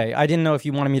going to say, I didn't know if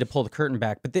you wanted me to pull the curtain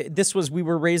back, but we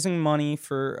were raising money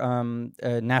for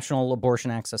a National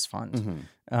Abortion Access Fund.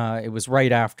 Mm-hmm. It was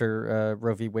right after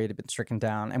Roe v. Wade had been stricken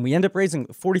down, and we ended up raising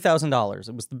 $40,000.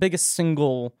 It was the biggest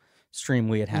single stream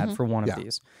we had for one of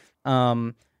these.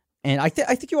 And I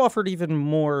think you offered even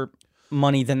more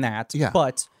money than that. Yeah.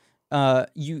 But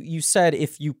you said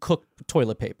if you cook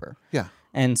toilet paper. Yeah.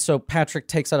 And so Patrick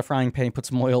takes out a frying pan, he puts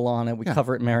some oil on it. We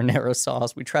cover it in marinara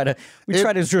sauce. We try to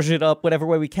zhuzh it up whatever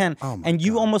way we can. And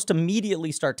you almost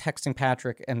immediately start texting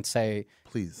Patrick and say,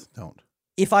 "Please don't."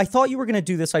 If I thought you were going to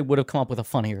do this, I would have come up with a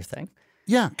funnier thing.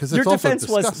 Yeah, because your also defense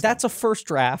disgusting. was that's a first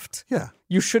draft. Yeah,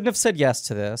 you shouldn't have said yes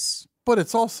to this. But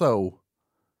it's also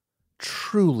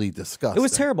truly disgusting. It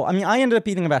was terrible. I mean, I ended up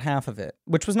eating about half of it,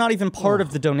 which was not even part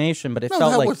of the donation, but it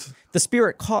felt like the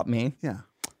spirit caught me. Yeah.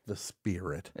 The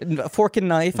spirit. A fork and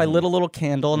knife. I lit a little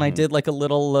candle, and I did like a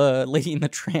little Lady and the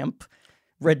Tramp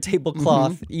red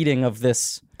tablecloth eating of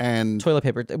this toilet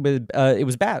paper. It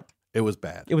was bad. It was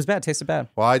bad. It was bad. It tasted bad.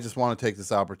 Well, I just want to take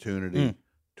this opportunity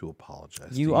to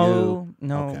apologize. You to owe you.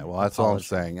 no. Okay, well, that's all I'm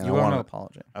saying. And you owe no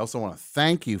apology. I also want to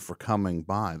thank you for coming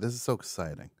by. This is so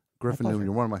exciting. Griffin Newman,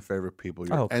 you're one of my favorite people.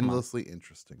 You're endlessly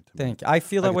interesting to me. Thank you. I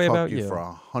feel that way about you. For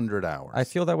 100 hours. I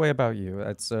feel that way about you.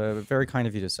 It's very kind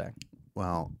of you to say.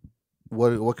 Well,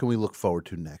 what can we look forward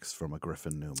to next from a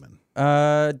Griffin Newman?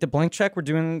 The Blank Check. We're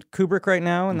doing Kubrick right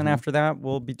now, and then after that,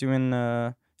 we'll be doing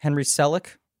Henry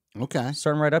Selick. Okay.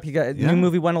 Starting right up. You got new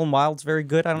movie Wendell and Wild's very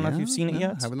good. I don't know if you've seen it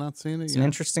yet. I have not seen it It's yet. an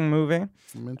interesting movie.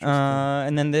 I'm interested.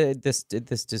 And then this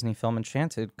Disney film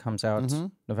Enchanted comes out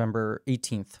November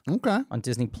 18th. Okay. On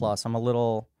Disney Plus. I'm a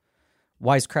little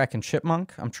wisecracking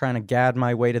chipmunk. I'm trying to gad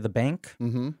my way to the bank.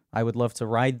 I would love to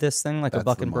ride this thing like a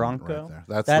bucking bronco. Right there.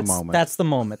 That's the moment. That's the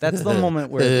moment. That's the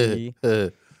moment where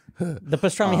the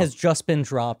pastrami has just been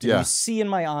dropped. And you see in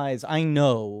my eyes, I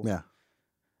know. Yeah.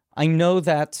 I know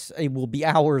that it will be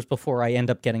hours before I end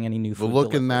up getting any new food. The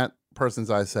look in that person's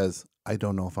eye says, "I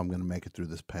don't know if I'm going to make it through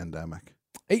this pandemic."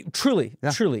 Truly.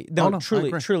 No,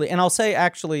 truly. And I'll say,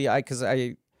 actually, because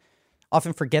I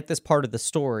often forget this part of the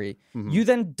story, you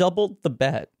then doubled the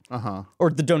bet. Or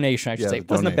the donation, I should say. It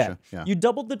wasn't a bet. Yeah. You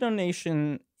doubled the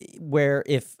donation where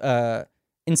if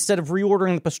instead of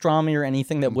reordering the pastrami or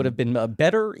anything that would have been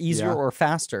better, easier, or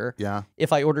faster,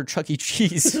 if I ordered Chuck E.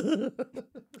 Cheese.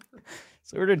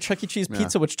 So I ordered Chuck E. Cheese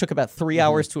pizza, which took about 3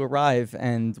 hours to arrive,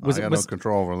 and was no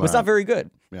control over that. Was not very good.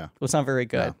 Yeah, was not very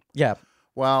good. Yeah.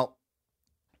 Well,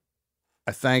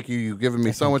 I thank you. You've given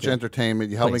me so much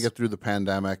entertainment. You helped me get through the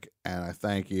pandemic, and I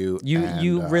thank you.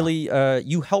 You really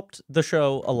you helped the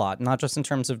show a lot, not just in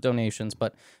terms of donations,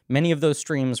 but many of those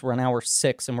streams were on hour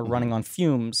 6 and we're running on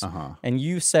fumes. And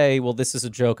you say, "Well, this is a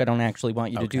joke. I don't actually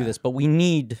want you to do this, but we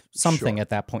need something at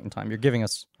that point in time. You're giving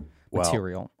us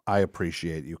material." I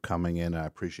appreciate you coming in. I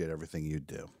appreciate everything you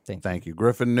do. Thank you.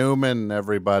 Griffin Newman,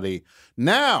 everybody.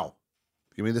 Now,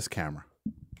 give me this camera.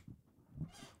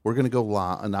 We're going to go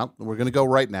we're going to go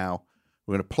right now.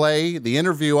 We're going to play the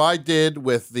interview I did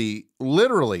with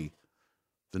literally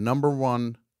the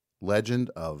 #1 legend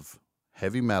of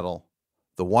heavy metal,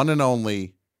 the one and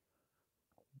only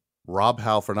Rob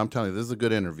Halford. I'm telling you, this is a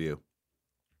good interview.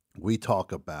 We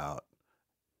talk about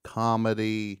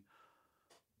comedy,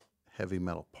 heavy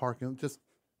metal parking, just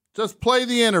Just play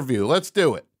the interview. Let's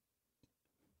do it.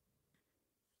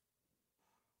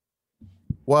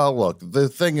 Well, look, the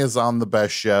thing is, on the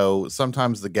best show,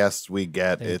 sometimes the guests we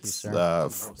get, it's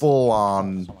full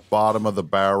on bottom of the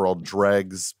barrel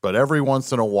dregs, but every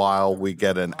once in a while we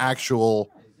get an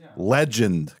actual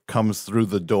legend comes through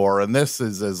the door, and this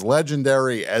is as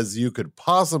legendary as you could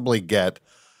possibly get.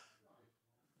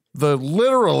 This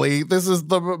is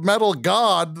the metal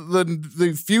god,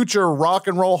 the future Rock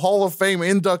and Roll Hall of Fame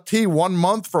inductee 1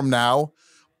 month from now,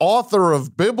 author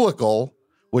of Biblical,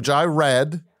 which I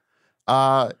read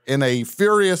in a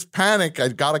furious panic. I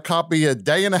got a copy a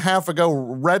day and a half ago,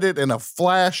 read it in a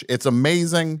flash. It's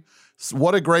amazing.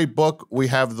 What a great book. We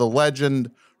have the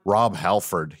legend Rob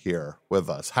Halford here with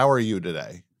us. How are you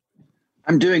today?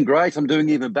 I'm doing great. I'm doing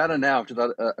even better now after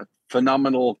that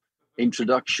phenomenal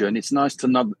introduction. It's nice to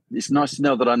know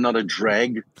that I'm not a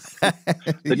dreg.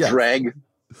 Dreg.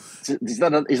 Is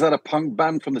that a punk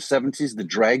band from the 70s, the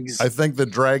Dregs? I think the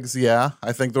Dregs, yeah.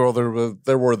 I think there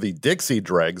were the Dixie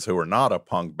Dregs, who were not a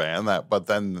punk band, but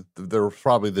then there were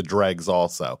probably the Dregs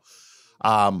also.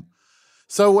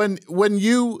 So when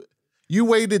you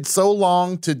waited so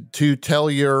long to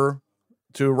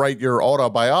write your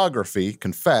autobiography,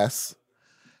 Confess,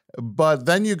 but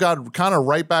then you got kind of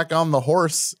right back on the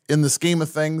horse in the scheme of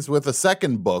things with a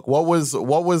second book. What was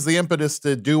the impetus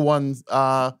to do one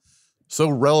so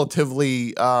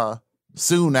relatively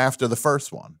soon after the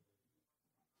first one?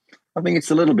 I think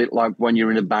it's a little bit like when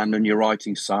you're in a band and you're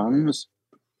writing songs.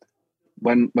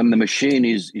 When the machine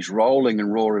is rolling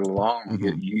and roaring along,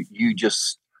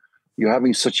 you're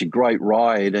having such a great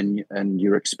ride, and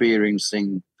you're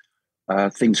experiencing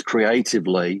things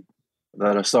creatively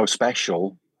that are so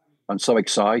special and so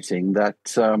exciting that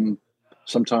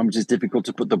sometimes it's difficult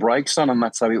to put the brakes on, and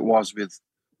that's how it was with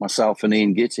myself and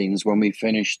Ian Gittins when we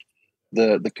finished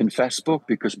the Confess book,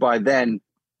 because by then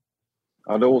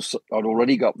I'd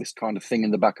already got this kind of thing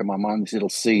in the back of my mind, this little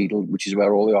seed, which is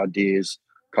where all the ideas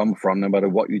come from, no matter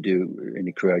what you do in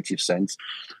a creative sense.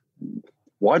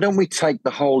 Why don't we take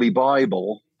the Holy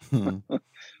Bible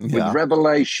with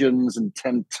revelations and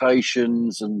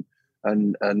temptations and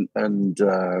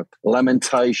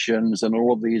lamentations and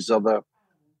all of these other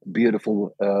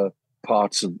beautiful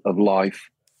parts of life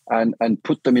and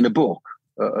put them in a book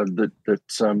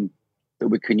that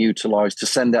we can utilize to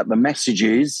send out the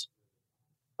messages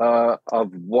of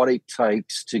what it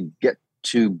takes to get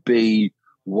to be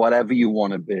whatever you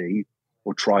want to be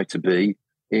or try to be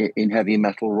in heavy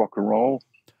metal rock and roll.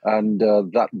 And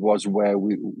that was where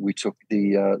we took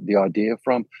the idea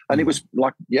from. And it was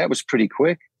it was pretty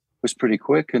quick. It was pretty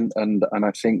quick. And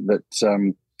I think that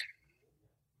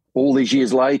all these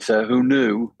years later, who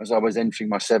knew, as I was entering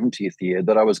my 70th year,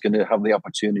 that I was going to have the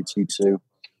opportunity to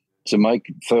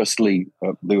make, firstly,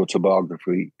 the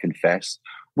autobiography Confess,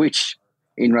 which,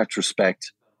 in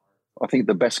retrospect, I think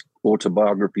the best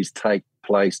autobiographies take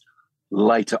place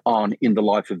later on in the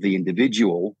life of the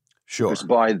individual. Sure. Because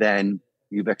by then,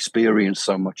 you've experienced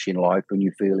so much in life and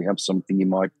you feel you have something you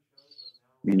might,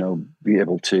 be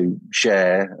able to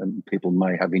share and people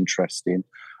may have interest in.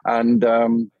 And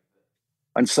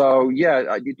so,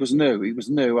 it was new. It was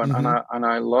new, and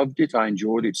I loved it. I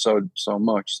enjoyed it so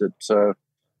much that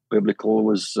Biblical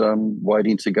was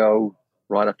waiting to go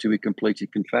right after we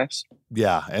completed Confess.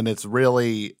 Yeah, and it's a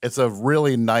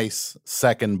really nice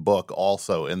second book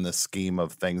also in the scheme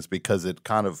of things, because it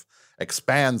kind of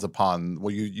expands upon,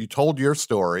 well, you told your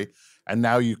story, and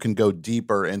now you can go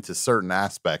deeper into certain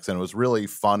aspects, and it was really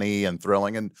funny and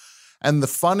thrilling. And the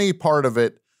funny part of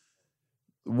it,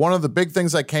 one of the big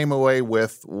things I came away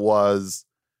with was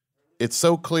it's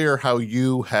so clear how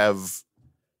you've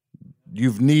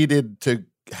needed to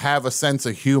have a sense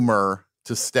of humor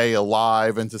to stay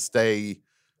alive and to stay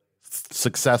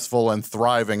successful and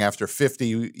thriving after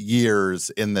 50 years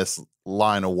in this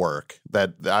line of work.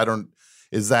 How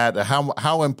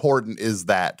important is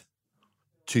that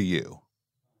to you?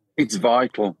 It's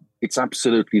vital. It's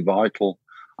absolutely vital.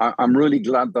 I'm really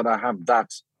glad that I have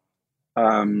that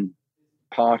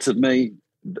part of me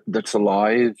that's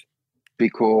alive,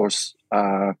 because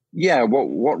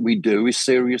what we do is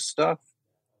serious stuff.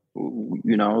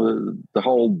 The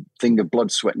whole thing of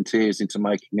blood, sweat and tears into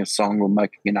making a song or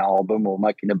making an album or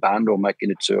making a band or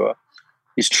making a tour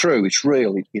is true. It's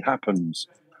real. It happens.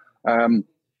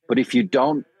 But if you're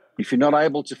not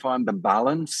able to find the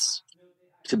balance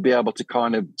to be able to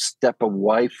kind of step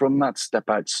away from that, step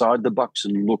outside the box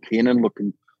and look in and look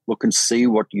and see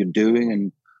what you're doing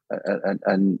and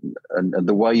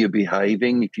the way you're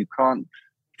behaving, if you can't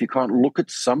look at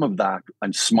some of that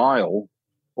and smile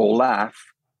or laugh,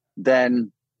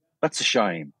 then that's a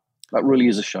shame. That really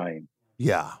is a shame.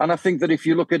 Yeah. And I think that if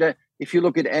you look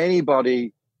at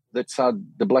anybody that's had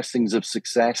the blessings of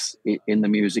success in the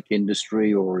music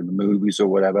industry or in the movies or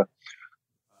whatever,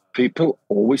 people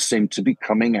always seem to be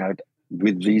coming out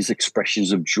with these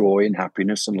expressions of joy and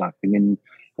happiness and laughing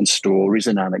and stories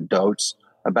and anecdotes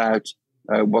about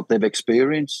what they've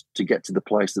experienced to get to the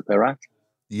place that they're at.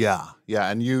 Yeah, yeah,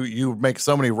 and you make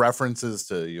so many references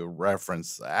to, you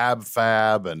reference Ab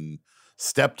Fab and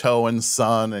Steptoe and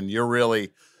Son, and you're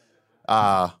really,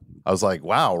 I was like,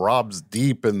 wow, Rob's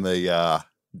deep in the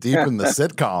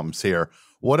sitcoms here.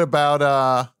 What about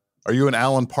are you an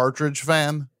Alan Partridge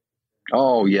fan?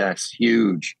 Oh yes,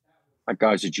 huge. That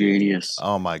guy's a genius.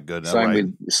 Oh my goodness!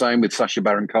 Same with Sacha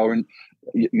Baron Cohen.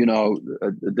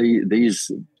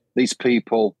 These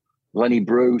people, Lenny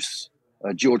Bruce,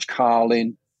 George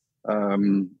Carlin.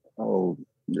 They're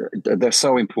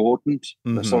so important.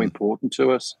 Mm-hmm. They're so important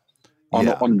to us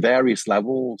on various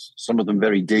levels. Some of them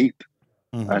very deep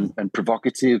and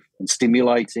provocative and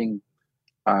stimulating,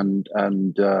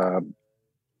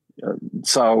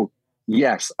 so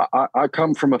yes, I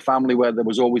come from a family where there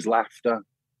was always laughter,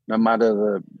 no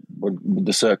matter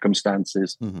the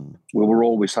circumstances. Mm-hmm. We were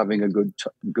always having a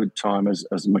good time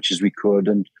as much as we could,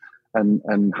 and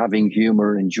having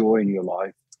humor and joy in your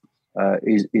life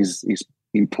is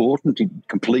important. It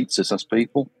completes us as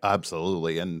people.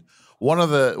 Absolutely. And one of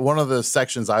the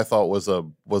sections I thought was a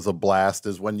blast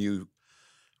is when you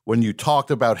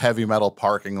talked about Heavy Metal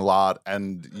Parking Lot,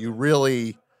 and you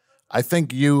really, I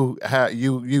think you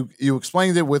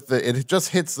explained it with it just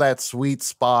hits that sweet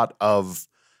spot of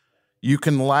you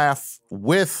can laugh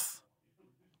with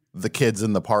the kids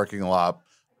in the parking lot,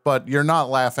 but you're not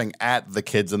laughing at the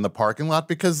kids in the parking lot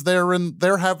because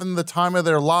they're having the time of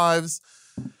their lives.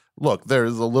 Look,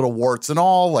 there's a little warts and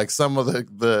all, like some of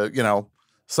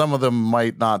some of them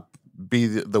might not be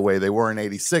the way they were in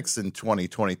 86 in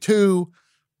 2022.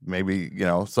 Maybe,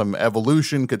 some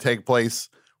evolution could take place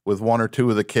with one or two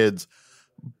of the kids,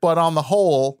 but on the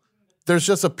whole, there's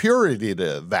just a purity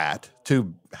to that.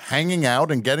 To hanging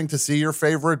out and getting to see your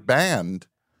favorite band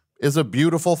is a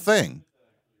beautiful thing.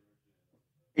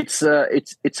 It's a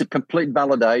complete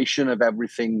validation of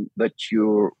everything that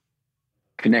you're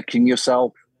connecting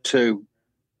yourself to.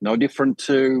 No different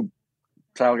to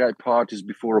tailgate parties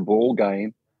before a ball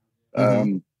game.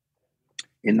 Mm-hmm.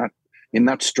 In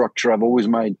that structure, I've always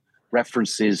made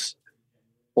references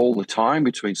all the time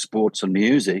between sports and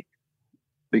music,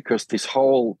 because this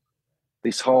whole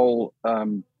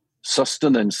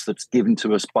sustenance that's given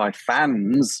to us by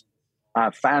fans,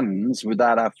 our fans.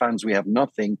 Without our fans, we have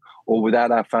nothing, or without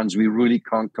our fans, we really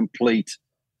can't complete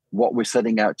what we're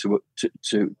setting out to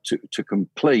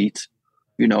complete.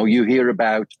 You hear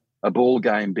about a ball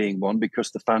game being won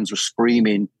because the fans were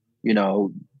screaming,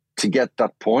 to get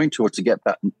that point, or to get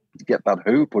that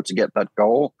hoop, or to get that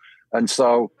goal. And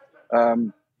so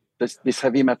this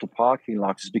Heavy Metal Parking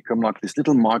Lot has become like this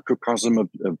little microcosm of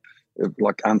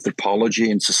like anthropology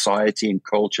and society and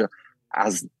culture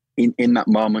as in that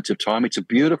moment of time. It's a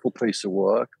beautiful piece of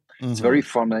work. Mm-hmm. It's very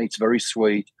funny, it's very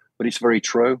sweet, but it's very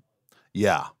true.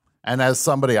 Yeah. And as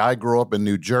somebody, I grew up in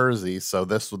New Jersey, so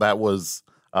that was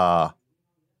I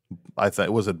think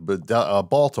it was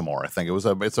Baltimore. I think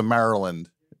it's a Maryland.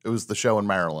 It was the show in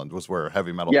Maryland was where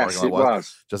Heavy Metal Parking Lot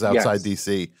was, just outside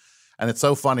DC. And it's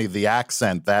so funny, the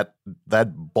accent, that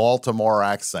Baltimore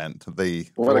accent,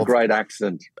 what a great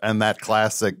accent. And that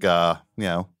classic, a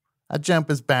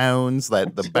jump is bounds,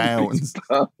 that the bounds.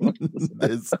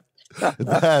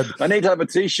 I need to have a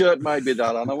T-shirt made with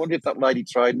that on. I wonder if that lady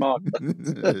trademarked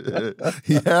it.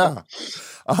 Yeah.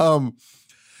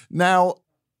 Now,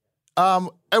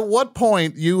 at what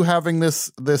point, you having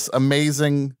this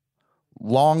amazing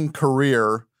long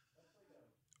career,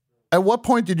 at what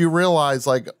point did you realize,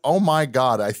 like, oh my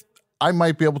God, I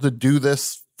might be able to do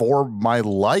this for my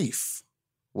life?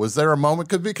 Was there a moment?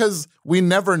 Because we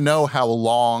never know how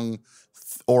long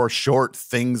or short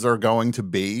things are going to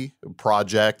be.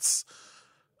 Projects,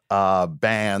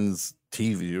 bands,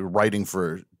 TV, writing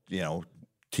for,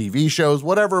 TV shows,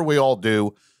 whatever we all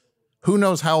do. Who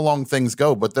knows how long things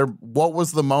go? But what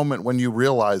was the moment when you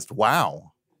realized,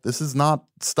 wow, this is not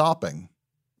stopping?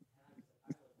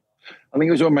 I think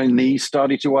it was when my knees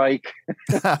started to ache.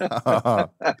 So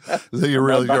you're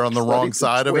on the wrong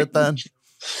side of it then?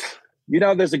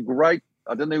 There's a great,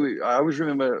 I don't know, I always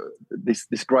remember this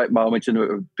great moment in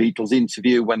a Beatles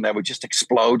interview when they were just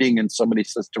exploding, and somebody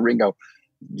says to Ringo,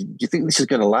 do you think this is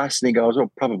going to last? And he goes,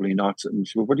 oh, probably not. And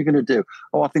she goes, what are you going to do?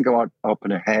 Oh, I think I might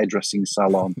open a hairdressing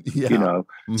salon,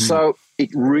 Mm-hmm. So it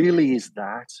really is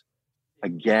that,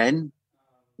 again,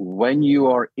 when you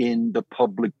are in the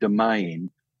public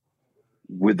domain,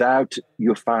 without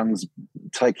your fans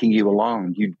taking you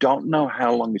along. You don't know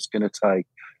how long it's going to take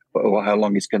or how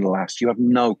long it's going to last. You have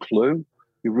no clue.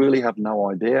 You really have no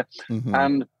idea.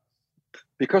 And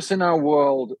because in our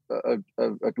world,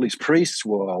 at least Priest's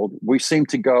world, we seem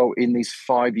to go in these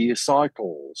 5-year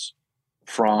cycles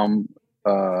from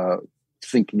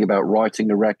thinking about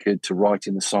writing a record to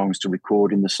writing the songs to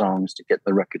recording the songs to get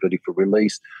the record ready for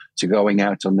release to going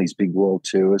out on these big world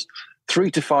tours.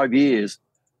 3 to 5 years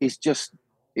is just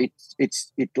it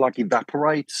like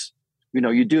evaporates. You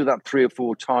know, you do that 3 or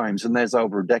 4 times and there's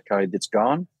over a decade that's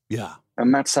gone. Yeah.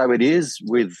 And that's how it is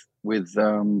with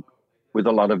a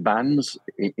lot of bands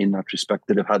in that respect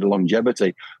that have had a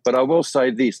longevity. But I will say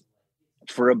this,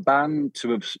 for a band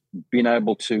to have been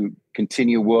able to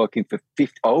continue working for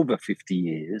over 50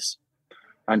 years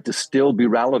and to still be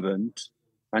relevant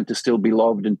and to still be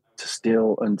loved and to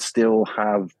still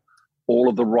have all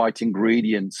of the right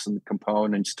ingredients and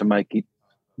components to make it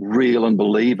real and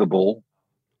believable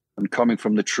and coming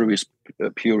from the truest,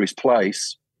 purest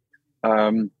place,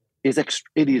 it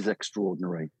is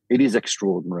extraordinary. It is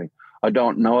extraordinary. I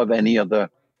don't know of any other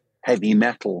heavy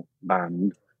metal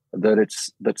band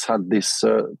that's had this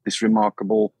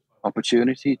remarkable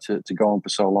opportunity to go on for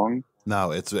so long.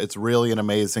 No, it's really an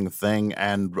amazing thing,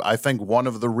 and I think one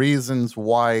of the reasons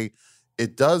why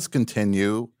it does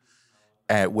continue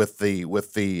with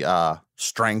the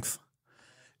strength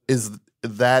is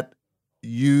that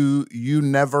you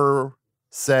never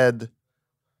said,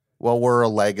 well, we're a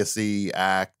legacy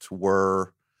act, we're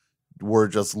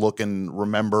just looking,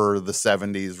 remember the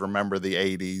 70s, remember the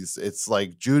 80s. It's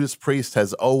like Judas Priest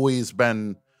has always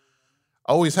had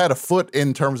a foot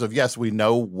in terms of, yes, we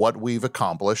know what we've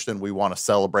accomplished and we want to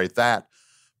celebrate that,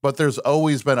 but there's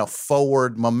always been a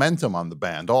forward momentum on the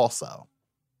band also.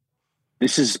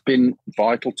 This has been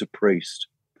vital to Priest.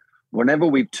 Whenever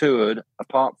we've toured,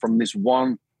 apart from this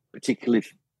one particular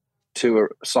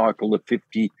tour cycle of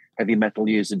 50 heavy metal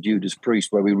years of Judas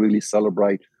Priest, where we really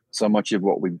celebrate so much of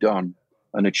what we've done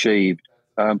and achieved,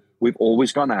 we've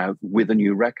always gone out with a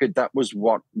new record. That was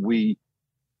what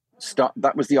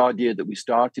that was the idea that we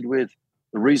started with.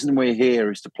 The reason we're here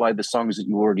is to play the songs that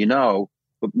you already know,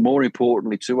 but more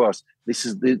importantly to us, this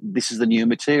is the new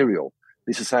material.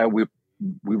 This is how we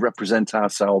represent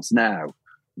ourselves now.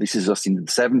 This is us in the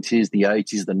 70s, the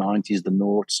 80s, the 90s, the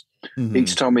noughts. Mm-hmm.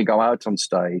 Each time we go out on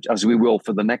stage, as we will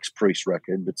for the next Priest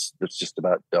record that's just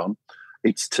about done,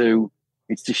 it's to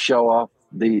show off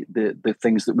the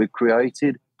things that we've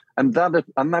created. And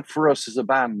that for us as a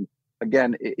band,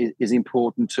 again, is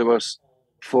important to us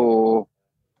for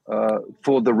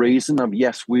the reason of,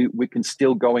 yes, we can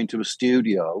still go into a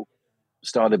studio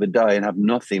start of a day and have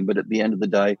nothing, but at the end of the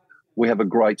day, we have a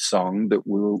great song that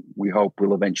we hope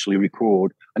we'll eventually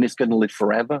record, and it's going to live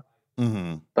forever.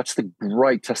 Mm-hmm. That's the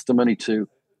great testimony to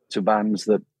bands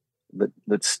that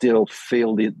still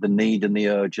feel the need and the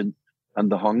urge and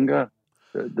the hunger.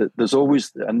 There's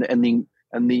always and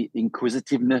the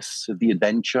inquisitiveness of the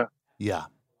adventure. Yeah.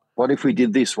 What if we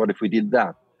did this? What if we did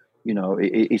that? You know,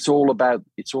 it's all about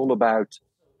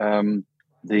the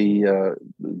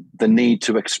need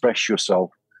to express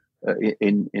yourself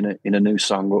in a new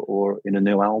song or in a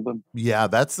new album. Yeah,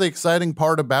 that's the exciting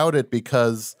part about it,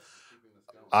 because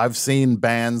I've seen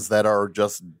bands that are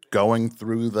just going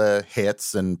through the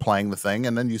hits and playing the thing,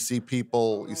 and then you see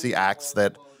acts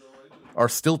that are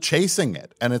still chasing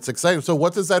it, and it's exciting. So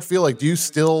what does that feel like? Do you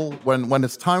still, when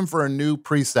it's time for a new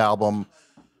Priest album,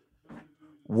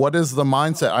 what is the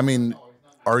mindset? I mean,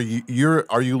 are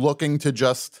you looking to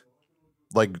just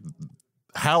like,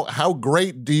 how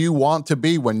great do you want to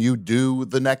be when you do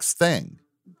the next thing?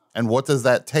 And what does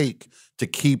that take to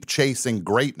keep chasing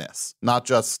greatness? Not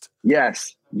just...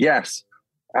 Yes,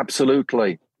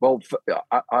 absolutely. Well,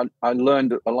 I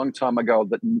learned a long time ago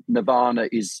that Nirvana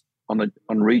is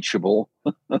unreachable,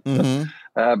 mm-hmm.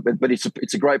 but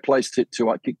it's a great place to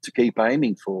keep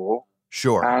aiming for.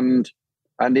 Sure. And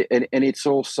it's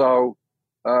also,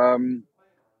 why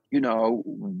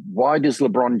does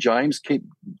LeBron James keep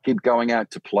going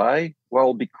out to play?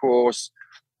 Well, because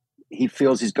he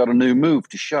feels he's got a new move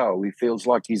to show. He feels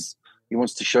like he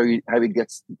wants to show you how he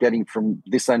getting from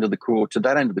this end of the court to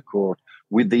that end of the court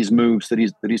with these moves that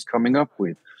he's coming up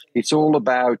with. It's all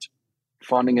about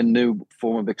finding a new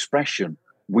form of expression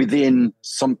within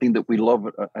something that we love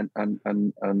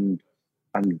and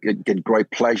get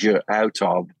great pleasure out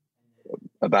of.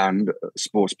 A band, a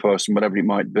sports person, whatever it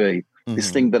might be. Mm-hmm.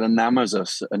 This thing that enamors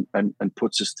us and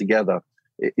puts us together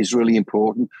is really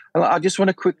important. And I just want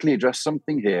to quickly address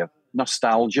something here.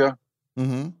 Nostalgia.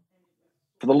 Mm-hmm.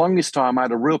 For the longest time, I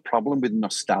had a real problem with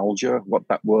nostalgia, what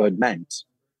that word meant.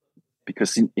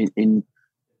 Because in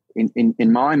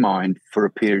in my mind, for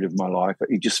a period of my life,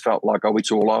 it just felt like, oh,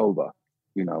 it's all over.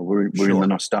 You know, we're in the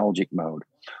nostalgic mode.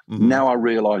 Mm-hmm. Now I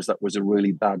realize that was a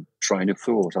really bad train of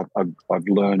thought. I've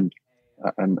learned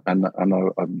and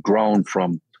I've grown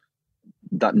from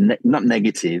that, not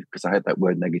negative, because I hate that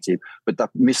word negative, but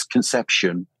that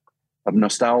misconception of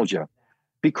nostalgia.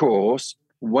 Because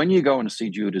when you go and see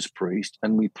Judas Priest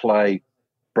and we play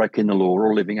Breaking the Law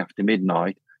or Living After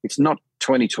Midnight, it's not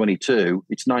 2022,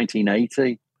 it's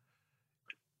 1980.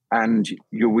 And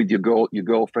you're with your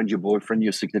girlfriend, your boyfriend,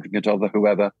 your significant other,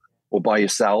 whoever, or by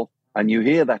yourself, and you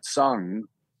hear that song,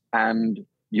 and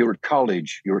you're at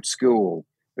college, you're at school,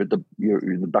 you're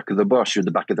in the back of the bus, you're in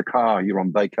the back of the car, you're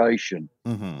on vacation.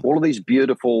 Mm-hmm. All of these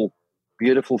beautiful,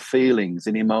 beautiful feelings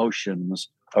and emotions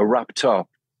are wrapped up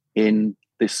in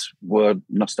this word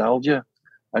nostalgia.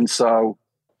 And so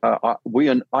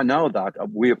I know that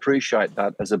we appreciate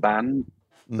that as a band.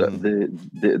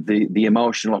 The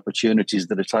emotional opportunities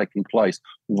that are taking place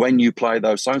when you play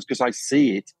those songs, because I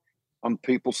see it on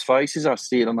people's faces. I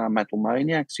see it on our Metal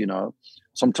Maniacs. You know,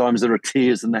 sometimes there are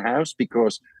tears in the house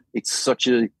because it's such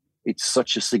a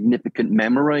significant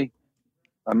memory,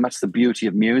 and that's the beauty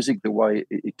of music, the way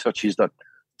it touches that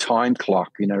time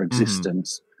clock in our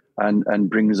existence, and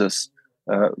brings us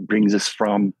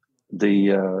from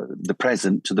the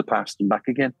present to the past and back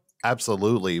again.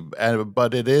 Absolutely.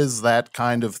 But it is that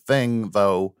kind of thing,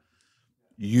 though.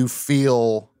 You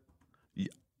feel,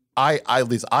 at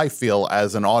least I feel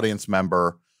as an audience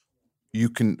member, you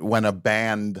can, when a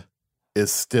band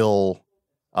is still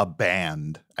a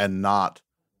band and not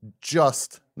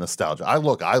just nostalgia. I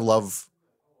love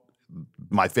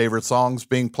my favorite songs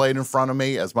being played in front of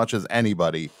me as much as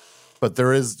anybody, but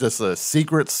there is just a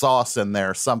secret sauce in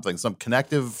there, some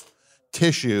connective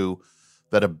tissue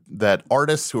that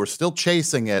artists who are still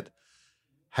chasing it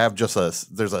have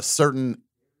there's a certain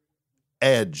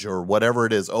edge or whatever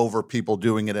it is over people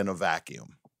doing it in a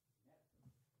vacuum.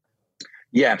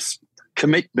 Yes.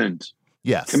 Commitment.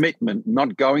 Yes. Commitment,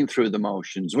 not going through the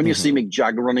motions. When you see Mick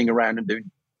Jagger running around and doing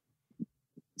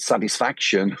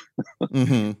Satisfaction,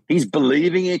 he's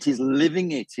believing it, he's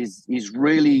living it, he's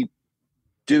really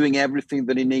doing everything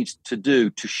that he needs to do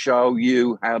to show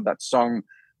you how that song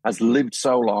has lived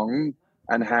so long,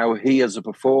 and how he as a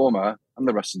performer and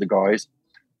the rest of the guys,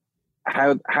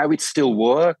 how it still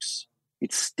works.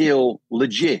 It's still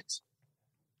legit.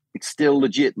 It's still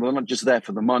legit. They're not just there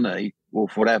for the money or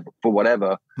for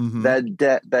whatever.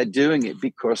 They're doing it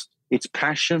because it's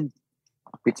passion.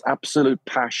 It's absolute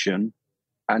passion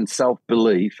and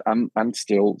self-belief and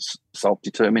still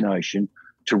self-determination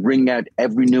to wring out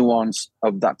every nuance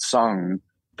of that song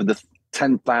for the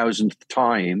 10,000th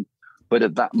time. But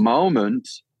at that moment,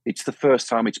 it's the first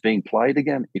time it's being played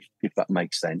again, if that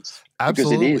makes sense.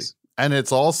 Absolutely. Because it is. And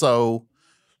it's also,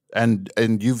 and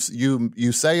you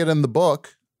say it in the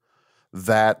book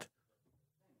that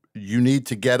you need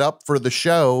to get up for the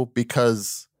show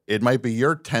because it might be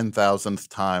your 10,000th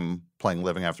time playing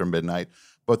Living After Midnight,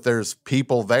 but there's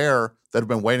people there that have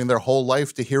been waiting their whole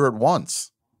life to hear it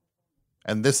once.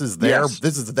 And this is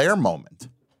their moment.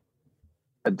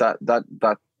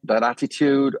 That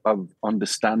attitude of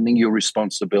understanding your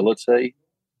responsibility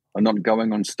and not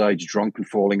going on stage drunk and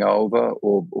falling over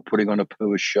or putting on a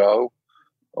poor show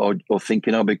or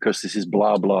thinking, oh, because this is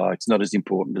blah, blah, it's not as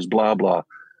important as blah, blah.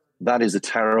 That is a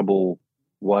terrible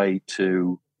way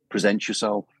to present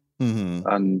yourself.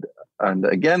 And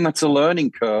again, that's a learning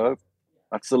curve.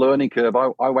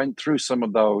 I went through some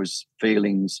of those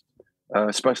feelings,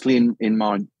 especially in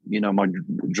my my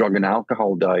drug and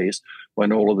alcohol days,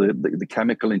 when all of the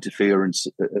chemical interference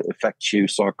affects you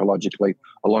psychologically,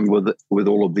 along with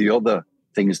all of the other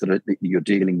things that you're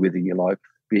dealing with in your life,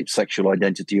 be it sexual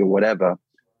identity or whatever.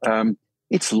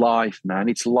 It's life, man.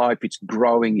 It's life. It's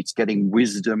growing. It's getting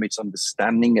wisdom. It's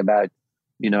understanding about,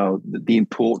 the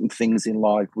important things in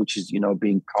life, which is,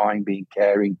 being kind, being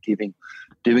caring, giving,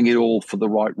 doing it all for the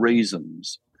right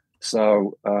reasons.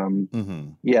 So,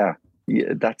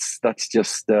 that's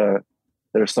just, there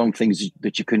are some things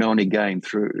that you can only gain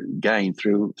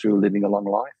through living a long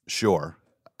life. Sure.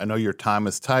 I know your time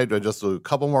is tight, but just a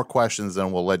couple more questions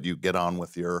and we'll let you get on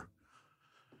with your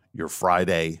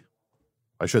Friday.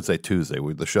 I should say Tuesday.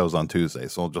 The show's on Tuesday,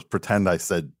 so I'll just pretend I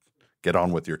said get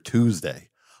on with your Tuesday.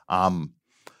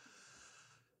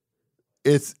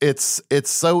 It's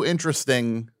so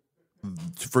interesting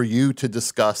for you to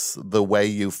discuss the way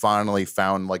you finally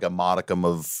found like a modicum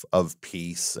of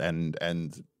peace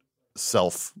and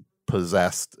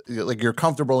self-possessed, like you're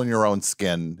comfortable in your own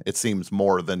skin. It seems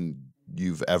more than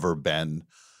you've ever been.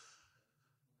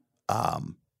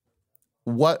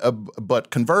 But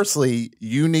conversely,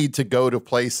 you need to go to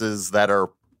places that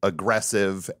are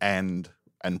aggressive and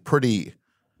pretty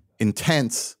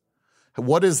intense.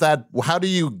 What is that? How do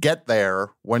you get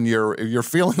there when you're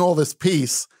feeling all this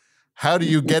peace? How do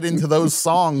you get into those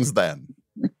songs then?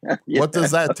 What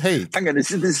does that take? Hang on,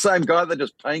 this is the same guy that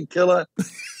does Painkiller.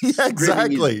 Yeah,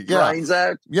 exactly. His brains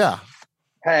out. Yeah.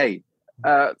 Hey,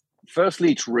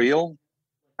 firstly, it's real,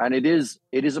 and it is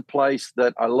a place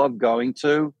that I love going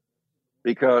to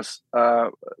because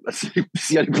it's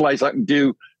the only place I can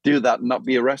do that and not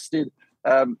be arrested.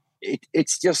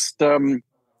 It's just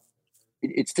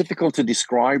it's difficult to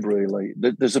describe. Really,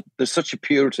 there's such a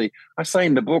purity. I say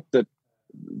in the book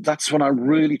that's when I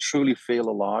really truly feel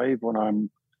alive, when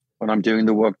I'm doing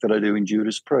the work that I do in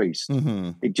Judas Priest.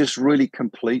 Mm-hmm. It just really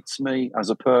completes me as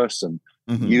a person.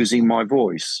 Mm-hmm. Using my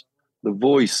voice,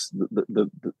 the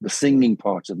singing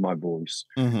part of my voice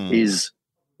mm-hmm. is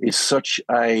such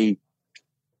a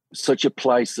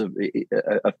place of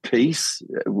peace,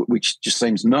 which just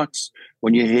seems nuts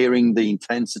when you're hearing the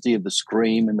intensity of the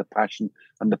scream and the passion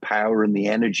and the power and the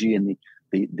energy and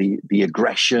the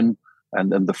aggression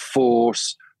and the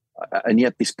force, and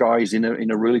yet this guy is in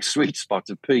a really sweet spot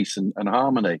of peace and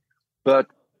harmony. But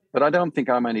I don't think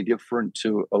I'm any different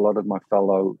to a lot of my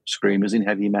fellow screamers in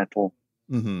heavy metal.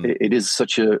 Mm-hmm. It is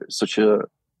such an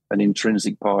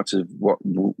intrinsic part of what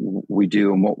we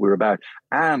do and what we're about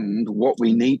and what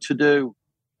we need to do.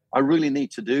 I really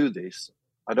need to do this.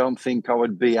 I don't think I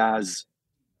would be as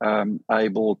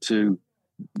able to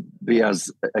be as,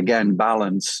 again,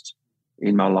 balanced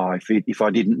in my life if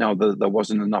I didn't know that there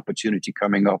wasn't an opportunity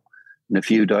coming up in a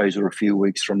few days or a few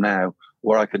weeks from now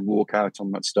where I could walk out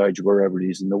on that stage wherever it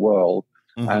is in the world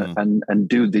mm-hmm. and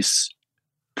do this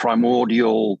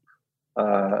primordial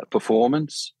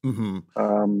performance.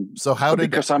 Mm-hmm. So how did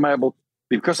because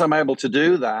I'm able to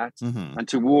do that mm-hmm. and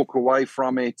to walk away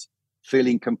from it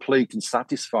feeling complete and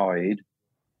satisfied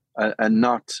and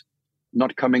not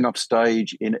coming off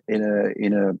stage in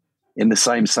the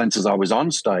same sense as I was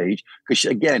on stage, because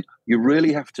again, you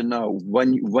really have to know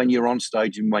when you're on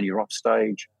stage and when you're off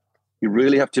stage. You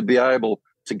really have to be able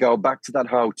to go back to that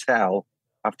hotel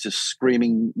after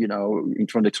screaming, in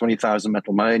front of 20,000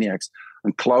 metal maniacs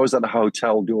and close that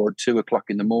hotel door at 2:00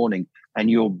 in the morning, and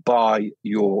you're by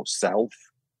yourself.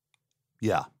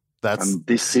 Yeah, and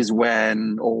this is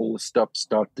when all the stuff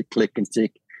starts to click and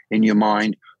tick in your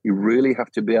mind. You really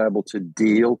have to be able to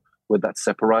deal with that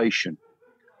separation.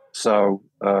 So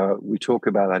we talk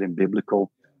about that in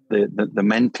biblical, the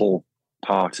mental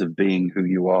part of being who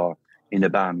you are in a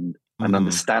band and mm-hmm.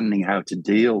 understanding how to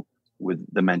deal with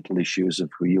the mental issues of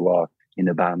who you are in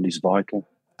a band is vital.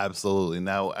 Absolutely.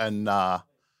 Now, and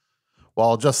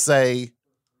I'll just say,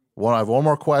 I have one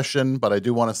more question, but I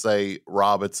do want to say,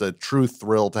 Rob, it's a true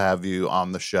thrill to have you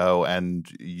on the show, and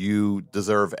you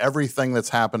deserve everything that's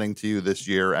happening to you this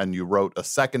year. And you wrote a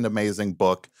second amazing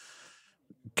book.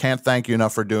 Can't thank you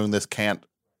enough for doing this. Can't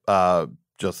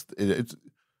it's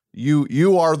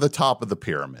you are the top of the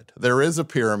pyramid. There is a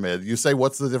pyramid. You say,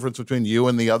 what's the difference between you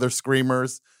and the other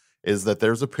screamers? Is that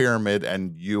there's a pyramid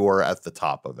and you are at the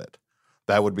top of it.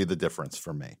 That would be the difference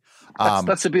for me.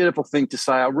 That's a beautiful thing to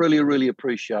say. I really, really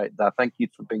appreciate that. Thank you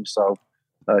for being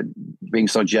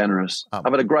so generous.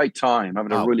 I've had a great time. I've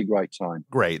had a really great time.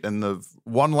 Great. And the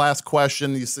one last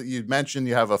question, you mentioned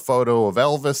you have a photo of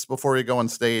Elvis before you go on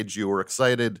stage. You were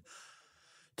excited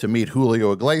to meet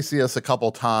Julio Iglesias a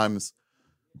couple times.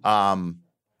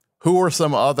 Who are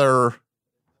some other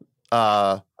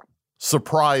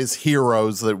surprise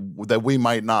heroes that we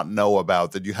might not know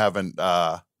about that you haven't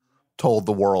told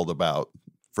the world about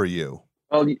for you?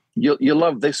 Well, you'll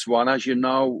love this one. As you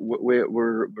know,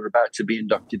 we're about to be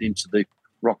inducted into the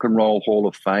Rock and Roll Hall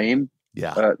of Fame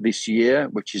this year,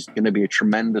 which is going to be a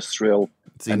tremendous thrill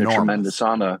and a tremendous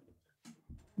honor.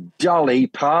 Dolly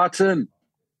Parton.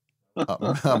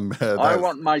 I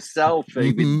want my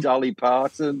selfie with Dolly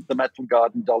Parton, the Metal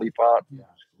Garden Dolly Parton.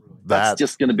 That's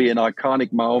just going to be an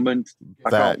iconic moment. I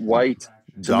can't wait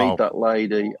to meet that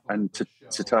lady and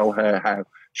to tell her how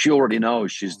she already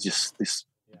knows she's just this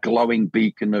glowing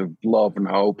beacon of love and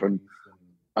hope and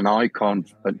an icon,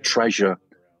 a treasure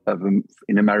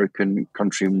in American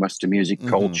country and Western music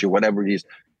culture, whatever it is.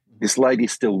 This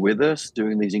lady's still with us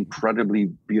doing these incredibly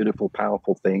beautiful,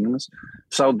 powerful things.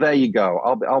 So there you go.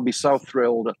 I'll be so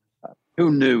thrilled.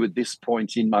 Who knew at this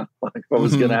point in my life I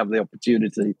was going to have the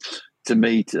opportunity to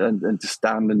meet and to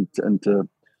stand and to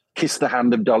kiss the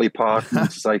hand of Dolly Parton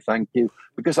and to say thank you,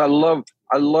 because I love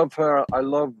her.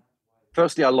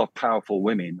 Firstly, I love powerful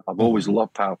women. I've always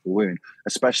loved powerful women,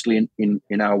 especially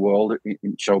in our world,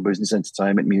 in show business,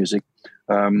 entertainment, music.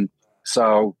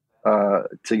 So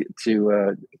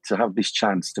to have this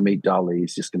chance to meet Dolly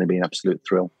is just going to be an absolute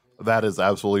thrill. That is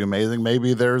absolutely amazing.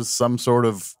 Maybe there's some sort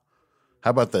of,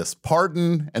 how about this?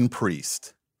 Pardon and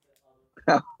priest.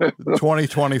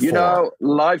 2024. You know,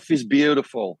 life is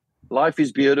beautiful. Life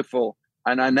is beautiful.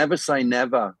 And I never say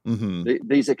never.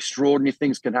 These extraordinary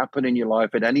things can happen in your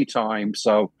life at any time.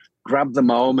 So grab the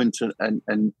moment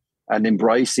and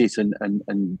embrace it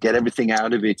and get everything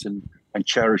out of it and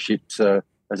cherish it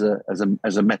as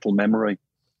a metal memory.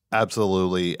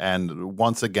 Absolutely. And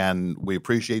once again, we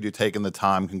appreciate you taking the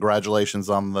time. Congratulations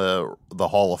on the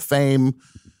Hall of Fame.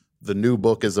 The new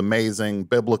book is amazing,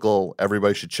 biblical.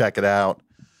 Everybody should check it out.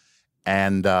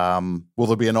 And will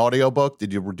there be an audiobook?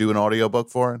 Did you do an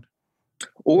audiobook for it?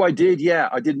 Oh, I did. Yeah,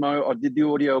 I did the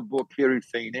audiobook here in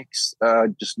Phoenix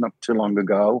just not too long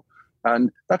ago. And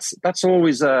that's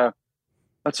always an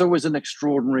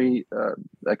extraordinary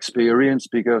experience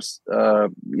because I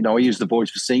use the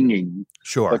voice for singing.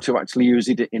 Sure. But to actually use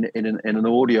it in an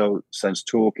audio sense,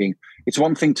 talking, it's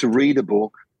one thing to read a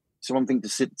book. It's one thing to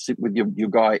sit with your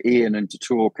guy Ian and to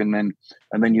talk, and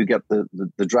then you get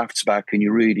the drafts back and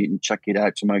you read it and check it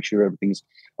out to make sure everything's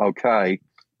okay.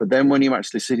 But then when you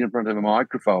actually sit in front of a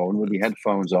microphone with your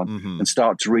headphones on and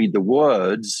start to read the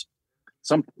words,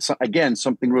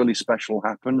 something really special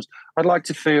happens. I'd like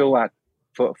to feel that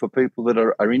for people that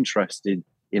are interested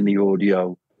in the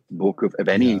audio book of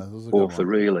any author,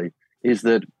 really, is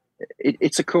that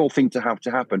it's a cool thing to have to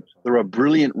happen. There are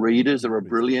brilliant readers, there are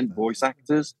brilliant voice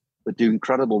actors that do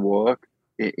incredible work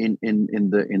in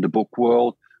the book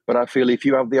world. But I feel if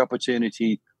you have the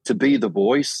opportunity to be the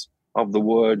voice of the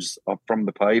words from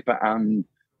the paper, and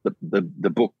the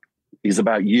book is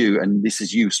about you, and this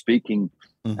is you speaking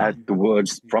at the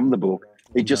words from the book,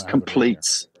 it just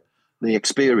completes the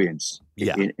experience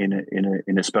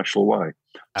in a special way.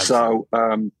 Absolutely.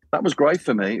 So that was great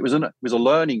for me. It was a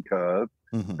learning curve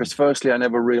because firstly I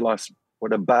never realized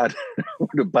what a bad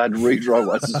reader I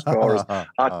was as far as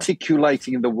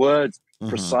articulating the words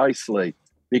precisely,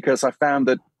 because I found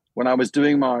that when I was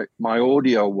doing my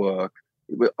audio work,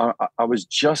 I was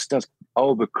just as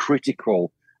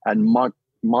overcritical and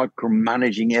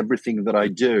micromanaging everything that I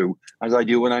do as I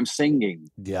do when I'm singing.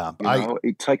 Yeah.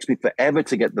 It takes me forever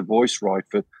to get the voice right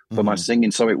for my singing.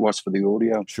 So it was for the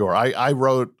audio. Sure. I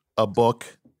wrote a book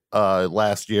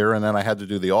last year, and then I had to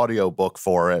do the audio book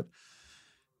for it.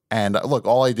 And look,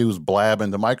 all I do is blab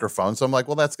into microphone. So I'm like,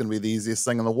 well, that's going to be the easiest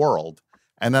thing in the world.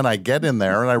 And then I get in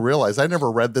there and I realize I never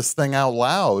read this thing out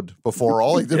loud before.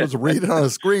 All I did was read it on a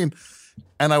screen.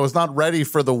 And I was not ready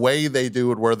for the way they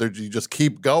do it, where you just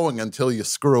keep going until you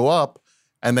screw up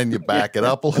and then you back it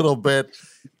up a little bit.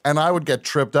 And I would get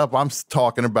tripped up. I'm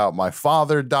talking about my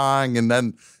father dying, and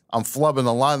then I'm flubbing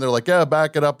the line. They're like, yeah,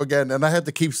 back it up again. And I had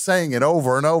to keep saying it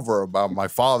over and over about my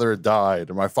father died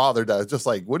or my father died. It's just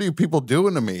like, what are you people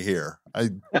doing to me here?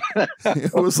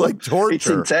 It was like torture. It's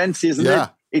intense, isn't it?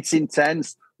 It's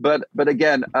intense. But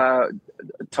again,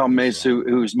 Tom Miz,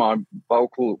 who's my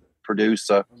vocal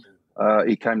producer,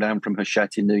 he came down from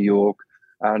Hachette in New York,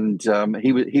 and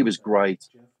he was great.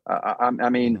 I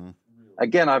mean,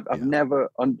 again, I've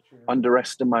never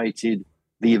underestimated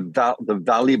the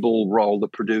valuable role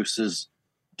that producers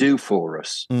do for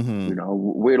us.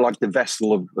 We're like the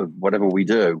vessel of whatever we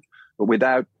do, but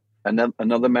without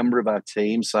another member of our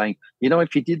team saying,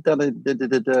 if you did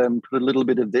that, put a little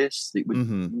bit of this, I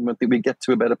think we'd get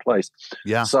to a better place.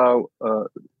 Yeah. So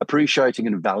appreciating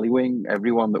and valuing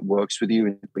everyone that works with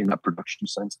you in that production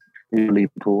sense is really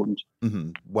important.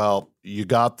 Well, you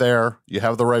got there. You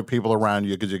have the right people around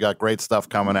you because you got great stuff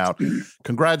coming out.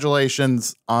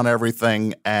 Congratulations on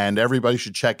everything. And everybody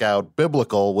should check out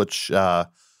Biblical, which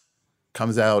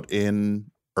comes out in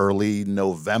early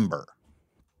November.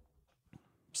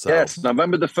 So. Yes,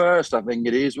 November the 1st, I think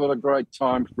it is. What a great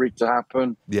time for it to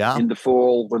happen. Yeah. In the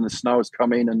fall when the snow is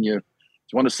coming and you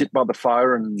want to sit by the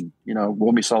fire and,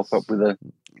 warm yourself up with a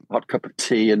hot cup of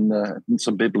tea and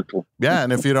some Biblical. Yeah,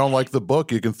 and if you don't like the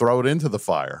book, you can throw it into the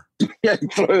fire. Yeah,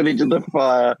 throw it into the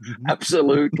fire.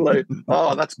 Absolutely.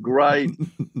 Oh, that's great.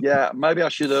 Yeah, maybe I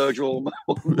should urge all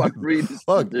my readers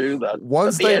to do that.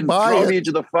 Once they buy throw it, me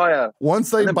into the fire. Once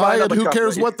they buy it, who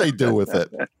cares what they do with it,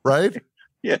 right?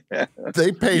 Yeah.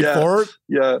 They paid for it.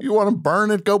 Yeah. You want to burn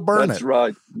it, go burn That's it.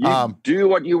 right. You do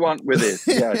what you want with it.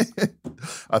 Yes.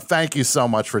 Thank you so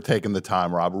much for taking the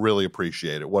time, Rob. Really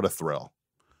appreciate it. What a thrill.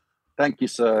 Thank you,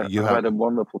 sir. I've had a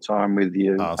wonderful time with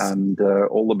you. Awesome. And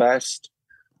all the best.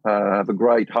 Have a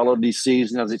great holiday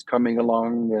season as it's coming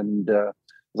along. And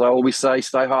as I always say,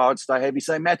 stay hard, stay heavy,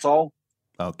 stay metal.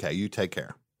 Okay, you take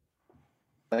care.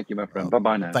 Thank you, my friend.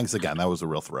 Bye-bye now. Thanks again. That was a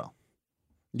real thrill.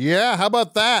 Yeah, how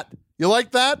about that? You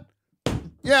like that?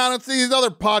 Yeah, I don't see these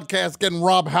other podcasts getting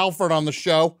Rob Halford on the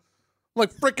show.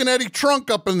 Like frickin' Eddie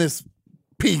Trunk up in this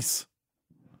piece.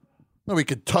 Nobody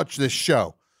could touch this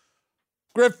show.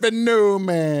 Griffin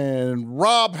Newman,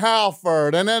 Rob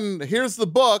Halford, and then here's the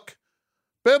book,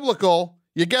 Biblical.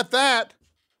 You get that,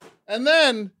 and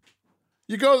then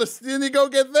you go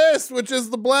get this, which is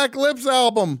the Black Lips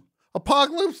album,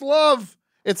 Apocalypse Love.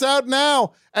 It's out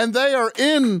now, and they are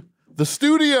in the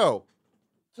studio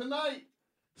tonight,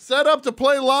 set up to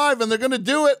play live, and they're going to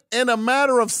do it in a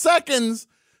matter of seconds.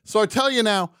 So I tell you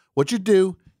now, what you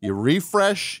do. You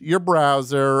refresh your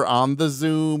browser on the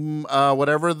Zoom,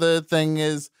 whatever the thing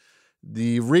is.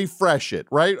 You refresh it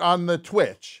right on the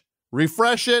Twitch.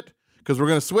 Refresh it because we're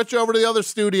going to switch over to the other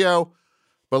studio.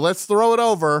 But let's throw it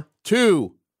over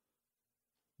to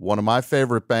one of my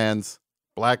favorite bands,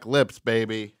 Black Lips,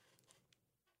 baby.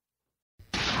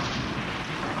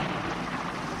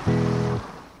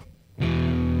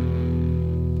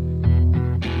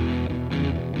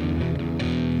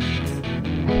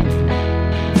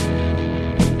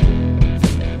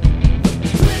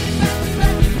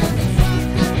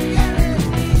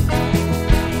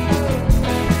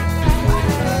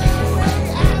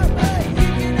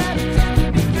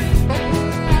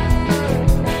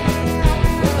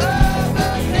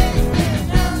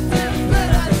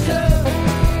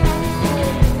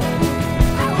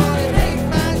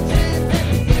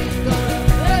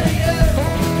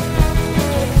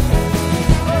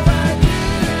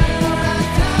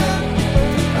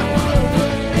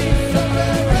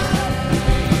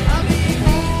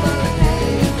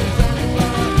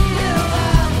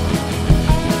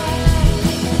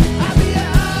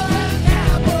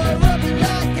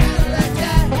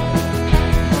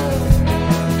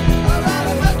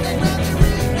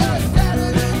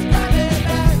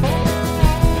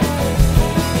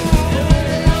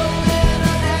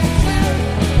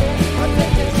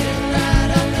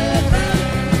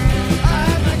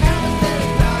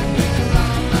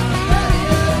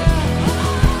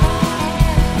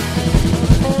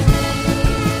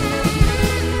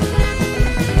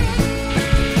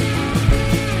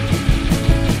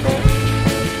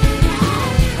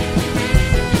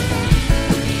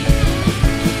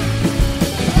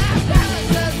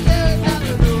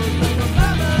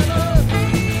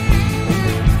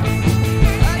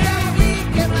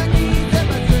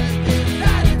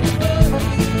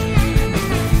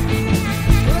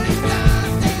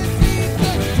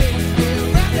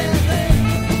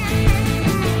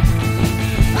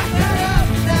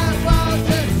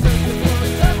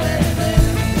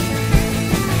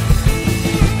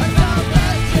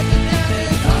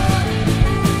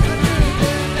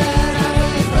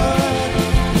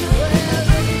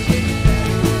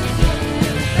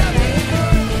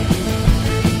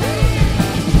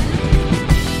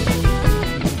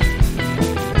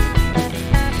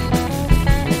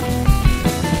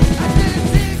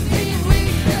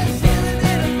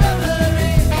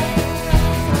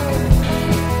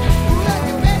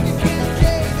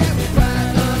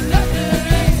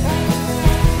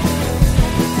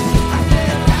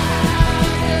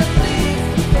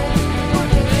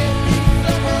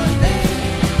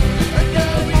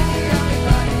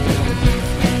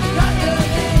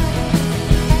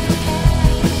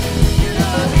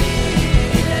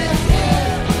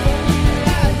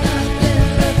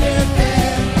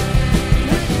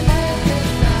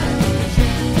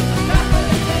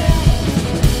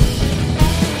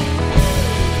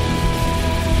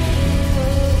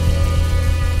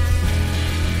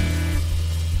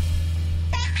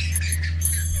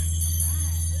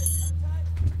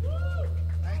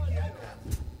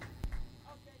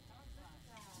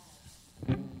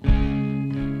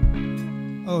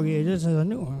 Oh yeah, this is a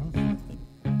new one.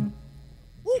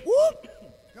 Whoop whoop!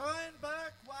 Going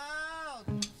back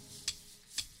wild.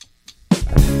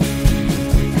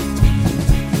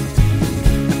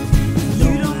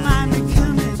 You don't mind me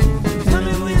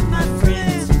coming with my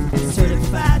friends.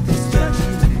 Certified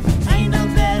destruction, ain't no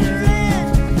better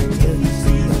end. If you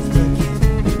see us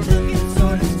looking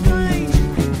sort of strange,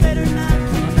 better not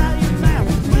come out your mouth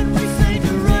when we say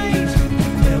deranged.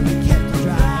 Well, we kept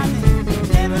driving,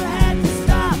 never had to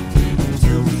stop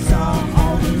till we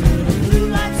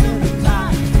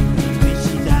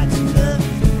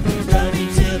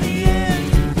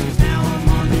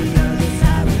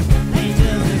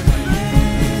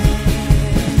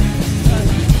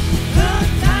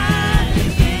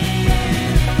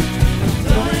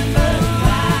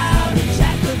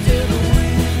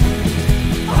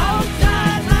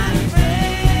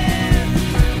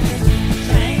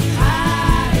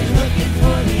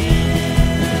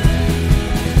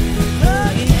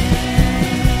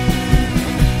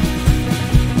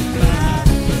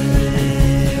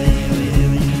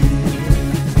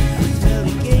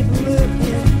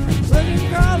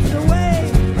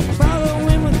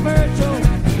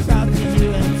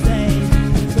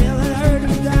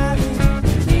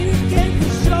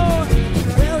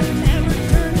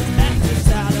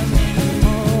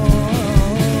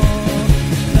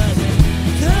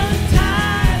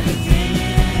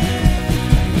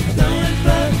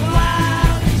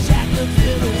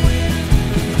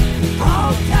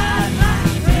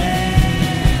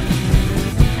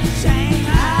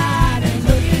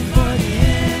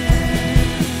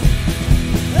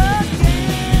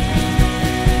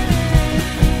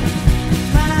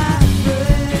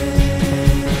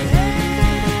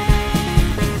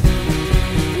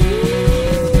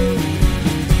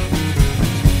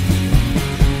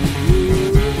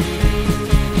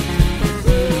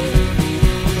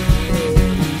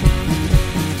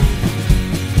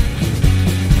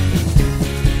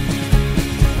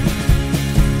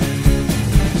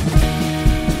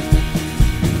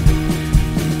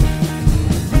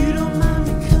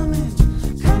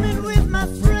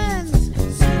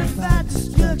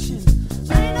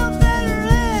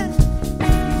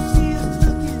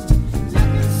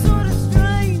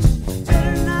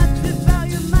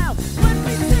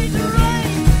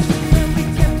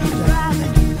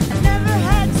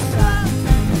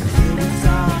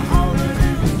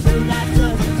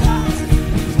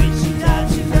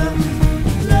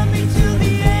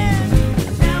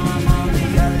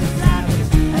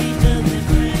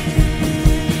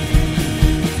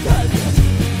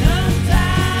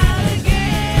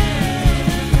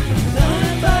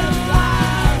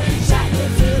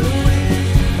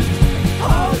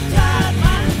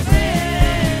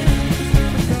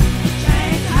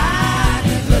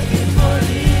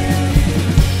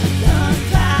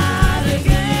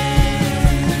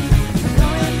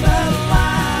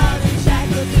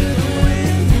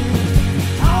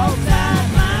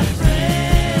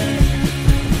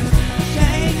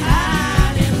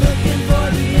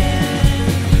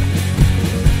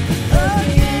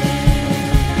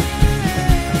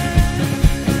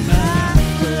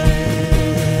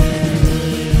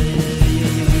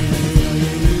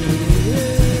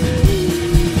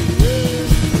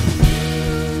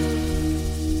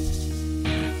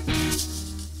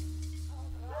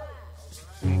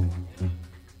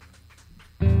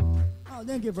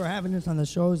Thank you for having us on the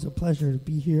show. It's a pleasure to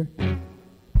be here.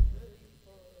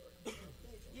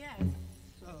 Yeah.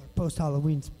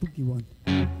 Post-Halloween spooky one.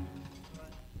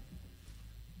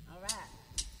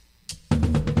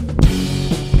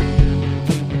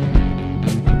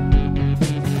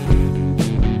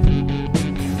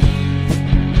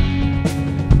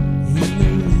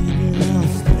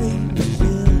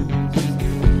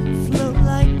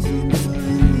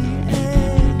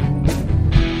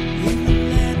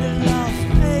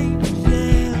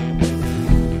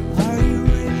 Are you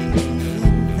really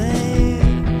in there?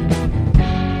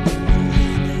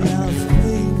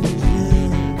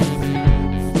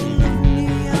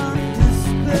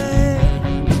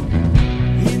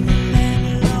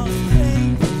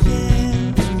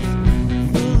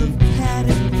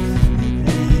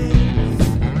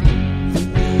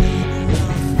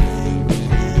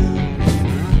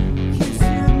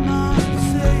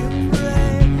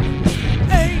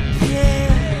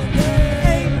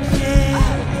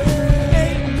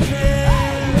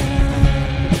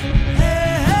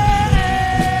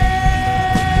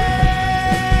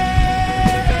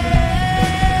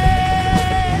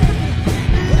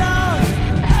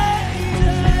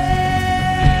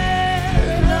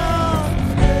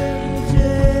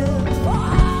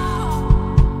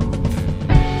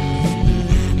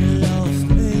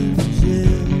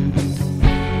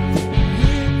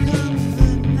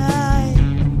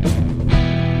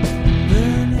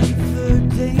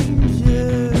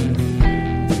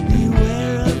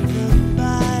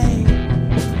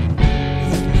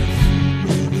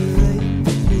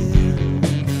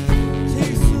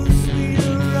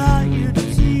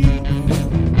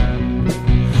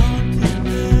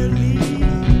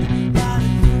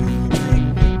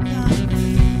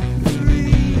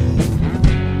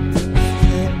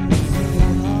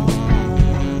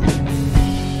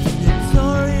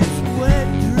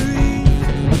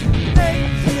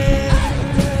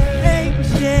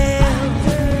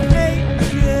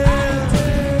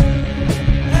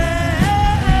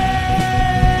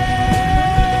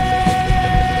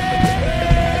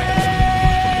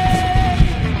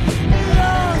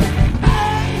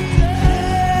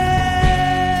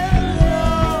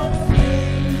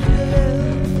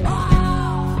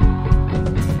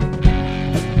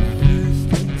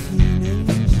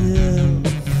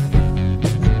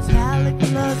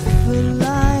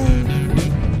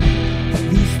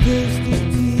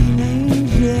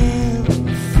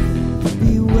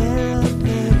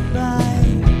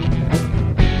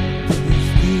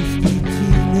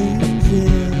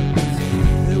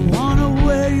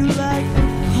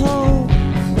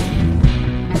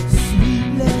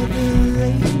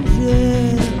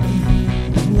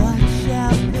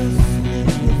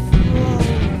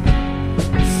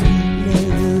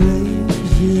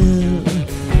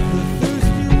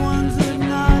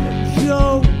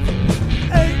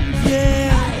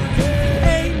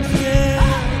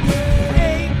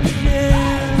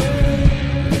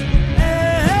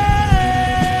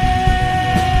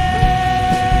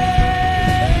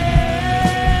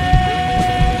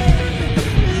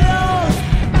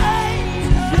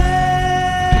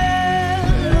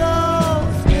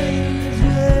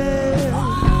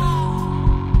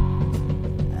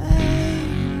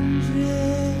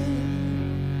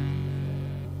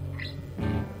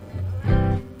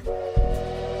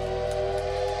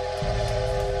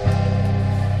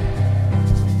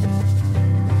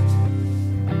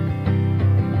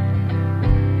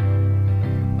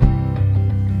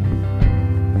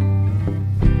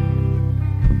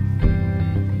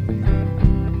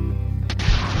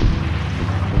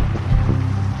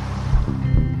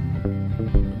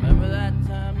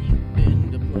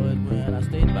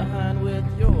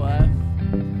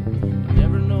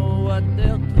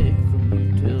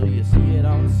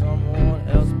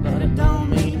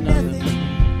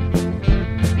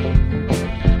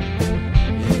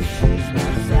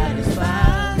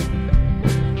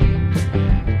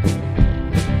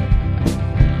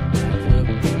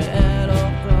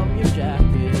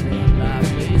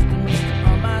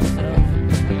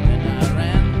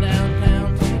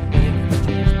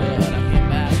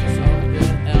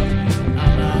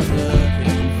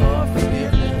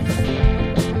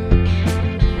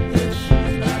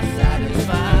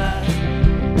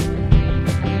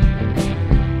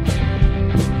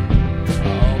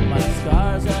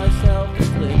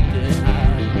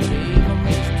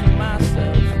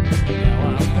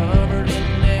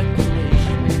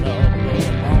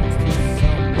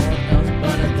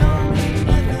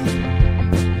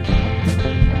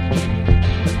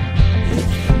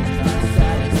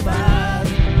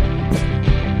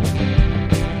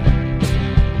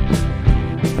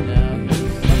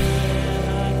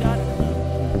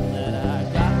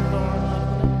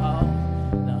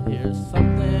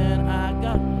 then I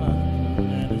got none.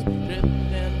 And it's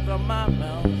dripping from my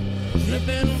mouth.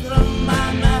 Dripping from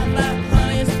my mouth like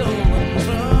honey stolen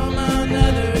from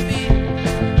another bee.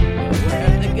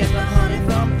 Where to get the honey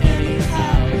from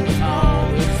anyhow? It's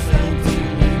always the same to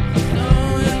me.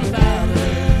 Knowing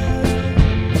valor.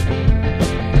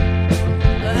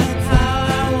 That's how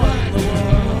I won the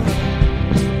war.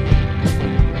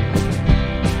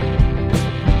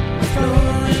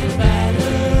 Knowing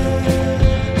valor.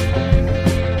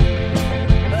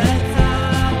 That's how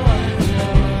I won the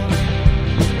war.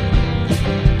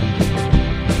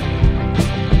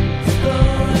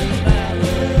 Knowing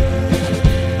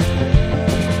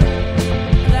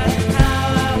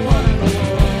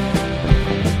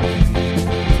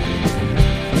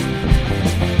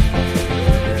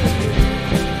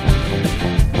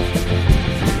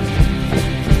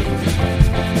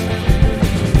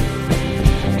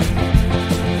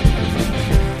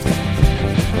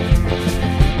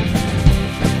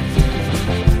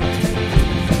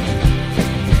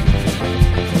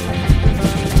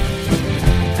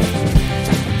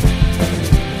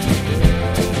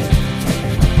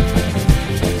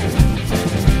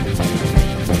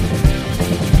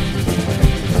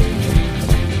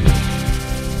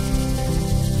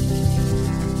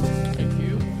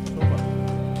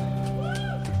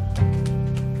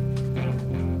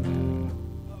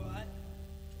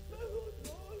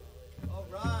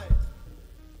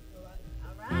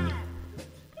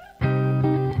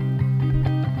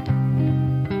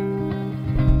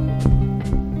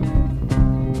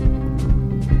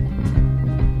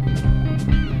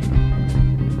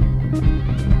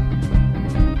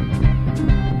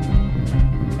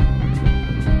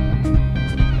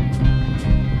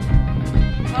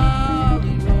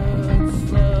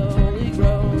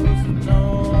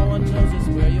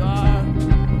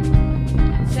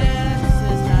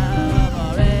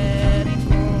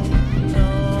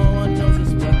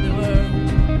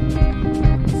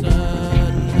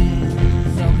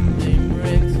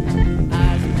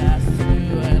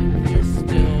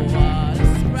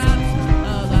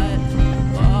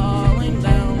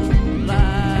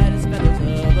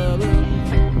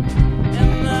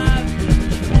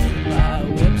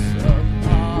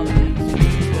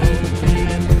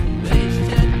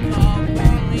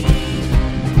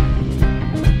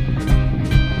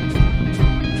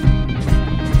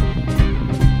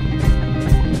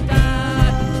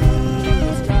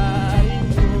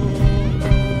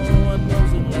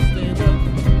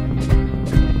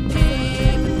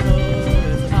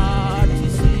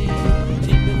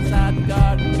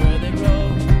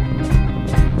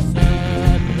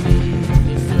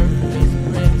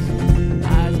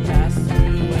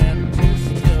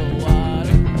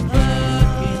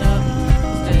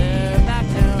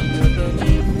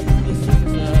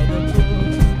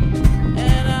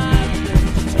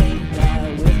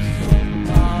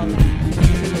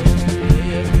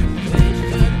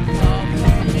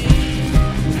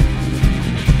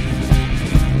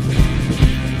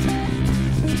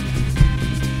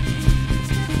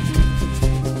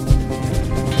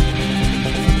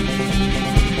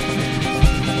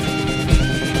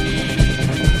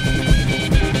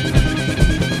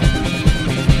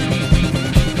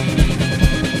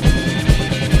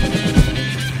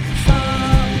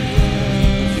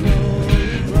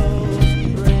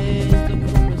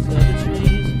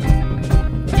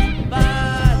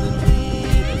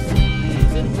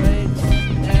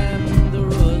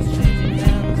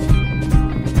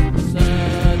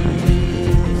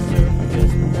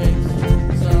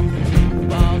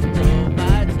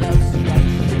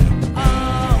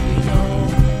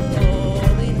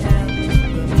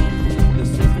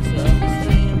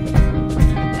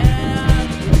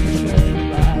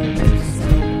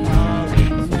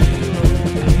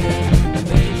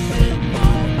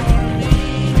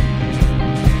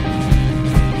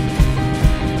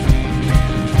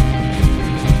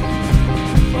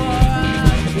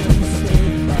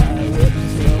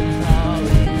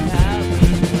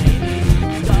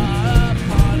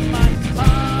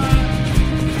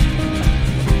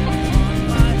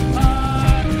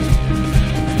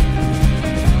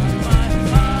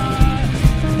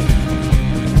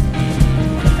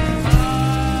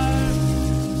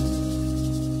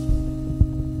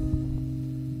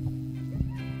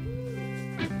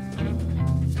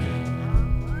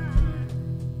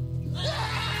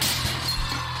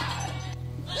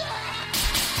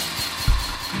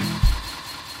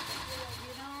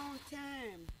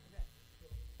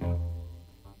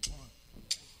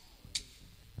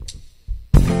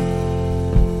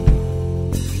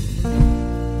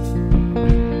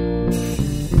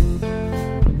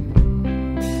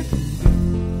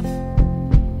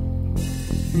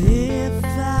If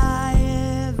I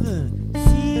ever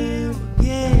see you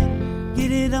again,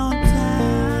 get it on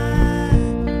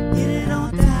time, get it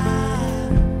on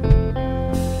time.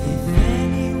 If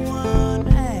anyone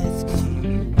asks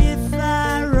you if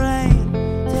I ran,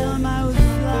 tell 'em I was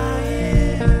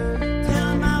flying, tell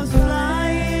 'em I was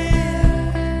flying.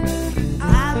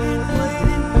 I've been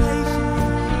waiting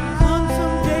patiently, come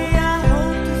someday I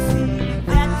hope to see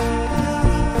that you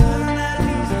will turn at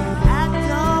least act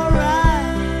alright.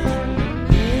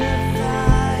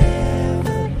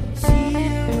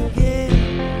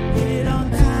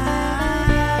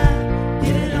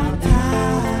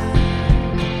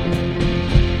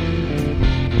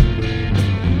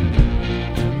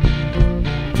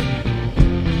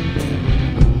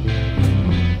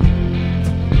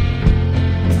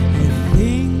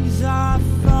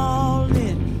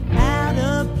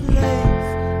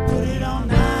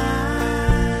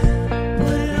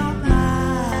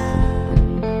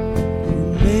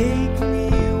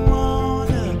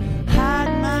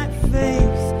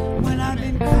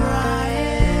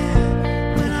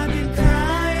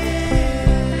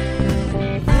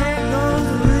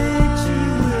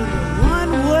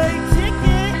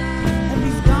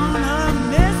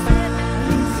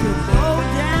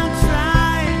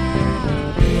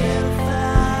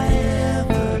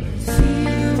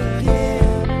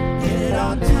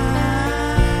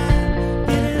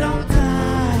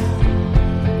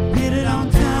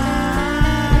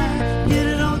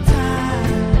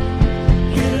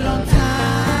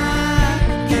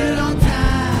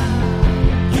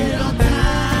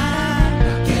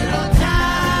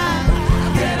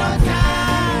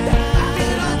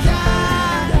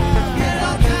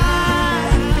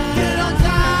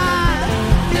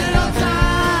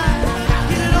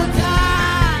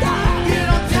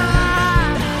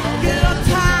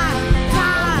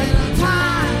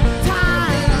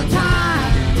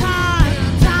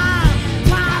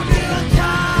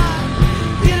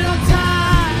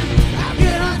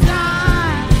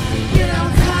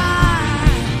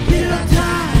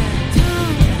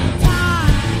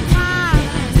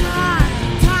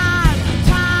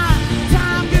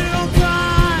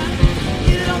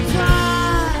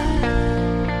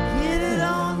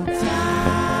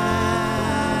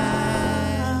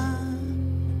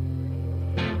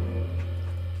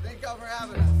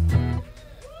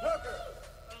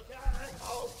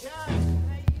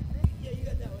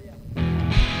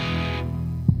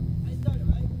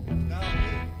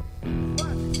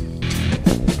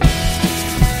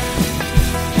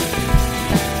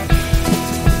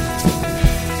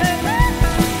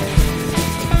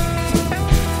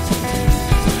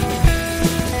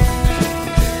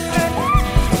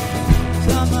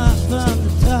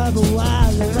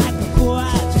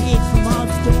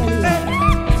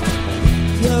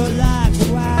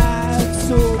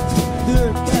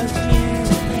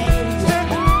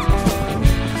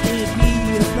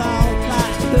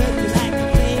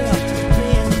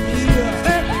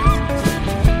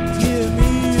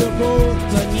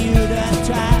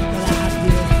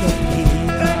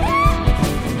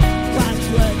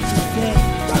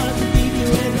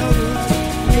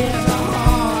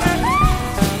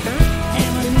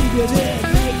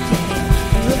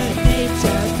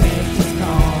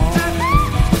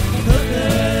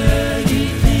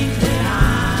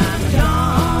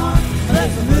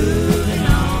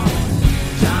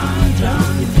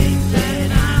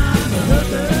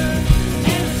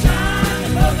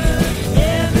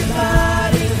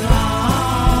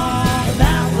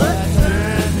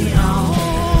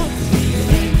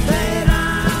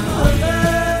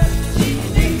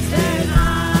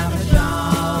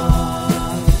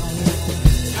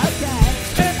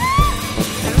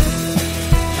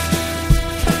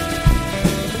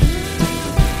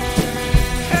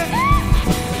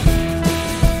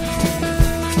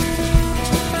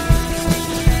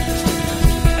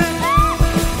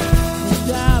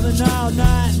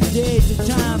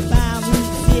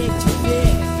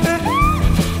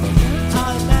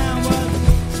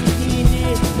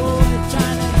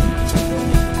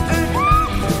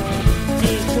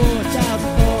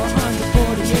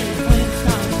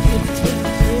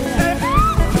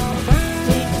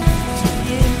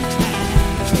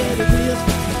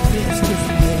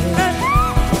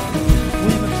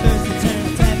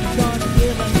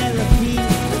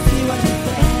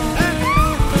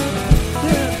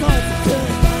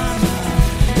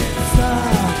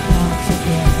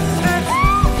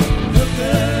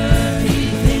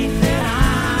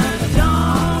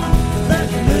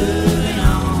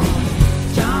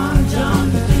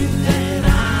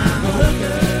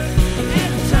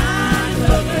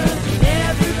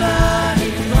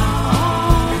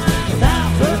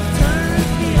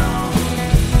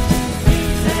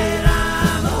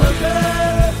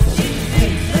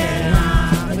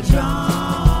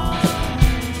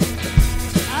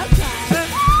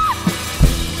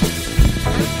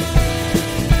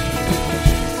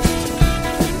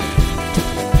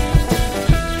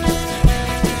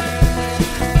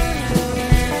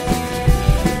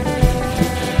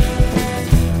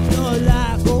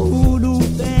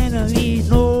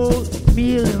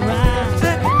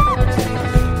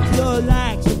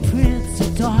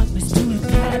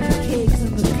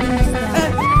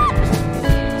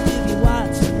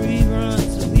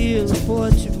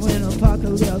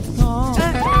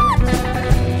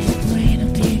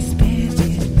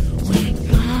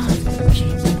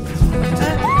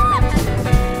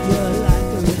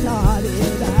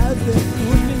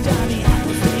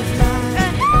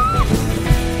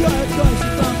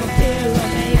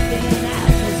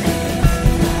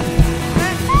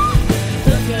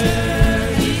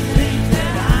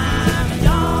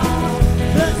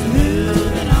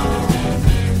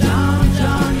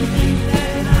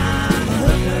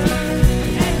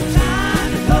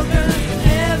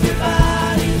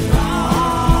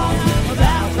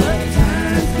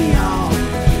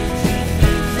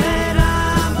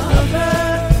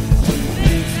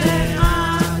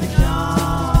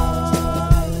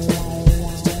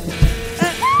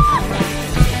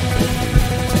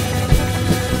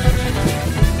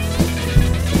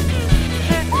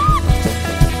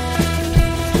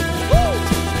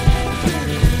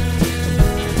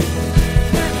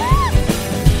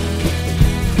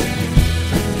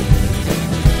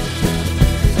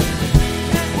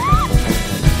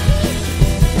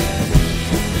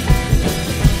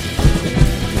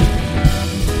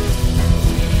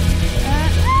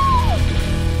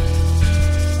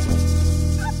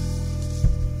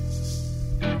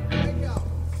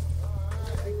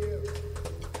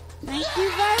 Thank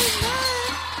you very much.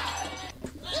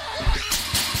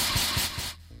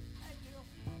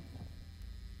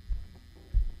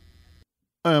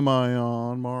 Am I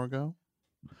on, Margot?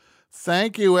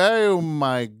 Thank you. Oh,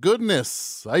 my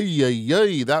goodness. Ay, ay,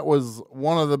 ay. That was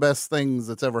one of the best things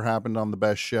that's ever happened on the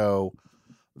best show.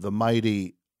 The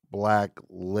mighty Black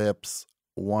Lips,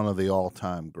 one of the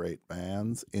all-time great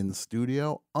bands in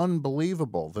studio.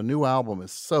 Unbelievable. The new album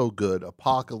is so good.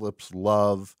 Apocalypse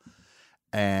Love,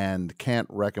 and can't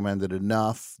recommend it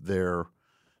enough. They're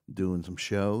doing some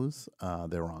shows.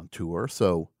 They're on tour,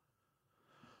 so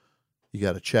you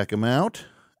got to check them out.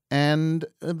 And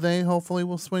they hopefully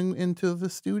will swing into the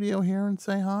studio here and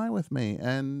say hi with me.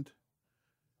 And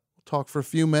we'll talk for a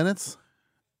few minutes.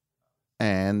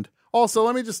 And also,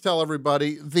 let me just tell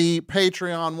everybody, the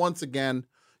Patreon, once again,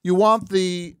 you want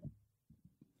to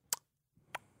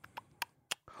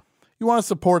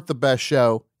support the best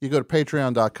show, you go to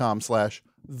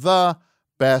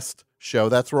patreon.com/thebestshow.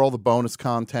 That's where all the bonus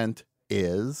content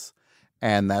is.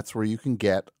 And that's where you can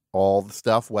get all the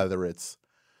stuff, whether it's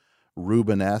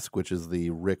Rubenesque, which is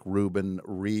the Rick Rubin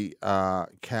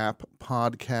recap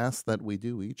podcast that we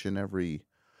do each and every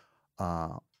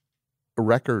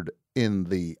record in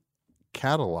the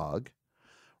catalog.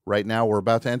 Right now, we're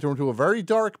about to enter into a very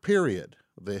dark period.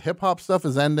 The hip-hop stuff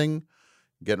is ending,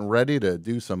 getting ready to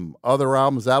do some other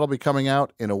albums. That'll be coming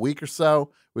out in a week or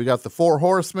so. We got the Four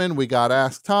Horsemen. We got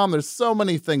Ask Tom. There's so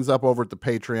many things up over at the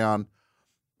Patreon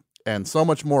and so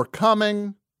much more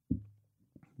coming.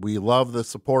 We love the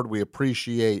support. We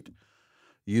appreciate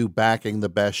you backing the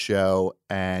best show,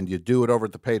 and you do it over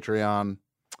at the Patreon.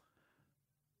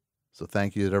 So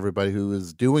thank you to everybody who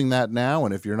is doing that now.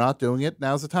 And if you're not doing it,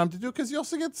 now's the time to do it, because you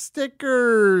also get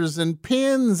stickers and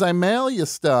pins. I mail you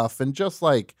stuff, and just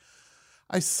like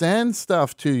I send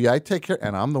stuff to you. I take care,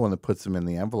 and I'm the one that puts them in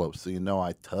the envelope, so you know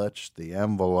I touched the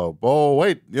envelope. Oh,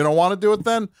 wait, you don't want to do it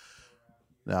then?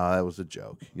 No, that was a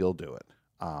joke. You'll do it.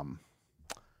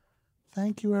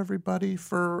 Thank you, everybody,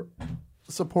 for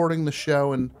supporting the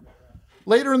show. And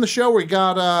later in the show, we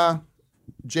got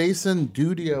Jason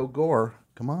Dudio Gore.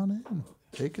 Come on in.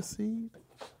 Take a seat.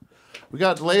 We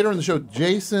got later in the show,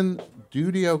 Jason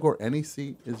Dudio Gore. Any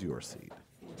seat is your seat.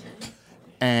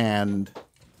 And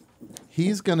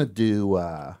he's going to do...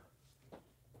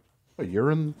 Wait,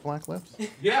 you're in Black Lips?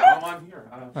 Yeah, I'm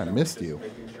here. I missed you.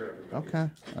 Okay.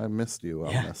 I missed you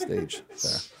on the stage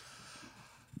there.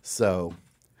 So...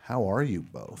 how are you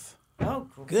both? Oh,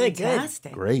 good,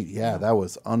 fantastic. Great, yeah, that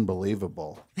was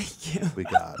unbelievable. Thank you. We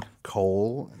got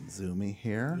Cole and Zumi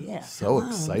here. Yeah. So Hello.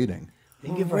 exciting.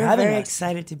 Thank you for having us. We're very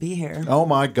excited to be here. Oh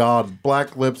my God,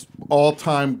 Black Lips,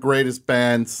 all-time greatest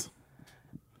bands.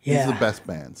 These are the best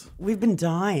bands. We've been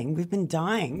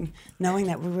dying knowing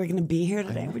that we were going to be here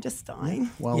today. We're just dying.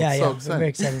 Well, we're very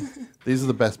excited. These are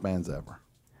the best bands ever.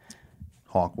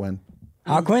 Hawkwind.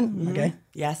 Hawkwind? Okay.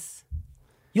 Yes.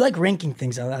 You like ranking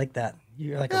things. I like that.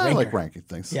 You're like a I ranker. like ranking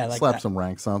things. Yeah, I like Slap that. some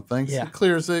ranks on things. Yeah. It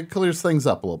clears things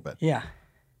up a little bit. Yeah.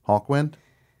 Hawkwind.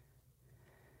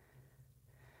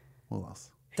 What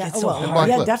else? That's And well, Black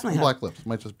yeah, Lips. definitely. And Black Lips.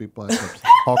 Might just be Black Lips.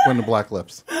 Hawkwind and Black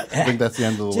Lips. I think that's the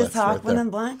end of the Just list right Hawkwind there.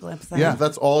 and Black Lips. Then. Yeah,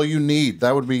 that's all you need.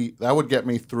 That would get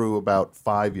me through about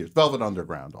 5 years. Velvet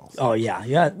Underground also. Oh yeah,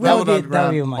 yeah. Velvet That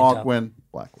Underground, would be my top. Hawkwind,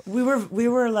 Black Lips. We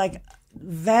were like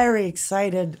very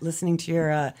excited listening to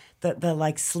your the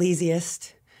like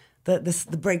sleaziest.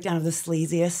 The breakdown of the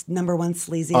sleaziest, number one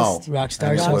sleaziest. Oh,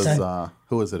 Rockstar. and it was,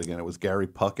 who was it again? It was Gary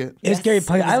Puckett. It was Gary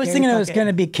Puckett. I was Gary thinking it was Puckett. going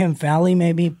to be Kim Fowley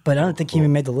maybe, but I don't think he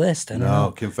even made the list. I don't know.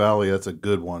 No, Kim Fowley, that's a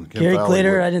good one. Kim Gary Fowley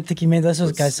Glitter, would- I didn't think he made those. Those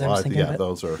would guys I was slide- thinking yeah, of.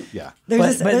 those are, yeah.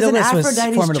 There's But an the list was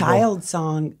Aphrodite's formidable. Child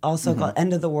song also called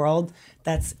 "End of the World."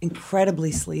 That's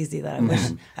incredibly sleazy. That I wish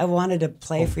I wanted to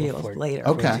play for you later.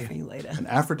 Okay. For you later. And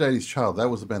Aphrodite's Child, that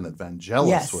was the band that Vangelis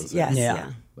Yes, was in. yes,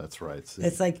 yeah. That's right. See.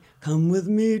 It's like, come with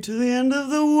me to the end of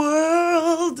the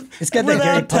world. It's got that without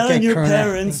Gary Puckett telling your Corona.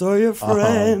 parents or your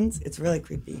friends. It's really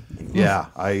creepy. Yeah,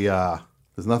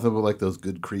 there's nothing but like those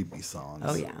good creepy songs.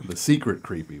 Oh, yeah. The secret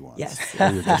creepy ones. Yes.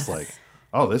 Where you're just like,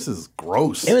 oh, this is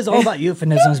gross. It was all about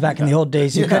euphemisms back in the old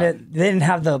days. You couldn't. They didn't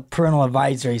have the parental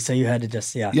advisory, so you had to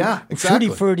just Yeah, exactly.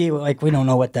 Fruity, like we don't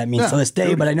know what that means to this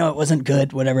day, but I know it wasn't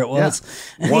good. Whatever it was,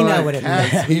 One know what it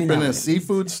means. Peep in a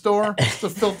seafood store. It's the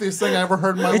filthiest thing I ever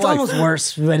heard in my It's life. almost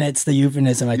worse when it's the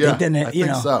euphemism. I Yeah, think than it. I You think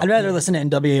know, so. I'd rather listen to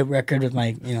NWA record with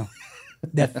my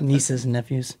nieces and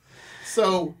nephews.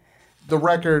 So, the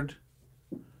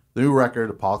new record,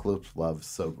 Apocalypse Love, is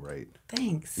so great.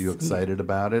 Thanks. Are you excited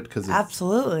about it? Because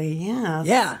Absolutely, yeah.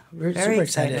 Yeah, we're Very super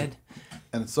excited.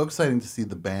 And it's so exciting to see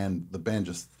the band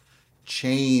just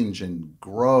change and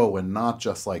grow, and not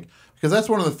just like, because that's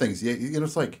one of the things. You know,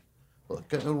 it's like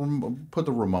put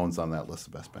the Ramones on that list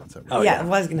of best bands ever. Oh, yeah, I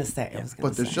was going to say.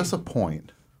 But there's just a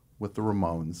point with the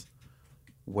Ramones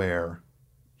where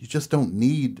you just don't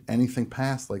need anything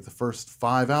past like the first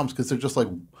 5 albums because they're just like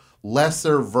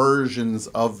lesser versions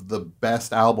of the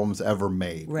best albums ever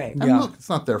made. Right. And look, it's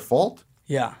not their fault.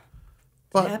 Yeah.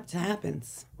 But it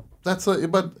happens.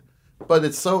 But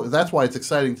it's so that's why it's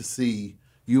exciting to see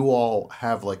you all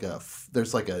have like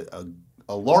there's like a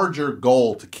larger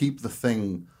goal to keep the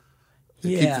thing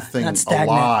keep the thing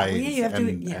alive. Yeah, you have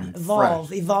and to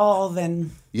fresh. evolve,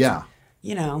 and Yeah.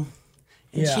 and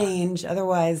Yeah. change.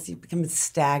 Otherwise, you become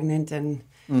stagnant and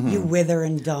you wither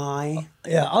and die.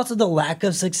 Yeah. Also, the lack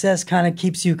of success kind of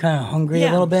keeps you kind of hungry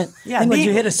a little bit. Yeah, I think once you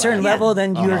being- hit a certain yeah. level,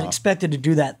 then you're expected to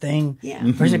do that thing. Yeah.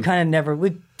 Whereas it kind of never.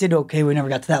 We did okay. We never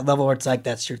got to that level where it's like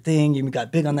that's your thing. You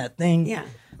got big on that thing. Yeah.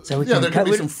 So we Yeah, there cut-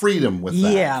 can be some freedom with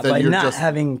that. Yeah, Then by you're not just-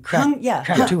 having crap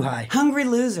too high. Hungry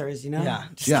losers, Yeah.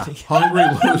 Yeah, hungry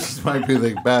losers might be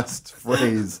the best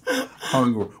phrase.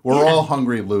 Hungry. We're all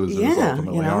hungry losers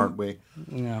ultimately, aren't we?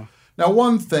 Yeah. Now,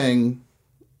 one thing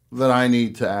that I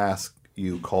need to ask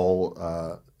you, Cole,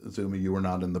 Zumi, you were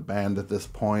not in the band at this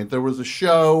point. There was a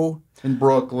show in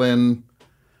Brooklyn.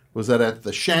 Was that at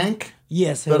the Shank?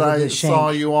 Yes, it that was at I the saw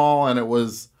Shank. you all, and it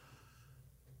was.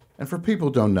 And for people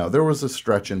who don't know, there was a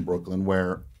stretch in Brooklyn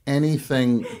where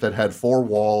anything that had 4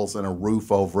 walls and a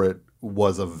roof over it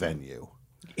was a venue.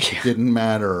 It didn't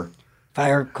matter.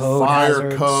 Fire code.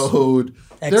 hazards,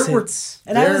 Exits.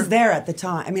 And I was there at the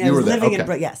time. I mean, I You was were there, living in okay.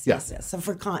 Brooklyn. Yes. Yeah. So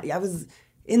I was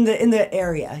in the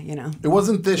area. It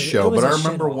wasn't this show, was but I a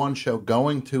remember shithole. one show,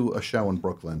 going to a show in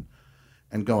Brooklyn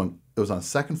and going, it was on the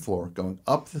second floor, going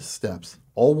up the steps,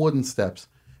 all wooden steps,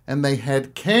 and they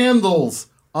had candles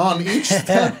on each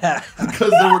step because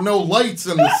there were no lights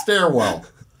in the stairwell.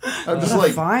 I'm just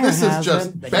like, fire this is hazard.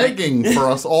 just begging for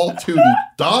us all to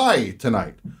die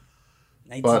tonight.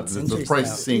 But it's the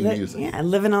price of seeing music. Yeah,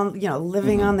 living on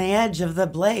the edge of the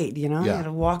blade. You got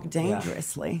to walk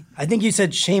dangerously. I think you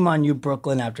said "Shame on you,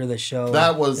 Brooklyn" after the show.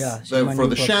 That was Shame on for you,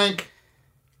 the Brooklyn. Shank.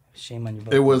 Shame on you, It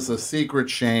Brooklyn. was a secret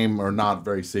shame, or not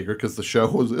very secret, because the show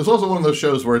was. It's also one of those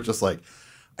shows where it's just like,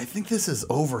 I think this is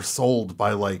oversold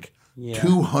by like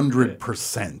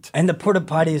 200%. And the porta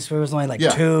potties, where it was only like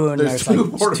Yeah, 2, and there's there's 2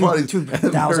 like porta potties.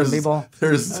 2,000 people.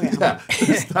 There's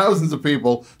there's thousands of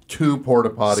people, 2 porta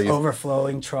potties,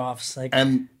 Overflowing troughs. Like,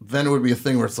 and then it would be a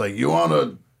thing where it's like, you want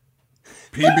a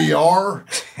PBR?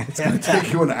 It's going to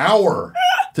take you an hour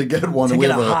to get one. To We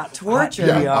get have a hot torture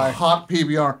yeah, PBR. a hot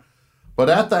PBR. But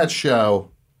at that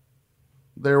show,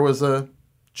 there was a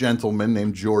gentleman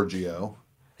named Giorgio,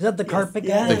 is that the carpet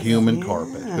guy? the human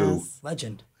carpet, who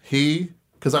Legend.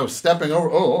 because I was stepping over,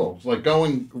 it was like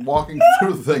walking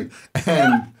through the thing,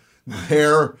 and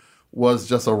there was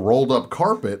just a rolled up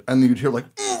carpet, and you'd hear like,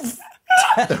 "Oof,"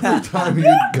 every time you'd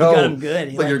go. got him good.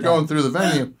 He Like you're liked going that. through the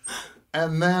venue.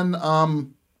 And then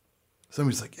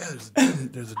somebody's like, yeah,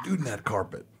 there's a dude in that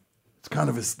carpet. It's kind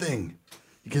of his thing.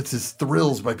 He gets his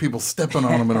thrills by people stepping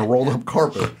on him in a rolled up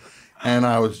carpet. And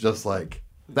I was just like,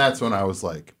 that's when I was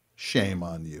like, shame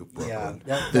on you, Brooklyn.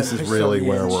 This is really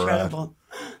where we're at. Incredible.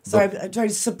 So I tried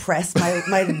to suppress my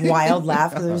wild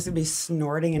laugh because I was going to be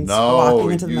snorting and No,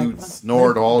 squawking into the you microphone.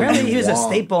 snort all Apparently, you he was a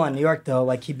want. staple in New York, though.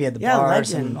 Like he'd be at the Yeah,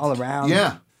 bars legend. and all around.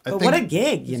 Yeah. But what a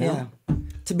gig,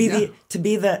 to be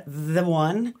the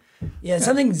one. Yeah,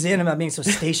 something zen about being so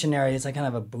stationary. It's like kind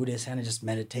of a Buddhist, kind of just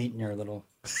meditate in your little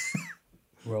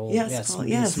role. Yes, Paul.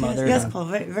 Yes, smothered. Paul.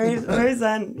 Very, very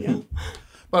zen. Yeah.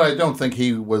 But I don't think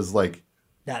he was like,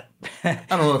 That. I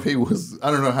don't know if he was,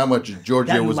 I don't know how much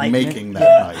Giorgio That was enlightenment. making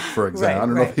that night, for example. Right, I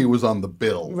don't know right. if he was on the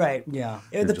bill. Right. Yeah.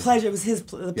 The pleasure was his.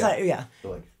 Yeah.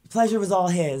 Like, The pleasure was all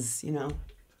his.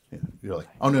 you're like,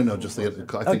 oh, no, just the other,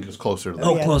 I think just closer to the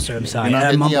Oh, closer. I'm sorry. You're not I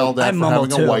getting mumbled- yelled at I for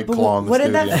mumbled having a too. white But claw in the what did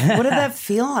studio. that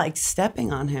feel like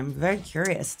stepping on him? Very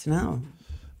curious to know.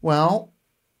 Well,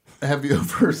 have you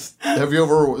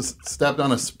ever stepped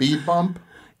on a speed bump?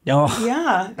 No.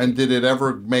 Yeah. And did it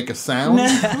ever make a sound?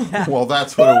 Well,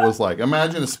 that's what it was like.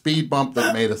 Imagine a speed bump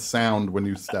that made a sound when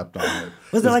you stepped on it.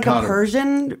 Was it It's like a kind of-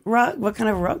 Persian rug? What kind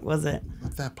of rug was it?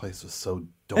 That place was so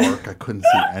dark, I couldn't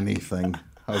see anything.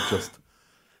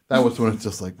 That was when it's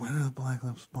just like, when are the Black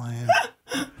Lips playing?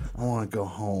 I want to go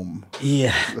home.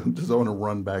 Yeah. I want to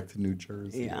run back to New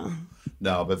Jersey. Yeah.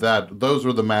 No, but those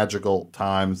were the magical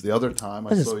times. The other time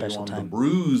I It was a saw you special on the time.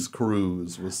 Bruise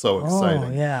Cruise was so exciting.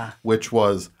 Oh, yeah. Which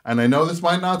was, and I know this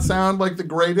might not sound like the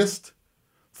greatest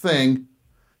thing,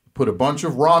 put a bunch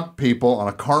of rock people on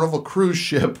a Carnival cruise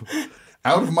ship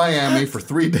out of Miami for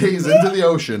 3 days into the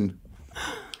ocean,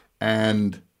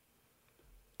 and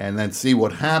and then see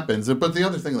what happens. But the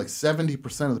other thing, like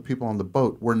 70% of the people on the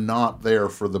boat were not there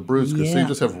for the bruise cruise. So you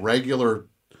just have regular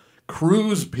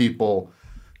cruise people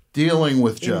dealing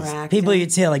with just people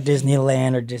you'd see at like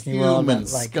Disneyland or Disney World, human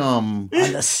like scum on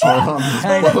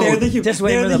the They're the, just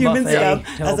waiting for the human buffet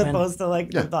scum, to as open. opposed to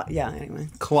like anyway.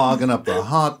 clogging up the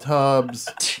hot tubs,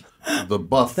 the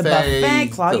buffet,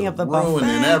 clogging up the ruining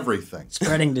buffet. everything,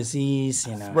 spreading disease.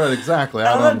 You know, right? Exactly.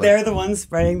 I love they're the ones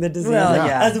spreading the disease, Well,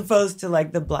 yeah. as opposed to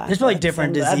like the black. there's probably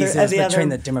different diseases between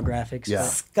the other demographics. Yeah.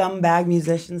 scumbag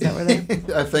musicians that were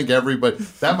there. I think everybody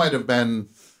that might have been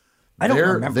I don't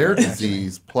remember their that,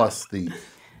 disease plus the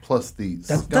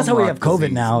That's how we have COVID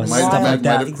disease. now, is Might stuff have, like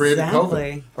that. might have created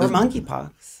Exactly. COVID Or monkeypox.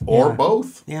 or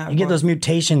both. Yeah, You get those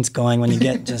mutations going when you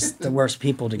get just the worst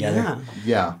people together.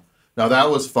 Yeah. Now that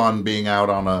was fun being out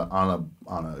on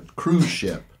a cruise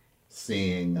ship,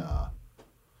 seeing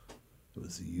it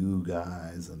was you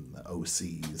guys and the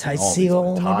OCs. Ty and all these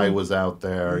Seal, guys. Ty maybe? was out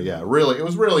there. Yeah, really, it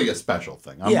was really a special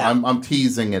thing. I'm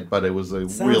teasing it, but it was a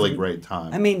really great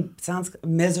time. I mean, sounds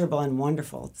miserable and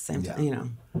wonderful at the same time. You know,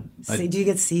 do you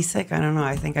get seasick? I don't know.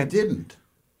 I think I didn't.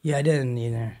 Yeah, I didn't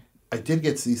either. I did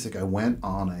get seasick. I went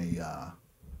on a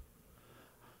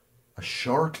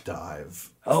shark dive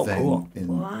thing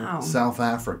in South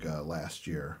Africa last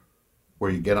year, where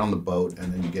you get on the boat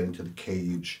and then you get into the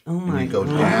cage and you go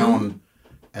down,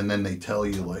 and then they tell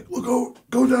you like, look,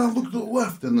 go down, look to the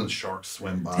left, and then sharks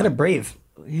swim by. It's kind of brave.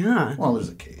 Yeah. Well, there's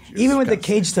a cage. Even with the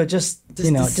cage, though, just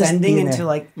descending being into there.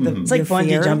 like the It's like bungee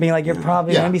fear. jumping. Like you're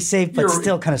probably Yeah. gonna be safe, but You're-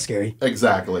 still kind of scary.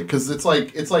 Exactly, because it's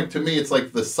like to me, it's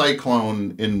like the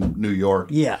cyclone in New York.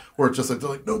 Yeah. Where it's just like they're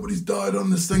like nobody's died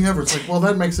on this thing ever. It's like, well,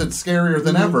 that makes it scarier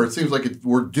than ever. It seems like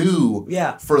we're due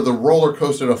for the roller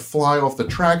coaster to fly off the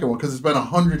track because it's been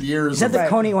 100 years. Is that the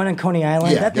Coney one on Coney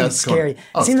Island? Yeah, that thing's it's Coney. scary.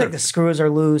 Oh, It seems it's like the screws are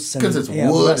loose and 'Cause it's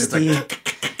wood, it's rusty.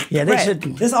 Yeah, they Right. should.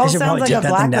 This they all should sounds probably like take a that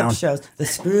thing Black down. Ops shows. The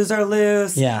screws are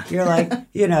loose. Yeah. You're like,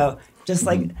 just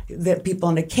like the people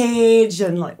in a cage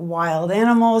and like wild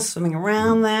animals swimming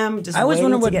around them. Just I always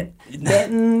waiting wonder to get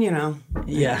bitten.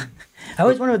 Yeah. I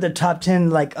always wonder what the top 10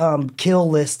 kill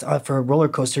list for roller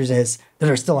coasters is that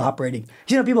are still operating.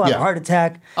 People have a heart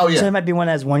attack. Oh, yeah. So there might be one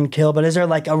that has 1 kill, but is there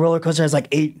like a roller coaster that has like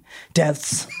 8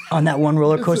 deaths on that one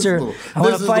roller coaster? I want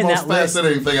This to is find the that most list.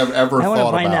 fascinating thing I've ever I want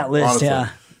thought to find about. that list, honestly. yeah.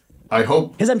 I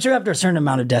hope. Because I'm sure after a certain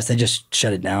amount of deaths, they just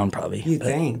shut it down, probably. You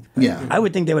think? Yeah. I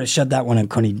would think they would have shut that one on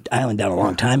Coney Island down a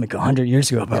long time ago, 100 years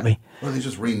ago, probably. Or they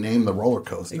just renamed the roller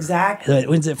coaster. Exactly.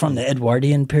 Was it from the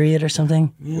Edwardian period or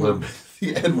something? The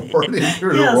Edwardian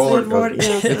period Yes, roller Edward- coaster.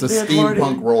 yes, It's a the Edwardian.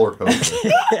 steampunk roller coaster.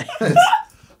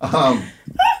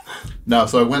 No,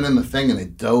 so I went in the thing and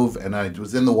it dove, and I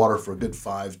was in the water for a good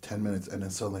 5-10 minutes, and then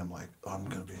suddenly I'm like, oh, I'm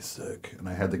gonna be sick, and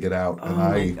I had to get out. Oh And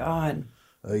my God.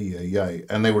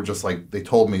 And they were just like, they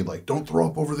told me like, don't throw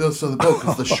up over the other side of the boat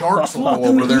because the sharks will Well, go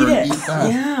over there eat and it. eat that.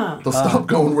 Yeah. They'll stop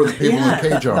going where the people in the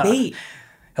cage are. Bait.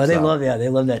 Oh, they So- love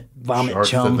that vomit Sharks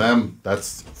to chum. them,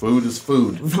 that's food is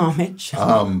food. Vomit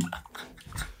chum.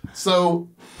 So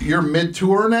you're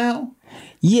mid-tour now?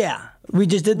 Yeah, we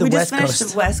just did the we West just finished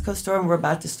Coast. the West Coast tour, and we're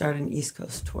about to start an East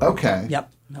Coast tour. Okay.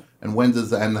 Yep. And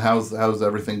how's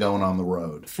everything going on the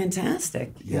road?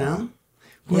 Fantastic. You Yeah. know.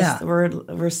 Yeah.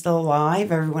 We're still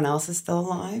alive. Everyone else is still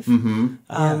alive. Mm-hmm.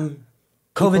 People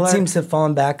COVID are- seems to have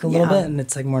fallen back a little Yeah. bit, and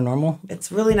it's like more normal.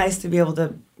 It's really nice to be able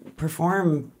to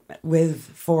perform with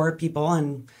 4 people,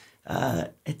 and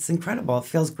it's incredible. It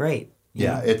feels great.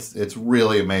 Yeah, it's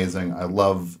really amazing. I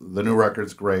love the new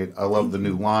record's great. I love the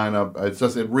new lineup.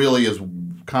 It really is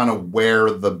kind of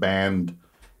where the band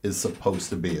is supposed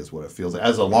to be, is what it feels like.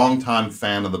 As a longtime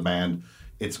fan of the band,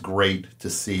 it's great to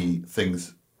see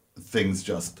things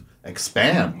just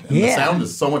expand. And the sound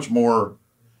is so much more,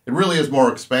 it really is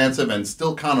more expansive and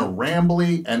still kind of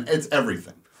rambly, and it's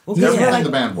everything. Well, It's everything like, the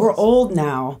band we're was. old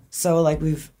now, so like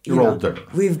we've You're older.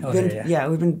 We've Oh, been yeah.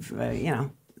 we've been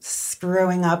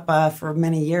screwing up for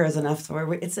many years enough, so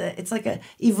it's like a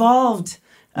evolved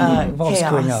Evolved chaos.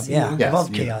 screwing up, you yeah. know? Yes,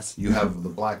 Evolved chaos. You have the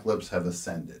Black Lips have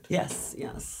ascended. Yes,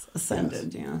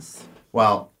 ascended. Yes.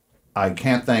 Well, I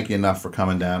can't thank you enough for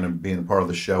coming down and being a part of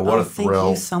the show. What a thrill.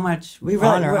 Thank you so much. We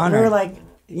really, Honor. we're like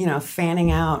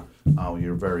fanning out. Oh,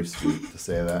 you're very sweet to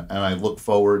say that, and I look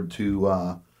forward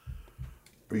to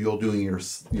you'll doing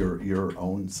your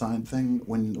own sign thing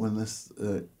when this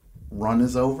run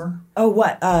is over. Oh,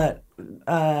 what?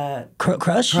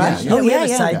 Crush? Crush? Yeah, Oh, we yeah, have a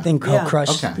yeah. side thing called Yeah.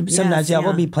 Crush. Okay. Sometimes, Yes,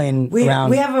 we'll be playing We around.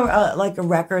 we have a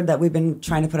record that we've been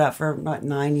trying to put out for about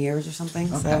 9 years or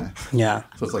something. Okay. Yeah.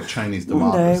 So it's like Chinese So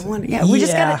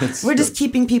democracy. we're just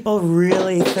keeping people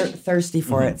really thirsty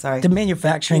for it. Sorry. The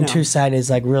manufacturing You know. too side is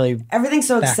like really Everything's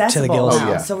so back to the accessible gills. now,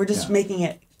 Oh, yeah. so we're just Yeah. making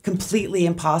it completely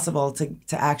impossible to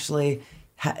actually,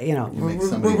 make we're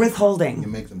somebody- withholding. You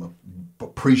make them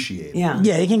appreciate it. Yeah.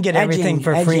 Yeah, you can get everything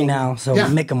for free edging. now, so Yeah.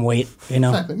 make them wait,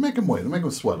 Exactly. Make them wait. Make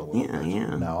them sweat a little bit.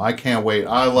 Yeah. No, I can't wait.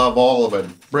 I love all of it.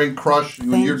 Bring Crush.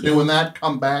 When Thank you're you. doing that,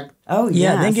 come back. Oh,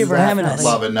 Yeah, thank you for having us.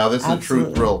 Love it. Now, this is a true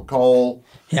Absolutely. thrill. Cole,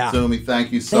 Yeah. Zumi,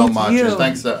 thank you so Thank much. you. And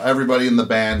thanks to everybody in the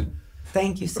band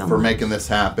Thank you so for much. making this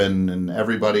happen, and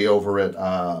everybody over at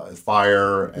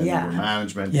Fire and Yeah. your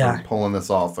management Yeah. for pulling this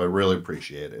off. I really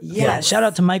appreciate it. Yeah, shout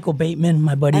out to Michael Bateman,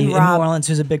 my buddy And in Rob. New Orleans,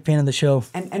 who's a big fan of the show.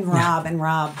 And Rob.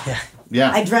 Yeah.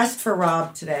 Yeah. I dressed for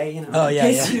Rob today, Oh, yeah,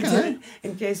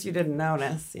 in case you didn't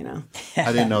notice,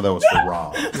 I didn't know that was for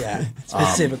Rob. Yeah,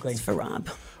 specifically. It's for Rob.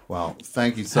 Well,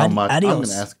 thank you so much. I'm adios. going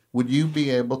to ask, would you be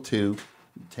able to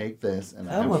take this and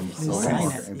I Oh, will of sign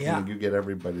course. it, and Yeah. can you get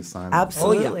everybody to sign it?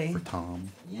 Absolutely. For Tom.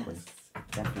 Yes.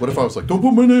 please? What if I was like, don't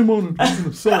put my name on it, I'm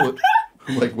going to sell it.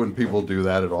 Like when people do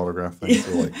that at autograph things.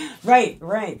 They're like,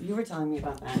 Right. You were telling me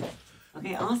about that.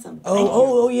 Okay, awesome.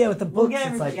 Oh, yeah, with the books,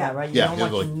 get it's like every- yeah. that, right? You Yeah, don't yeah,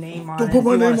 want your like, name on don't it. put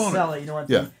my you name want on to it. sell it. You don't want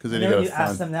Yeah, to, 'cause then you whenever gotta you ask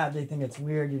find- them that, they think it's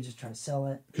weird. You're just trying to sell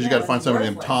it. because you got to find somebody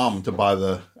named Tom to buy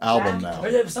the album now.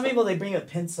 Or some people, they bring a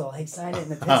pencil. They sign it in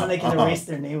the pencil, they can erase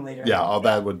their name later. Yeah, oh,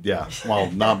 that would, yeah. Well,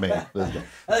 not me.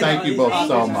 Thank you both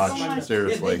so much.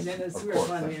 Seriously. Yeah, thanks, man. That's Of super course.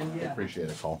 fun, man. I Yeah. appreciate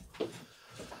it, Cole.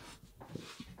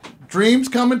 Dreams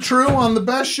coming true on the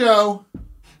best show.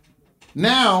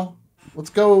 Now, let's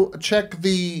go check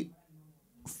the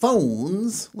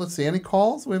phones. Let's see, any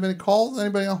calls? We have any calls?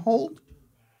 Anybody on hold?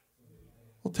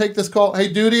 We'll take this call.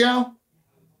 Hey, Dudio?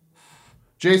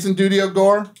 Jason Dudio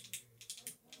Gore?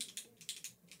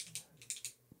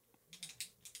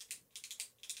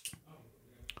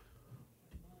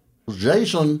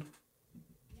 Jason.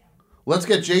 Let's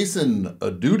get Jason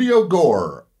Dudio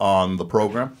Gore on the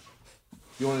program.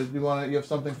 You have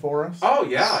something for us? Oh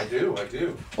yeah, I do.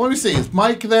 Well, let me see. Is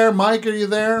Mike there? Mike, are you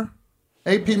there?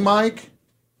 AP Mike?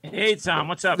 Hey, Tom,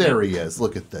 what's up? There man? he is.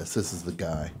 Look at this. This is the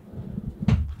guy.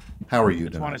 How are you I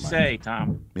just doing? want to say,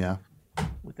 Tom, Yeah.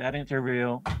 with that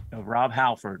interview of Rob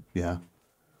Halford, Yeah.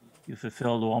 you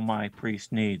fulfilled all my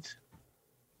priest needs.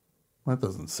 Well, that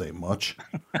doesn't say much.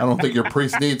 I don't think your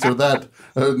priest needs are that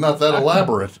not that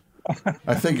elaborate.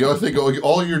 I think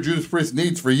all your Judas Priest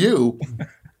needs for you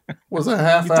was a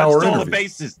half-hour touched all interview. the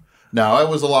bases. No, it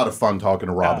was a lot of fun talking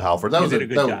to Rob Halford. That you was did a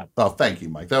good job. Oh, thank you,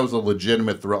 Mike. That was a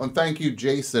legitimate thrill, and thank you,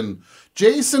 Jason.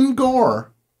 Jason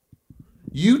Gore,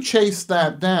 you chased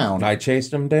that down. I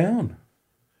chased him down.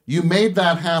 You made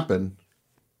that happen,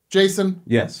 Jason.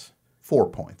 Yes. 4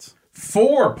 points.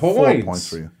 4 points. 4 points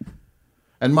for you.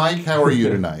 And Mike, how are you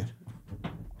tonight?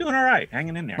 Doing all right,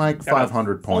 hanging in there. Mike,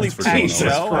 500 points for doing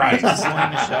Jesus all Christ.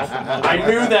 that. I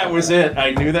knew that was it. I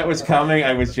knew that was coming.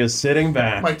 I was just sitting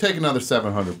back. Mike, take another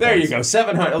 700 There you points. go.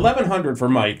 700, 1,100 for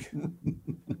Mike.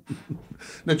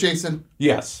 Now, Jason.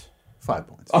 Yes. 5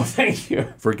 points. Oh, thank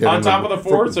you. For getting On top of the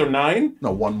 4, so 9?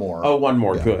 No, one more. Oh, one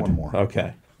more. Yeah, Good. one more.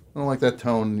 Okay. I don't like that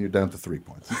tone. You're down to 3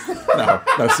 points.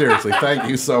 No, seriously. Thank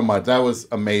you so much. That was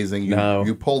amazing.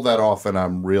 You pulled that off, and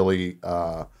I'm really,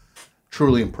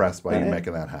 truly impressed by you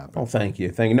making that happen. Oh, thank you.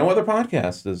 Thank you. No other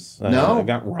podcast is. No. I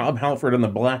got Rob Halford and the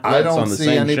Black I Lips don't on the see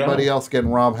same anybody show. else getting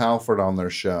Rob Halford on their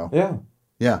show. Yeah.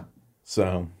 Yeah.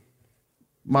 So,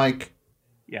 Mike.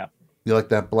 Yeah. You like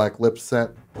that Black Lips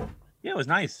set? Yeah, it was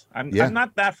nice. I'm Yeah.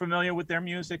 not that familiar with their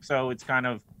music, so it's kind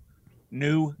of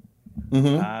new.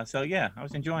 Mm-hmm. So yeah, I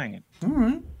was enjoying it. All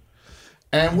right.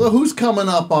 And well, who's coming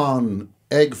up on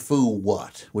Egg Foo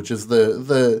What? Which is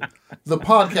the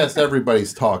podcast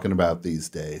everybody's talking about these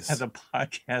days. As a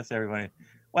podcast, everybody.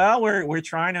 Well, we're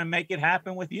trying to make it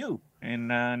happen with you in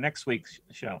next week's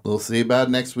show. We'll see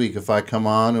about next week if I come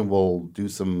on, and we'll do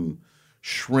some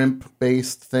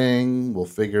shrimp-based thing. We'll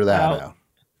figure that out.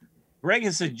 Greg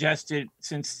has suggested,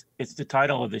 since it's the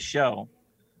title of the show,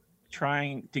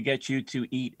 trying to get you to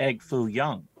eat egg foo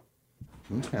young.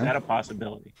 Okay. Is that a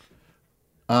possibility?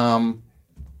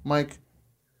 Mike,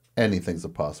 anything's a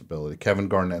possibility. Kevin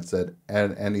Garnett said,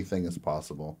 and anything is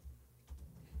possible.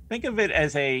 Think of it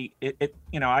as I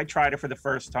tried it for the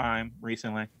first time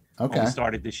recently. Okay. When we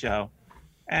started the show,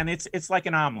 and it's like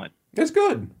an omelet. It's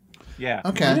good. Yeah.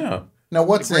 Okay. Yeah. Now,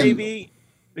 what's the gravy?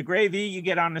 The gravy you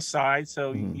get on the side,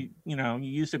 so you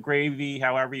use the gravy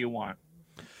however you want.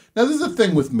 Now, this is the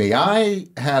thing with me. I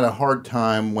had a hard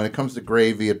time when it comes to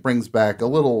gravy. It brings back a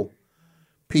little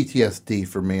PTSD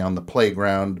for me on the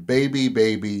playground.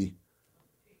 Baby,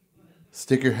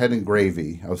 stick your head in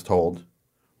gravy, I was told.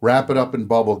 Wrap it up in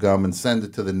bubble gum and send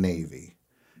it to the Navy.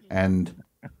 And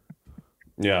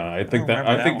Yeah, I think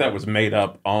that was made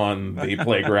up on the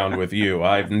playground with you.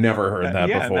 I've never heard that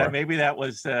before. Maybe that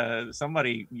was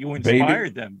somebody you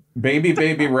inspired them. Baby,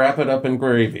 wrap it up in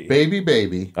gravy.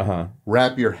 Baby,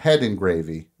 wrap your head in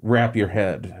gravy. Wrap your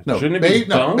head. No, shouldn't it be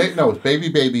no,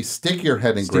 baby, stick your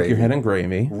head in gravy. Stick your head in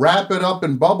gravy. Wrap it up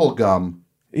in bubble gum.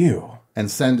 Ew. And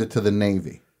send it to the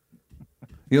Navy.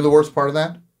 You know the worst part of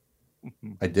that?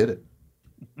 I did it.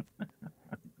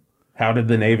 How did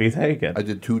the Navy take it? I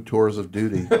did 2 tours of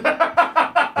duty in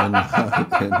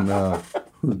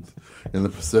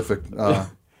the Pacific. I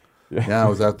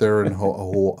was out there in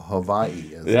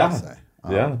Hawaii, as they say.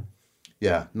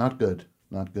 Yeah, not good.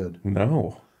 Not good.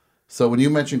 No. So when you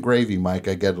mentioned gravy, Mike,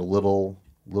 I get a little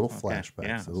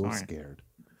flashbacks. A little scared.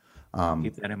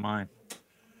 Keep that in mind.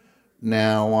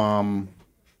 Now,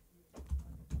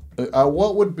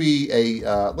 what would be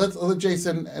a let's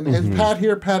Jason and is Pat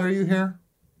here? Pat, are you here?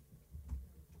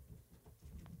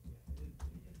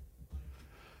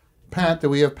 Pat, do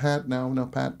we have Pat? No,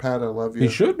 Pat, I love you. He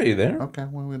should be there. Okay,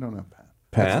 well, we don't have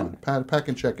Pat. Pat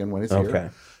can check in when he's here. Okay.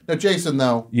 Now, Jason,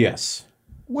 though. Yes.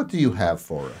 What do you have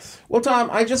for us? Well, Tom,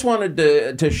 I just wanted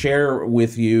to share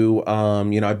with you.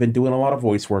 I've been doing a lot of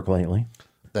voice work lately.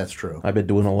 That's true. I've been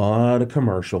doing a lot of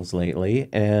commercials lately,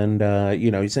 and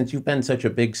since you've been such a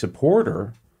big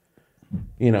supporter,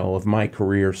 of my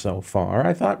career so far,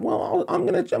 I thought, well, I'm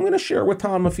gonna share with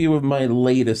Tom a few of my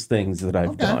latest things that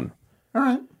I've done. All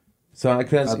right. So,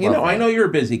 because I know you're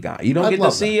a busy guy, you don't get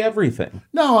to see everything.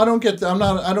 No, I don't get.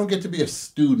 I don't get to be a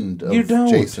student of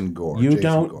Jason Gore. You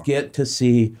don't get to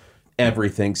see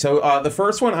everything. So, the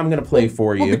first one I'm going to play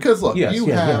for you. Well, because look, you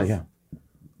have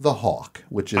the Hawk,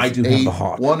 which is I do have the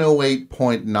Hawk.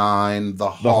 108.9. The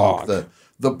Hawk,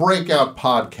 the breakout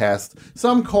podcast.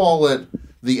 Some call it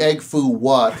the Egg Foo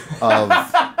What of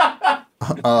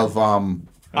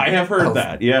I have heard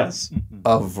that. Yes.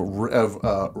 Of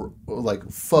like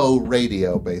faux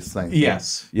radio based things.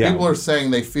 Yes. Yeah. People are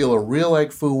saying they feel a real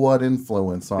Egg Foo What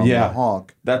influence on the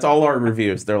Hawk. That's all our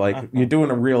reviews. They're like, you're doing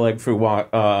a real Egg Foo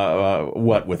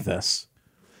What with this?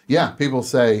 Yeah. People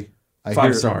say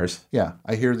 5 stars. Yeah.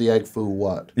 I hear the Egg Foo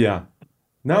What. Yeah.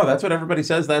 No, that's what everybody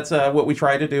says. That's what we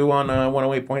try to do on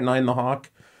 108.9 The Hawk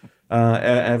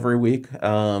every week.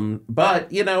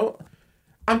 But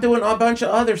I'm doing a bunch of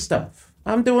other stuff.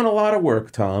 I'm doing a lot of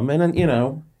work, Tom, and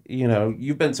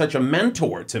you've been such a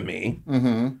mentor to me.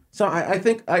 Mm-hmm. So I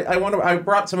think I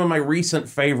brought some of my recent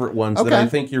favorite ones that I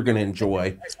think you're going to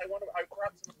enjoy.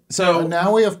 So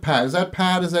now we have Pat. Is that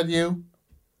Pat? Is that you?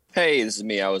 Hey, this is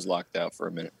me. I was locked out for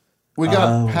a minute. We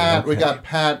got Pat. Okay. We got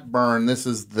Pat Byrne. This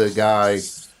is the guy.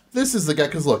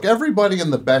 Because look, everybody in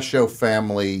the Best Show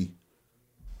family,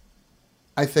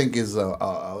 I think, is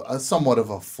a somewhat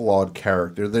of a flawed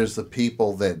character. There's the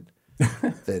people that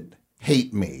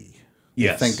hate me.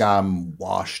 Yes. Think I'm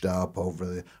washed up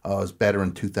over I was better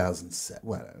in 2007.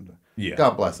 Whatever. Yeah.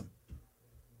 God bless them.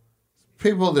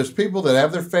 There's people that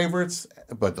have their favorites,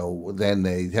 but then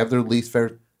they have their least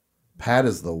favorite. Pat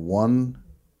is the one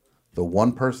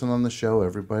person on the show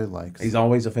everybody likes. He's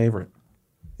always a favorite.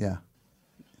 Yeah.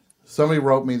 Somebody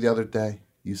wrote me the other day,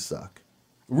 "You suck."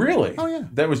 Really? Oh yeah.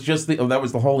 That was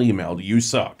the whole email. You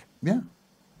suck. Yeah.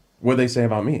 What did they say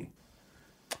about me?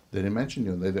 They didn't mention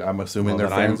you. I'm assuming they're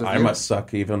fans of you. I must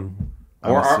suck even,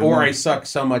 or I suck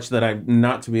so much that I'm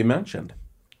not to be mentioned.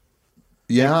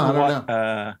 Yeah, I don't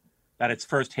know. Got its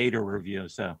first hater review.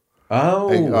 So.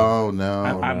 Oh no!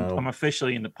 I'm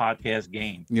officially in the podcast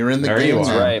game. You're in the game. There you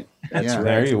are. Right. That's right.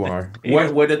 There you are.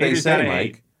 What did they say,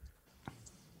 Mike?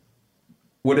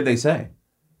 What did they say?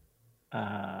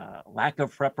 Lack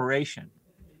of preparation.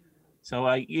 So,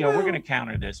 we're going to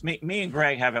counter this. Me and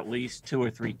Greg have at least 2 or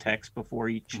 3 texts before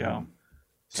each show.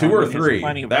 So 2 or 3.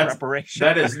 Plenty of preparation.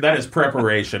 That is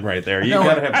preparation right there. You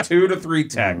got to have 2 to 3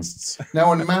 texts. Now,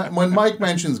 when Mike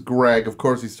mentions Greg, of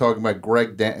course, he's talking about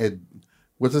Greg.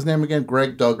 What's his name again?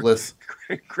 Greg Douglas.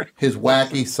 His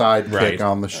wacky sidekick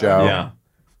on the show. Yeah.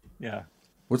 Yeah.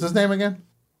 What's his name again?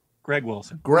 Greg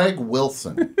Wilson. Greg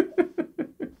Wilson.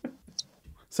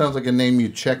 Sounds like a name you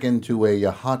check into a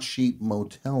hot sheet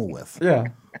motel with. Yeah.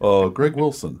 Greg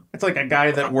Wilson. It's like a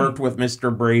guy that worked with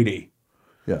Mr. Brady.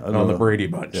 Yeah. On the Brady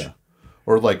Bunch. Yeah.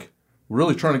 Or like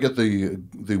really trying to get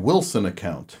the Wilson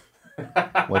account,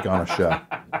 like on a show.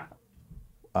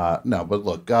 No, but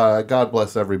look, God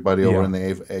bless everybody over in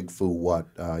the Egg Foo What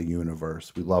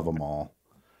universe. We love them all.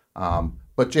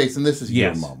 But Jason, this is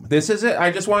your moment. This is it.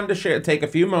 I just wanted to take a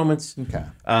few moments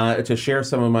to share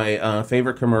some of my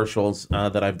favorite commercials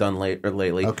that I've done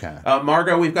lately. Okay.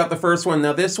 Margot, we've got the first one.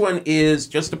 Now, this one is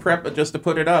just to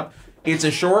put it up. It's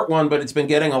a short one, but it's been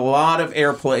getting a lot of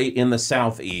airplay in the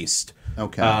Southeast.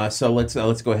 Okay. So let's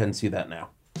go ahead and see that now.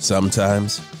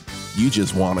 Sometimes you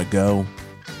just want to go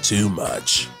too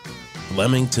much.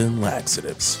 Flemington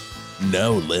Laxatives.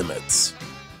 No limits.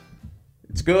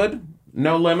 It's good.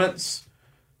 No limits.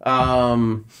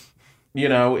 You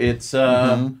know, it's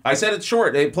I said it's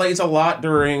short. It plays a lot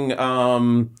during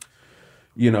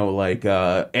you know, like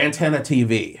Antenna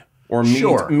TV or Me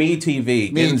TV. Me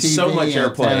Getting TV, so much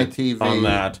Antenna airplay TV. on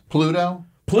that. Pluto?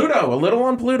 Pluto, a little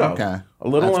on Pluto. Okay. A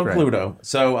little That's on great. Pluto.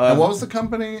 So And what was the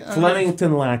company?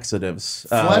 Flemington Laxatives.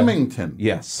 Flemington?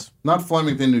 Yes. Not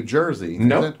Flemington, New Jersey. is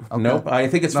Nope. it? Okay. Nope. I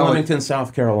think it's Not like- Flemington,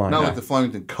 South Carolina. Not like the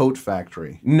Flemington Coat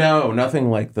Factory. No, nothing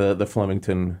like the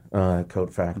Flemington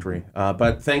Coat Factory.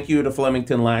 But thank you to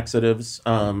Flemington Laxatives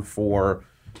for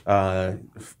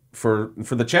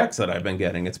the checks that I've been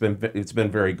getting. It's been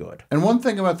very good. And one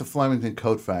thing about the Flemington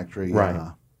Coat Factory,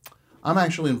 Right. I'm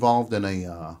actually involved in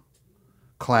a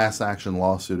class action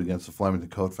lawsuit against the Flemington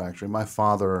Coat Factory. My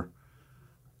father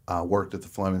worked at the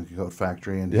Flemington Coat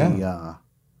Factory, and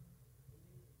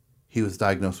he was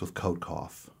diagnosed with coat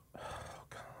cough. Oh,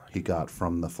 God. He got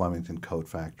from the Flemington Coat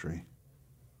Factory.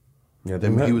 Yeah,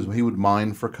 he would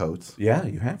mine for coats. Yeah,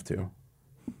 you have to.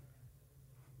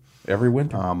 Every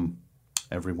winter.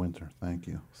 Every winter. Thank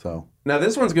you. So now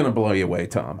this one's going to blow you away,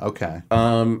 Tom. Okay.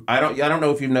 I don't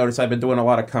know if you've noticed. I've been doing a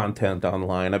lot of content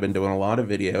online. I've been doing a lot of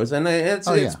videos, and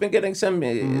it's been getting some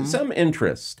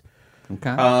interest. Okay.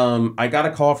 I got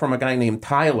a call from a guy named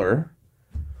Tyler,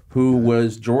 who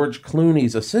was George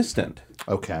Clooney's assistant.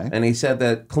 Okay. And he said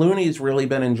that Clooney's really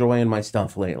been enjoying my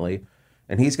stuff lately,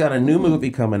 and he's got a new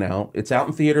movie coming out. It's out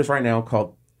in theaters right now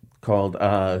called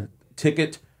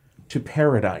Ticket to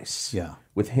Paradise. Yeah.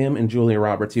 With him and Julia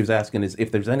Roberts. He was asking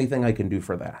if there's anything I can do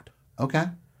for that. Okay.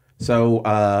 So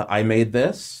I made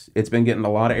this. It's been getting a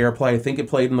lot of airplay. I think it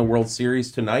played in the World Series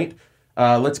tonight.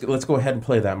 Let's go ahead and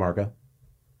play that, Margo.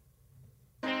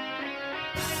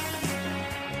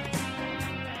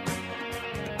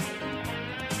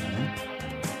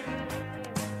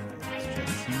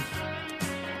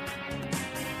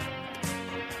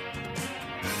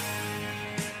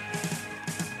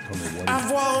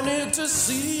 I've wanted to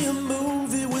see a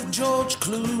movie with George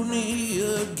Clooney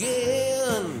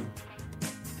again.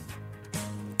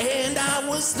 And I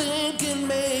was thinking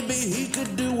maybe he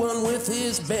could do one with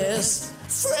his best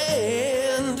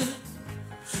friend.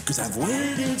 'Cause I've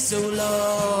waited so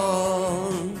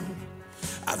long.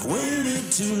 I've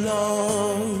waited too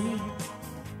long.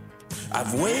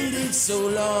 I've waited so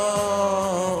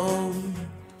long.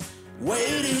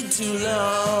 Waited too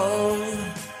long.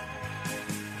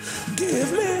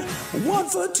 Give me one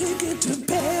for Ticket to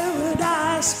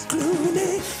Paradise.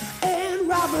 Clooney and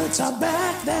Roberts are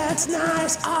back, that's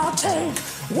nice. I'll take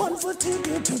one for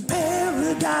Ticket to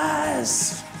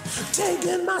Paradise.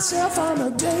 Taking myself on a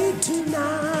date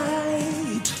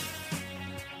tonight.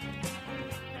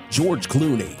 George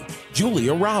Clooney,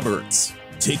 Julia Roberts,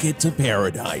 Ticket to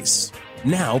Paradise.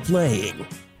 Now playing.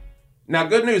 Now,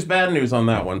 good news, bad news on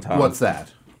that one, Tom. What's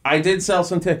that? I did sell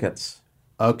some tickets.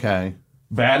 Okay.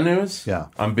 Bad news? Yeah.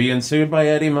 I'm being sued by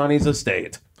Eddie Money's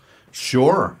estate.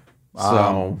 Sure.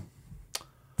 So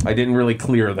I didn't really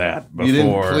clear that before. You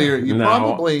didn't clear. You No,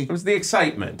 probably. It was the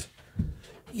excitement.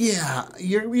 Yeah.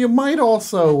 You might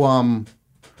also.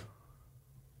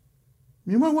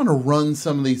 You might want to run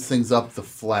some of these things up the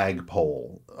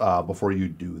flagpole before you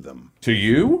do them. To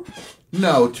you?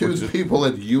 No, to the people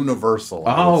at Universal.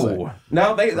 I would say. Oh.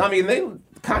 No, they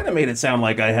kind of made it sound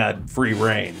like I had free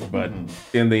reign, but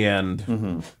in the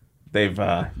end,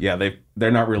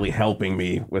 they're not really helping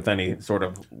me with any sort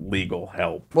of legal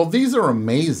help. Well, these are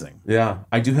amazing. Yeah,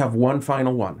 I do have one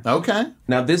final one. Okay.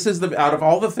 Now, this is out of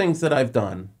all the things that I've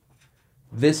done,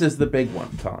 this is the big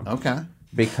one, Tom. Okay.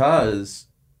 Because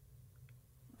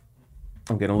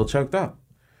I'm getting a little choked up.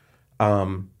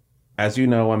 As you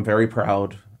know, I'm very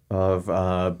proud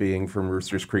of being from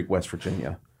Roosters Creek, West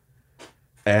Virginia.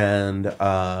 And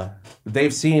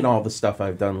they've seen all the stuff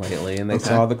I've done lately, and they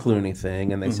saw the Clooney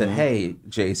thing, and they said, hey,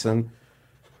 Jason,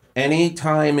 any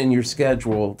time in your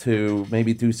schedule to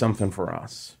maybe do something for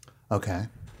us. Okay.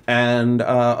 And,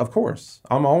 of course,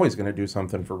 I'm always going to do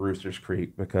something for Roosters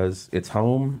Creek because it's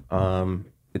home.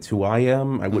 It's who I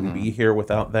am. I wouldn't be here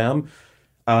without them.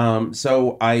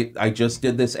 So I just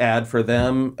did this ad for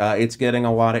them. It's getting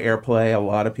a lot of airplay. A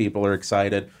lot of people are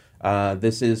excited.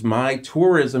 This is my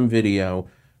tourism video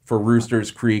for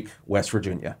Roosters Creek, West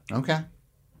Virginia. Okay.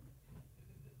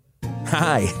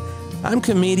 Hi, I'm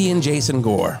comedian Jason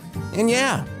Gore. And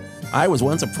yeah, I was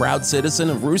once a proud citizen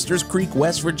of Roosters Creek,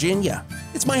 West Virginia.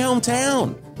 It's my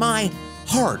hometown, my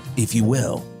heart, if you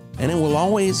will. and it will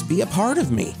always be a part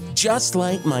of me, just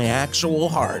like my actual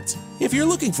heart. If you're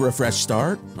looking for a fresh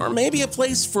start, or maybe a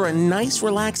place for a nice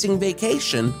relaxing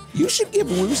vacation, you should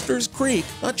give Roosters Creek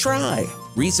a try.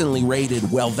 Recently rated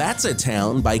Well That's a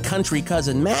Town by Country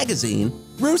Cousin Magazine,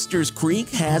 Roosters Creek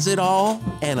has it all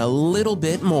and a little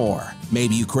bit more.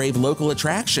 Maybe you crave local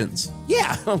attractions.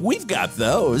 Yeah, we've got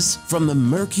those. From the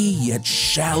murky yet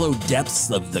shallow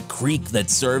depths of the creek that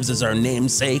serves as our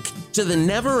namesake to the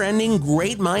never-ending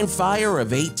Great Mine Fire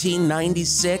of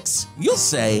 1896, you'll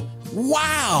say,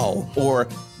 wow, or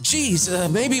geez,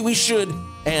 maybe we should,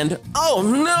 and oh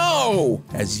no,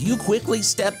 as you quickly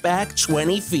step back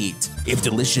 20 feet. If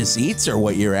delicious eats are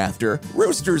what you're after,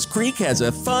 Roosters Creek has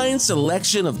a fine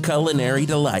selection of culinary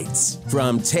delights.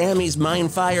 From Tammy's Mine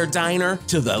Fire Diner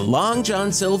to the Long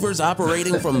John Silver's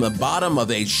operating from the bottom of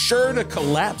a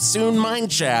sure-to-collapse-soon mine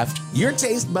shaft, your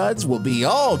taste buds will be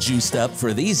all juiced up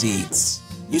for these eats.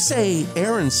 You say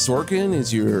Aaron Sorkin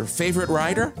is your favorite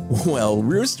writer? Well,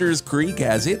 Roosters Creek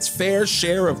has its fair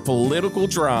share of political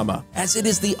drama, as it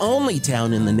is the only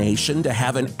town in the nation to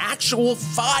have an actual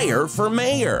fire for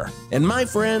mayor. And my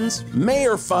friends,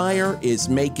 Mayor Fire is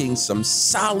making some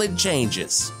solid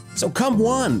changes. So come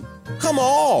one, come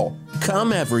all,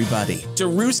 come everybody to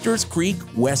Roosters Creek,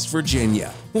 West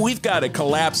Virginia. We've got a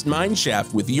collapsed mine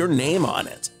shaft with your name on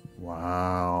it.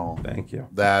 Wow. Thank you.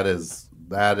 That is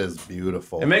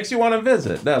beautiful. It makes you want to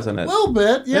visit, doesn't it? A little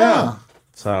bit, yeah.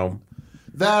 So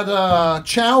that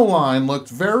chow line looked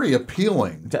very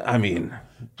appealing. I mean,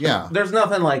 yeah. There's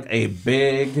nothing like a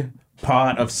big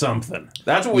pot of something.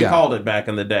 That's what we called it back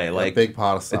in the day. Like a big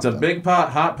pot of something. It's a big pot,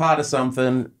 hot pot of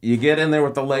something. You get in there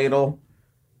with the ladle.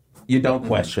 You don't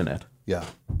question it. Yeah.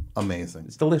 Amazing.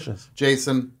 It's delicious.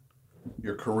 Jason,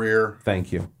 your career.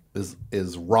 Thank you.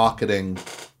 Is rocketing.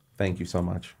 Thank you so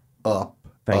much. Up.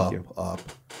 Thank you.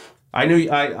 I knew.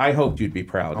 I hoped you'd be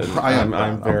proud.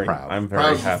 I'm very proud. I'm very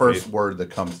proud is happy. the first word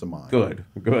that comes to mind. Good.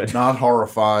 Not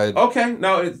horrified. Okay.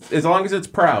 No, as long as it's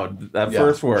proud. That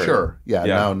first word. Sure. Yeah.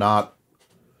 No.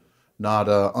 Not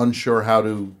unsure how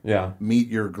to meet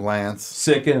your glance.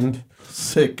 Sickened.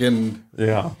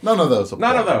 Yeah. None of those.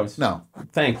 None of those. No.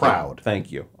 Proud.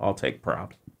 Thank you. I'll take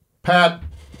proud. Pat,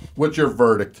 what's your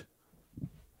verdict?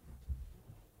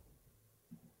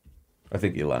 I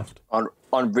think he left.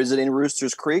 On visiting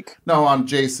Roosters Creek? No, on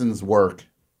Jason's work.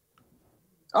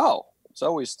 Oh, it's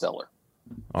always stellar.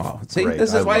 Oh, see,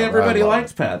 this is why everybody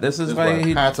likes Pat. This is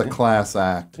why Pat's a class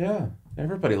act. Yeah,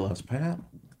 everybody loves Pat.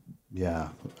 Yeah.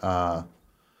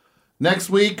 Next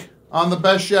week on the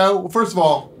best show. Well, first of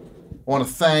all, I want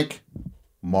to thank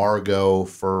Margot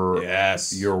for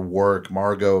your work.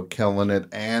 Margot killing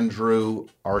it. Andrew,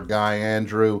 our guy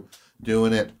Andrew,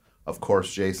 doing it. Of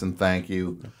course, Jason, thank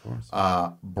you. Of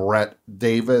course. Brett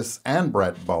Davis and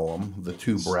Brett Boehm, the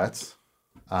two Bretts.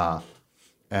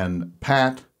 And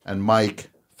Pat and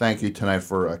Mike, thank you tonight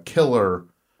for a killer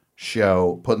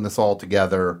show, putting this all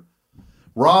together.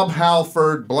 Rob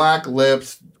Halford, Black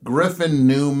Lips, Griffin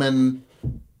Newman,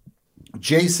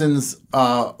 Jason's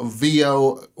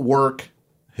VO work,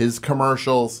 his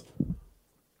commercials.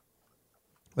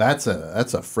 That's a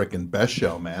freaking best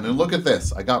show, man. And look at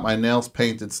this. I got my nails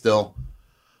painted still.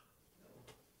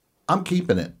 I'm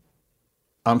keeping it.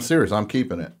 I'm serious. I'm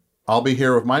keeping it. I'll be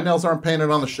here. If my nails aren't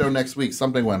painted on the show next week,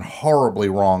 something went horribly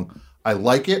wrong. I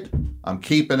like it. I'm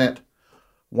keeping it.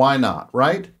 Why not,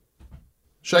 right?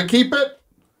 Should I keep it?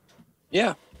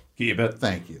 Yeah. Keep it.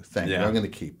 Thank you. I'm going to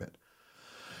keep it.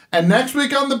 And next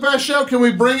week on the best show, can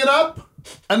we bring it up?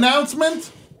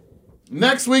 Announcement?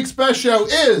 Next week's best show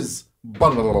is... And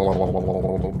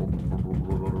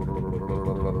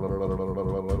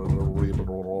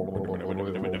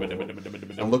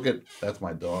look at, that's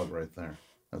my dog right there.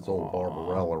 That's old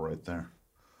Barbarella right there.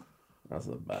 That's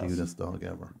the best. Cutest dog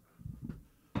ever.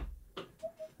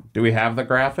 Do we have the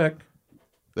graphic?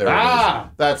 There it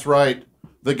is. That's right.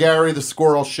 The Gary the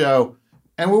Squirrel Show.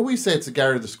 And when we say it's a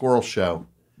Gary the Squirrel Show,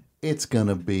 it's going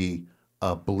to be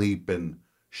a bleeping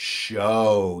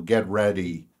show. Get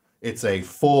ready. It's a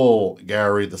full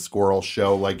Gary the Squirrel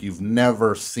Show like you've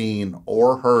never seen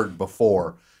or heard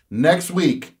before. Next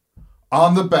week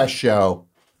on the best show.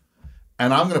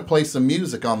 And I'm going to play some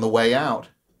music on the way out.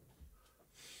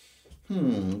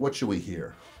 What should we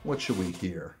hear? What should we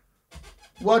hear?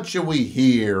 What should we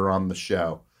hear on the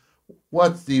show?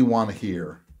 What do you want to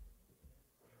hear?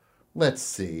 Let's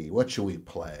see. What should we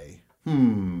play?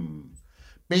 Bing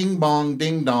bong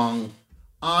ding dong.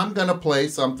 I'm going to play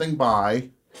something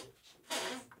by...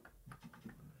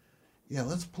 Yeah,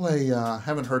 let's play,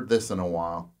 haven't heard this in a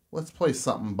while. Let's play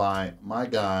something by my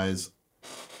guys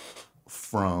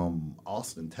from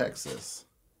Austin, Texas.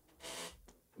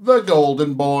 the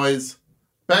Golden Boys.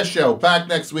 Best Show, back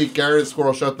next week. Gary the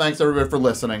Squirrel Show. Thanks, everybody, for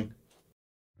listening.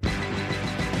 The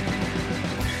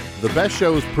Best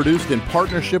Show is produced in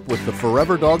partnership with the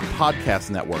Forever Dog Podcast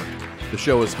Network. The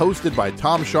show is hosted by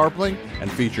Tom Sharpling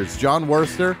and features John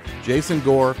Worster, Jason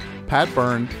Gore, Pat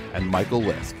Byrne, and Michael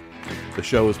Lisk. The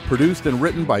show is produced and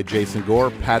written by Jason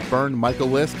Gore, Pat Byrne, Michael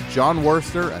Lisk, John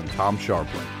Worster, and Tom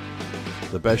Sharpling.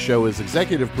 The Best Show is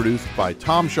executive produced by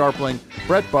Tom Sharpling,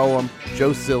 Brett Boehm,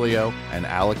 Joe Cilio, and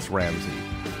Alex Ramsey.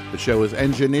 The show is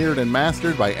engineered and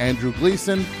mastered by Andrew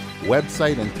Gleason,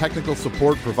 website and technical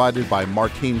support provided by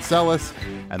Martine Sellis,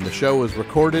 and the show is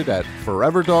recorded at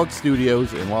Forever Dog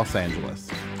Studios in Los Angeles.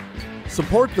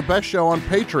 Support The Best Show on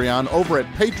Patreon over at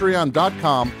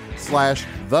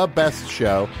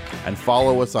patreon.com/thebestshow and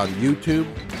follow us on YouTube,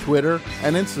 Twitter,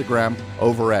 and Instagram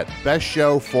over at Best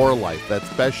Show 4 Life. That's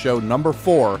Best Show number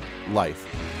 4 Life.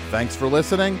 Thanks for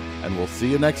listening, and we'll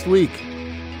see you next week.